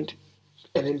inclined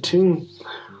and in tune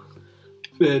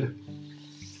than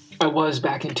I was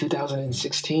back in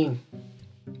 2016.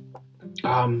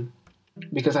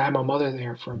 Because I had my mother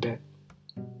there for a bit.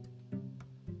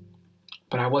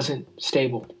 But I wasn't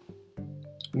stable,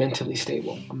 mentally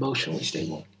stable, emotionally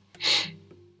stable.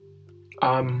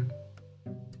 Now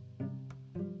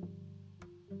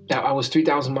I was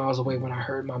 3,000 miles away when I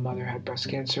heard my mother had breast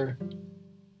cancer,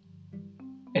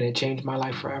 and it changed my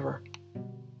life forever.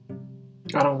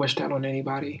 I don't wish that on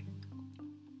anybody,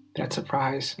 that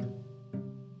surprise.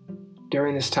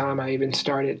 During this time, I even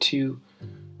started to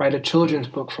write a children's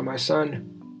book for my son.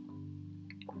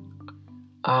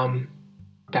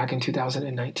 Back in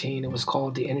 2019, it was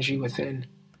called The Energy Within,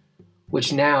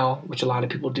 which a lot of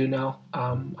people do know,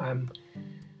 I'm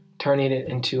turning it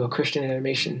into a Christian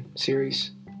animation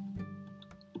series.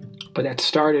 But that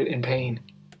started in pain.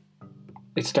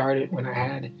 It started when I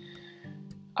had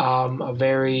a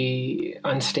very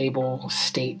unstable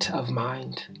state of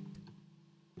mind.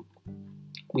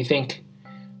 We think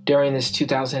during this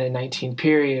 2019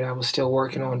 period, I was still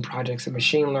working on projects in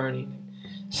machine learning,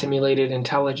 simulated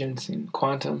intelligence, and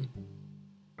quantum.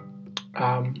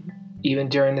 Even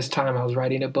during this time, I was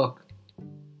writing a book.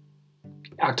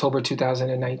 October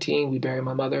 2019, we bury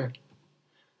my mother.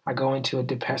 I go into a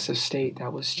depressive state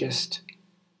that was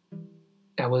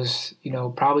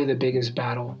probably the biggest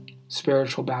battle,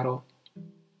 spiritual battle,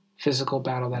 physical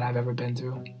battle that I've ever been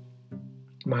through in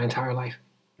my entire life.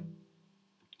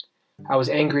 I was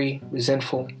angry,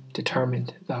 resentful,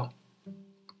 determined, though.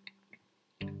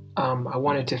 I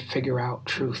wanted to figure out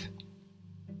truth.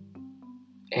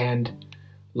 And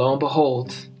lo and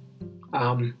behold,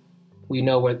 we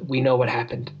know what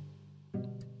happened.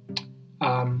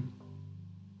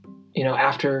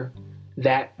 After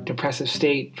that depressive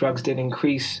state, drugs did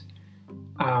increase.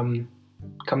 Coming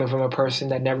from a person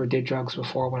that never did drugs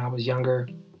before when I was younger,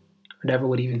 never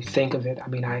would even think of it.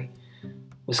 I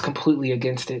was completely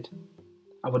against it.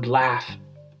 I would laugh.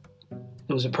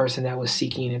 It was a person that was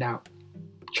seeking it out,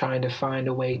 trying to find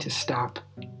a way to stop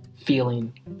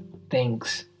feeling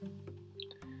things.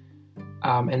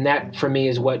 And that, for me,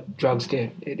 is what drugs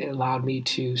did. It allowed me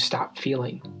to stop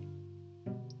feeling.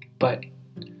 But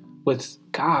with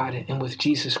God and with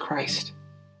Jesus Christ,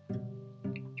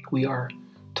 we are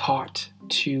taught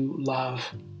to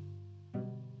love.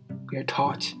 We are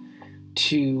taught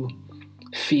to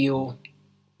feel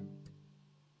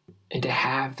and to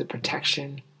have the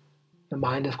protection, the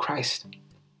mind of Christ.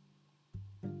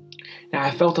 Now,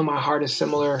 I felt in my heart a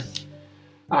similar,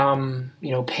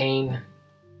 pain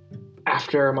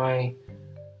after my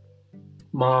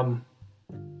mom.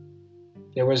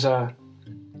 There was a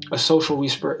social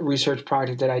research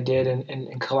project that I did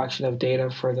and collection of data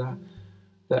for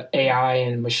the AI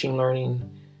and machine learning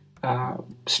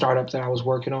startup that I was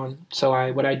working on. So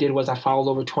what I did was I followed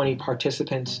over 20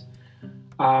 participants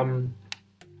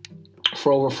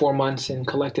for over 4 months and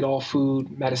collected all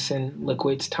food, medicine,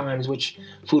 liquids, times which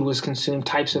food was consumed,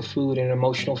 types of food, and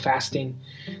emotional fasting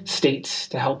states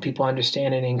to help people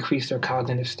understand and increase their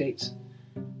cognitive states.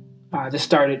 This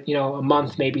started, a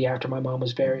month maybe after my mom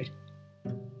was buried.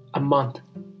 A month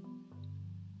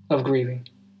of grieving.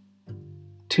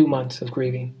 2 months of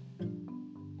grieving.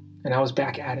 And I was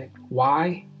back at it.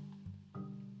 Why?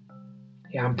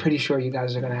 Yeah, I'm pretty sure you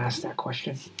guys are going to ask that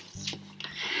question.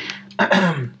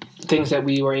 Things that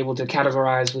we were able to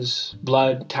categorize was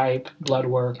blood type, blood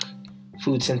work,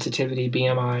 food sensitivity,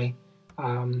 BMI,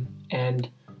 and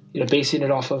basing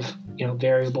it off of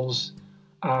variables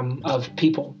of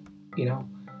people.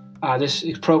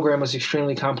 This program was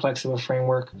extremely complex of a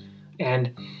framework,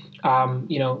 and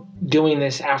doing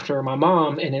this after my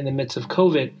mom and in the midst of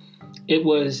COVID, it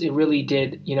really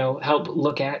did help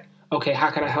look at, okay, how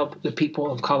can I help the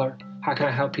people of color? How can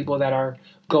I help people that are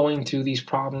going through these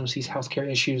problems, these healthcare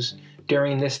issues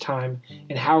during this time?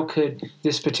 And how could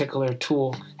this particular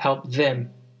tool help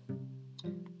them?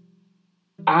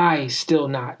 I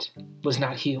was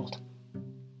not healed.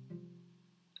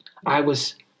 I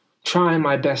was trying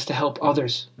my best to help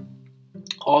others.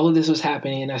 All of this was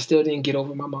happening and I still didn't get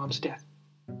over my mom's death.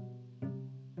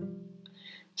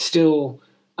 Still,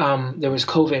 there was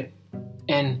COVID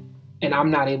and I'm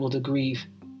not able to grieve.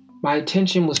 My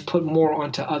attention was put more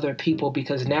onto other people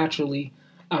because naturally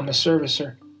I'm a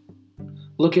servicer.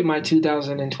 Look at my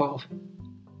 2012.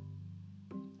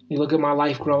 You look at my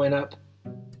life growing up.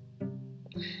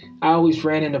 I always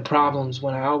ran into problems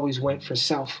when I always went for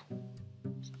self.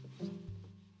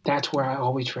 That's where I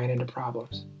always ran into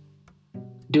problems.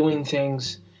 Doing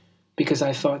things because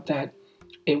I thought that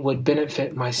it would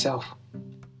benefit myself.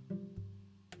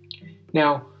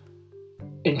 Now,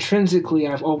 intrinsically,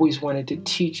 I've always wanted to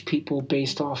teach people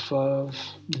based off of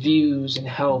views and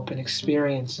help and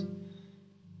experience.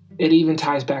 It even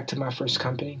ties back to my first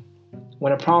company.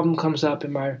 When a problem comes up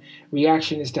and my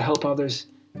reaction is to help others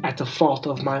at the fault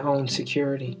of my own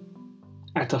security,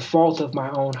 at the fault of my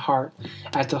own heart,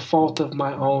 at the fault of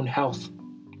my own health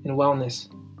and wellness,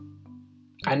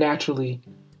 I naturally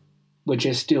would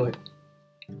just do it.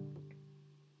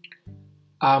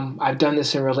 I've done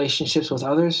this in relationships with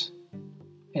others,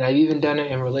 and I've even done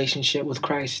it in relationship with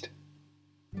Christ.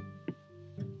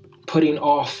 Putting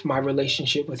off my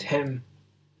relationship with Him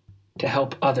to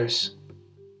help others.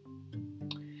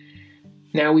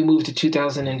 Now we move to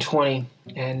 2020,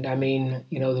 and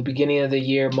the beginning of the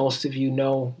year, most of you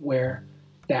know where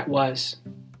that was,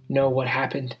 know what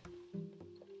happened.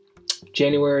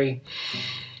 January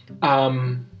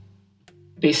 7th,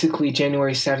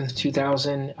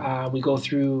 2000, we go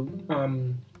through,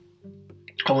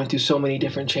 I went through so many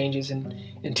different changes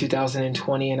in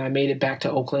 2020, and I made it back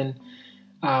to Oakland,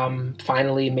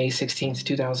 finally, May 16th,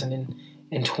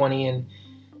 2020, and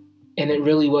it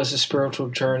really was a spiritual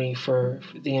journey for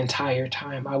the entire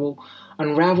time. I will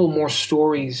unravel more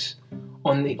stories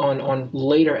on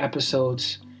later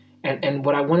episodes, and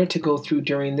what I wanted to go through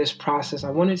during this process, I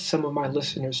wanted some of my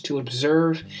listeners to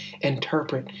observe,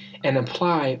 interpret, and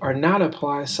apply or not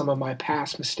apply some of my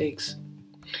past mistakes.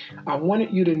 I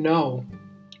wanted you to know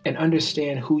and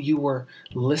understand who you were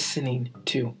listening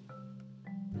to.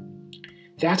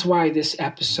 That's why this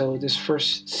episode, this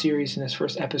first series and this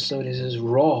first episode is as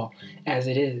raw as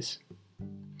it is.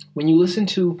 When you listen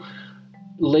to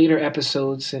later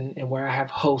episodes and where I have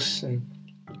hosts and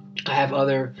I have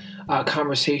other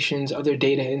conversations, other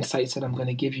data insights that I'm going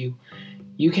to give you,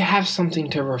 you can have something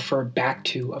to refer back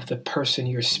to of the person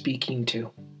you're speaking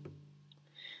to.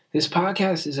 This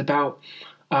podcast is about,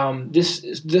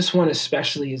 this one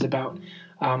especially is about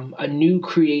a new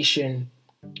creation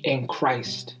in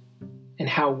Christ, and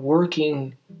how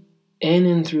working in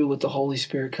and through with the Holy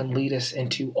Spirit can lead us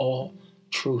into all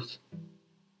truth.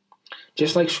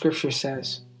 Just like Scripture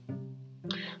says.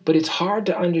 But it's hard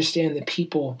to understand the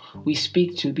people we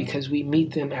speak to because we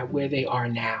meet them at where they are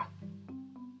now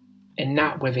and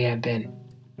not where they have been.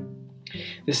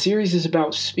 The series is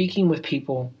about speaking with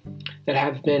people that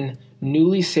have been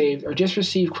newly saved or just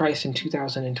received Christ in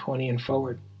 2020 and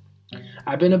forward.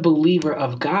 I've been a believer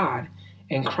of God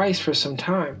and Christ for some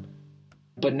time,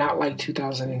 but not like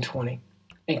 2020,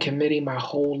 and committing my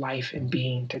whole life and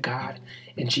being to God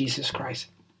and Jesus Christ.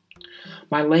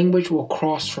 My language will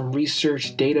cross from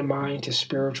research, data mind to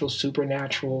spiritual,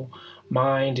 supernatural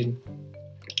mind and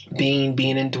being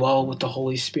indwelled with the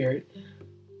Holy Spirit.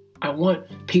 I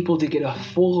want people to get a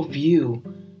full view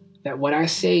that what I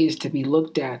say is to be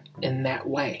looked at in that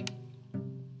way.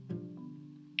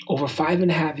 Over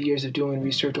 5.5 years of doing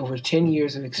research, over 10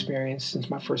 years of experience since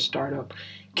my first startup,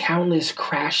 countless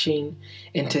crashing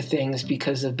into things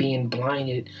because of being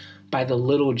blinded by the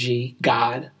little g,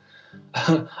 God,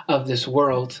 of this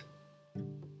world.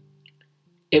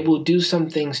 It will do some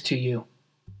things to you.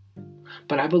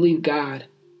 But I believe God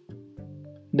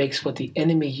makes what the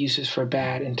enemy uses for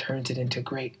bad and turns it into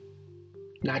great.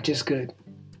 Not just good,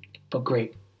 but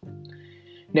great.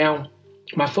 Now,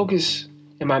 my focus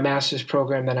in my master's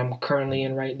program that I'm currently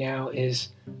in right now is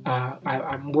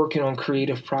I'm working on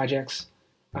creative projects.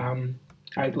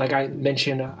 Like I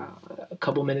mentioned a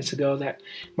couple minutes ago, that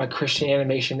my Christian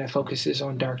animation that focuses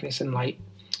on darkness and light,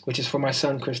 which is for my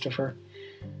son, Christopher.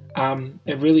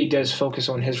 It really does focus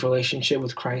on his relationship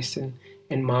with Christ and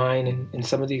mine and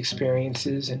some of the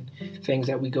experiences and things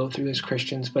that we go through as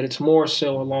Christians, but it's more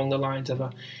so along the lines of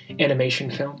an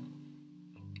animation film.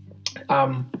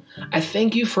 I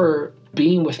thank you for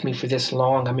being with me for this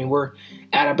long. I mean, we're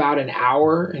at about an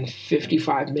hour and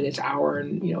 55 minutes, hour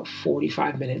and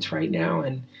 45 minutes right now,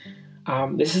 and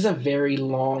this is a very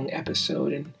long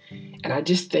episode, and I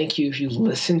just thank you if you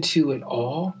listen to it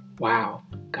all. Wow,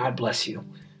 God bless you.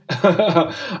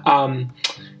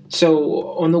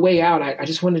 So on the way out, I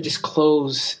just want to just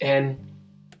close, and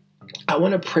I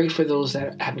want to pray for those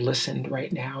that have listened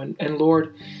right now. And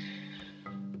Lord,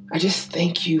 I just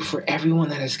thank you for everyone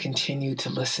that has continued to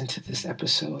listen to this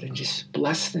episode, and just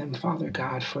bless them, Father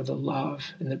God, for the love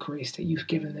and the grace that you've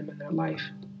given them in their life.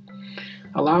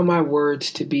 Allow my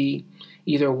words to be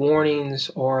either warnings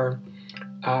or,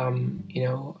 allow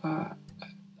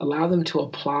them to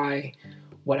apply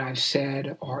what I've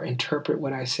said, or interpret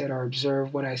what I said, or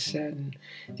observe what I said, and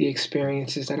the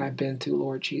experiences that I've been through,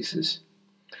 Lord Jesus.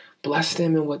 Bless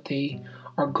them in what they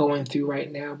are going through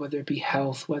right now, whether it be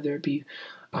health, whether it be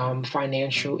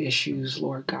financial issues,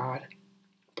 Lord God.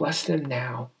 Bless them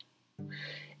now.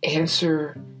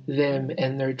 Answer them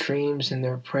in their dreams and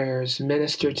their prayers.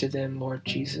 Minister to them, Lord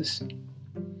Jesus.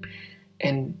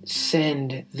 And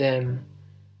send them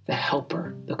the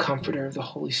helper, the comforter of the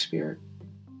Holy Spirit.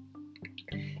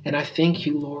 And I thank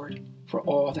you, Lord, for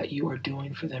all that you are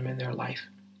doing for them in their life.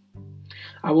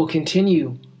 I will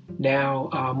continue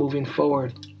now moving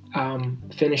forward,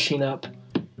 finishing up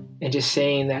and just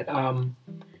saying that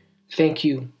thank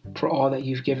you for all that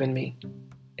you've given me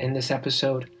in this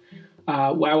episode.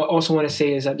 What I also want to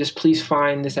say is just please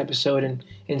find this episode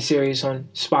and series on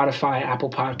Spotify, Apple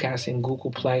Podcasts, and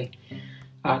Google Play.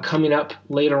 Coming up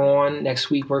later on next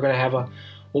week,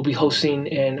 we'll be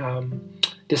hosting an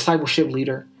discipleship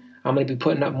leader. I'm going to be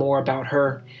putting up more about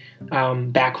her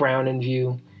background and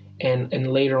view,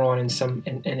 and later on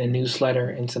in a newsletter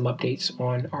and some updates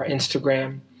on our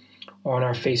Instagram, on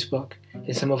our Facebook,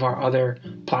 and some of our other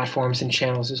platforms and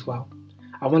channels as well.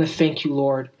 I want to thank you,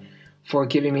 Lord, for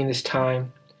giving me this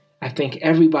time. I thank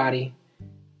everybody.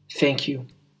 Thank you.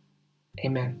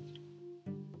 Amen.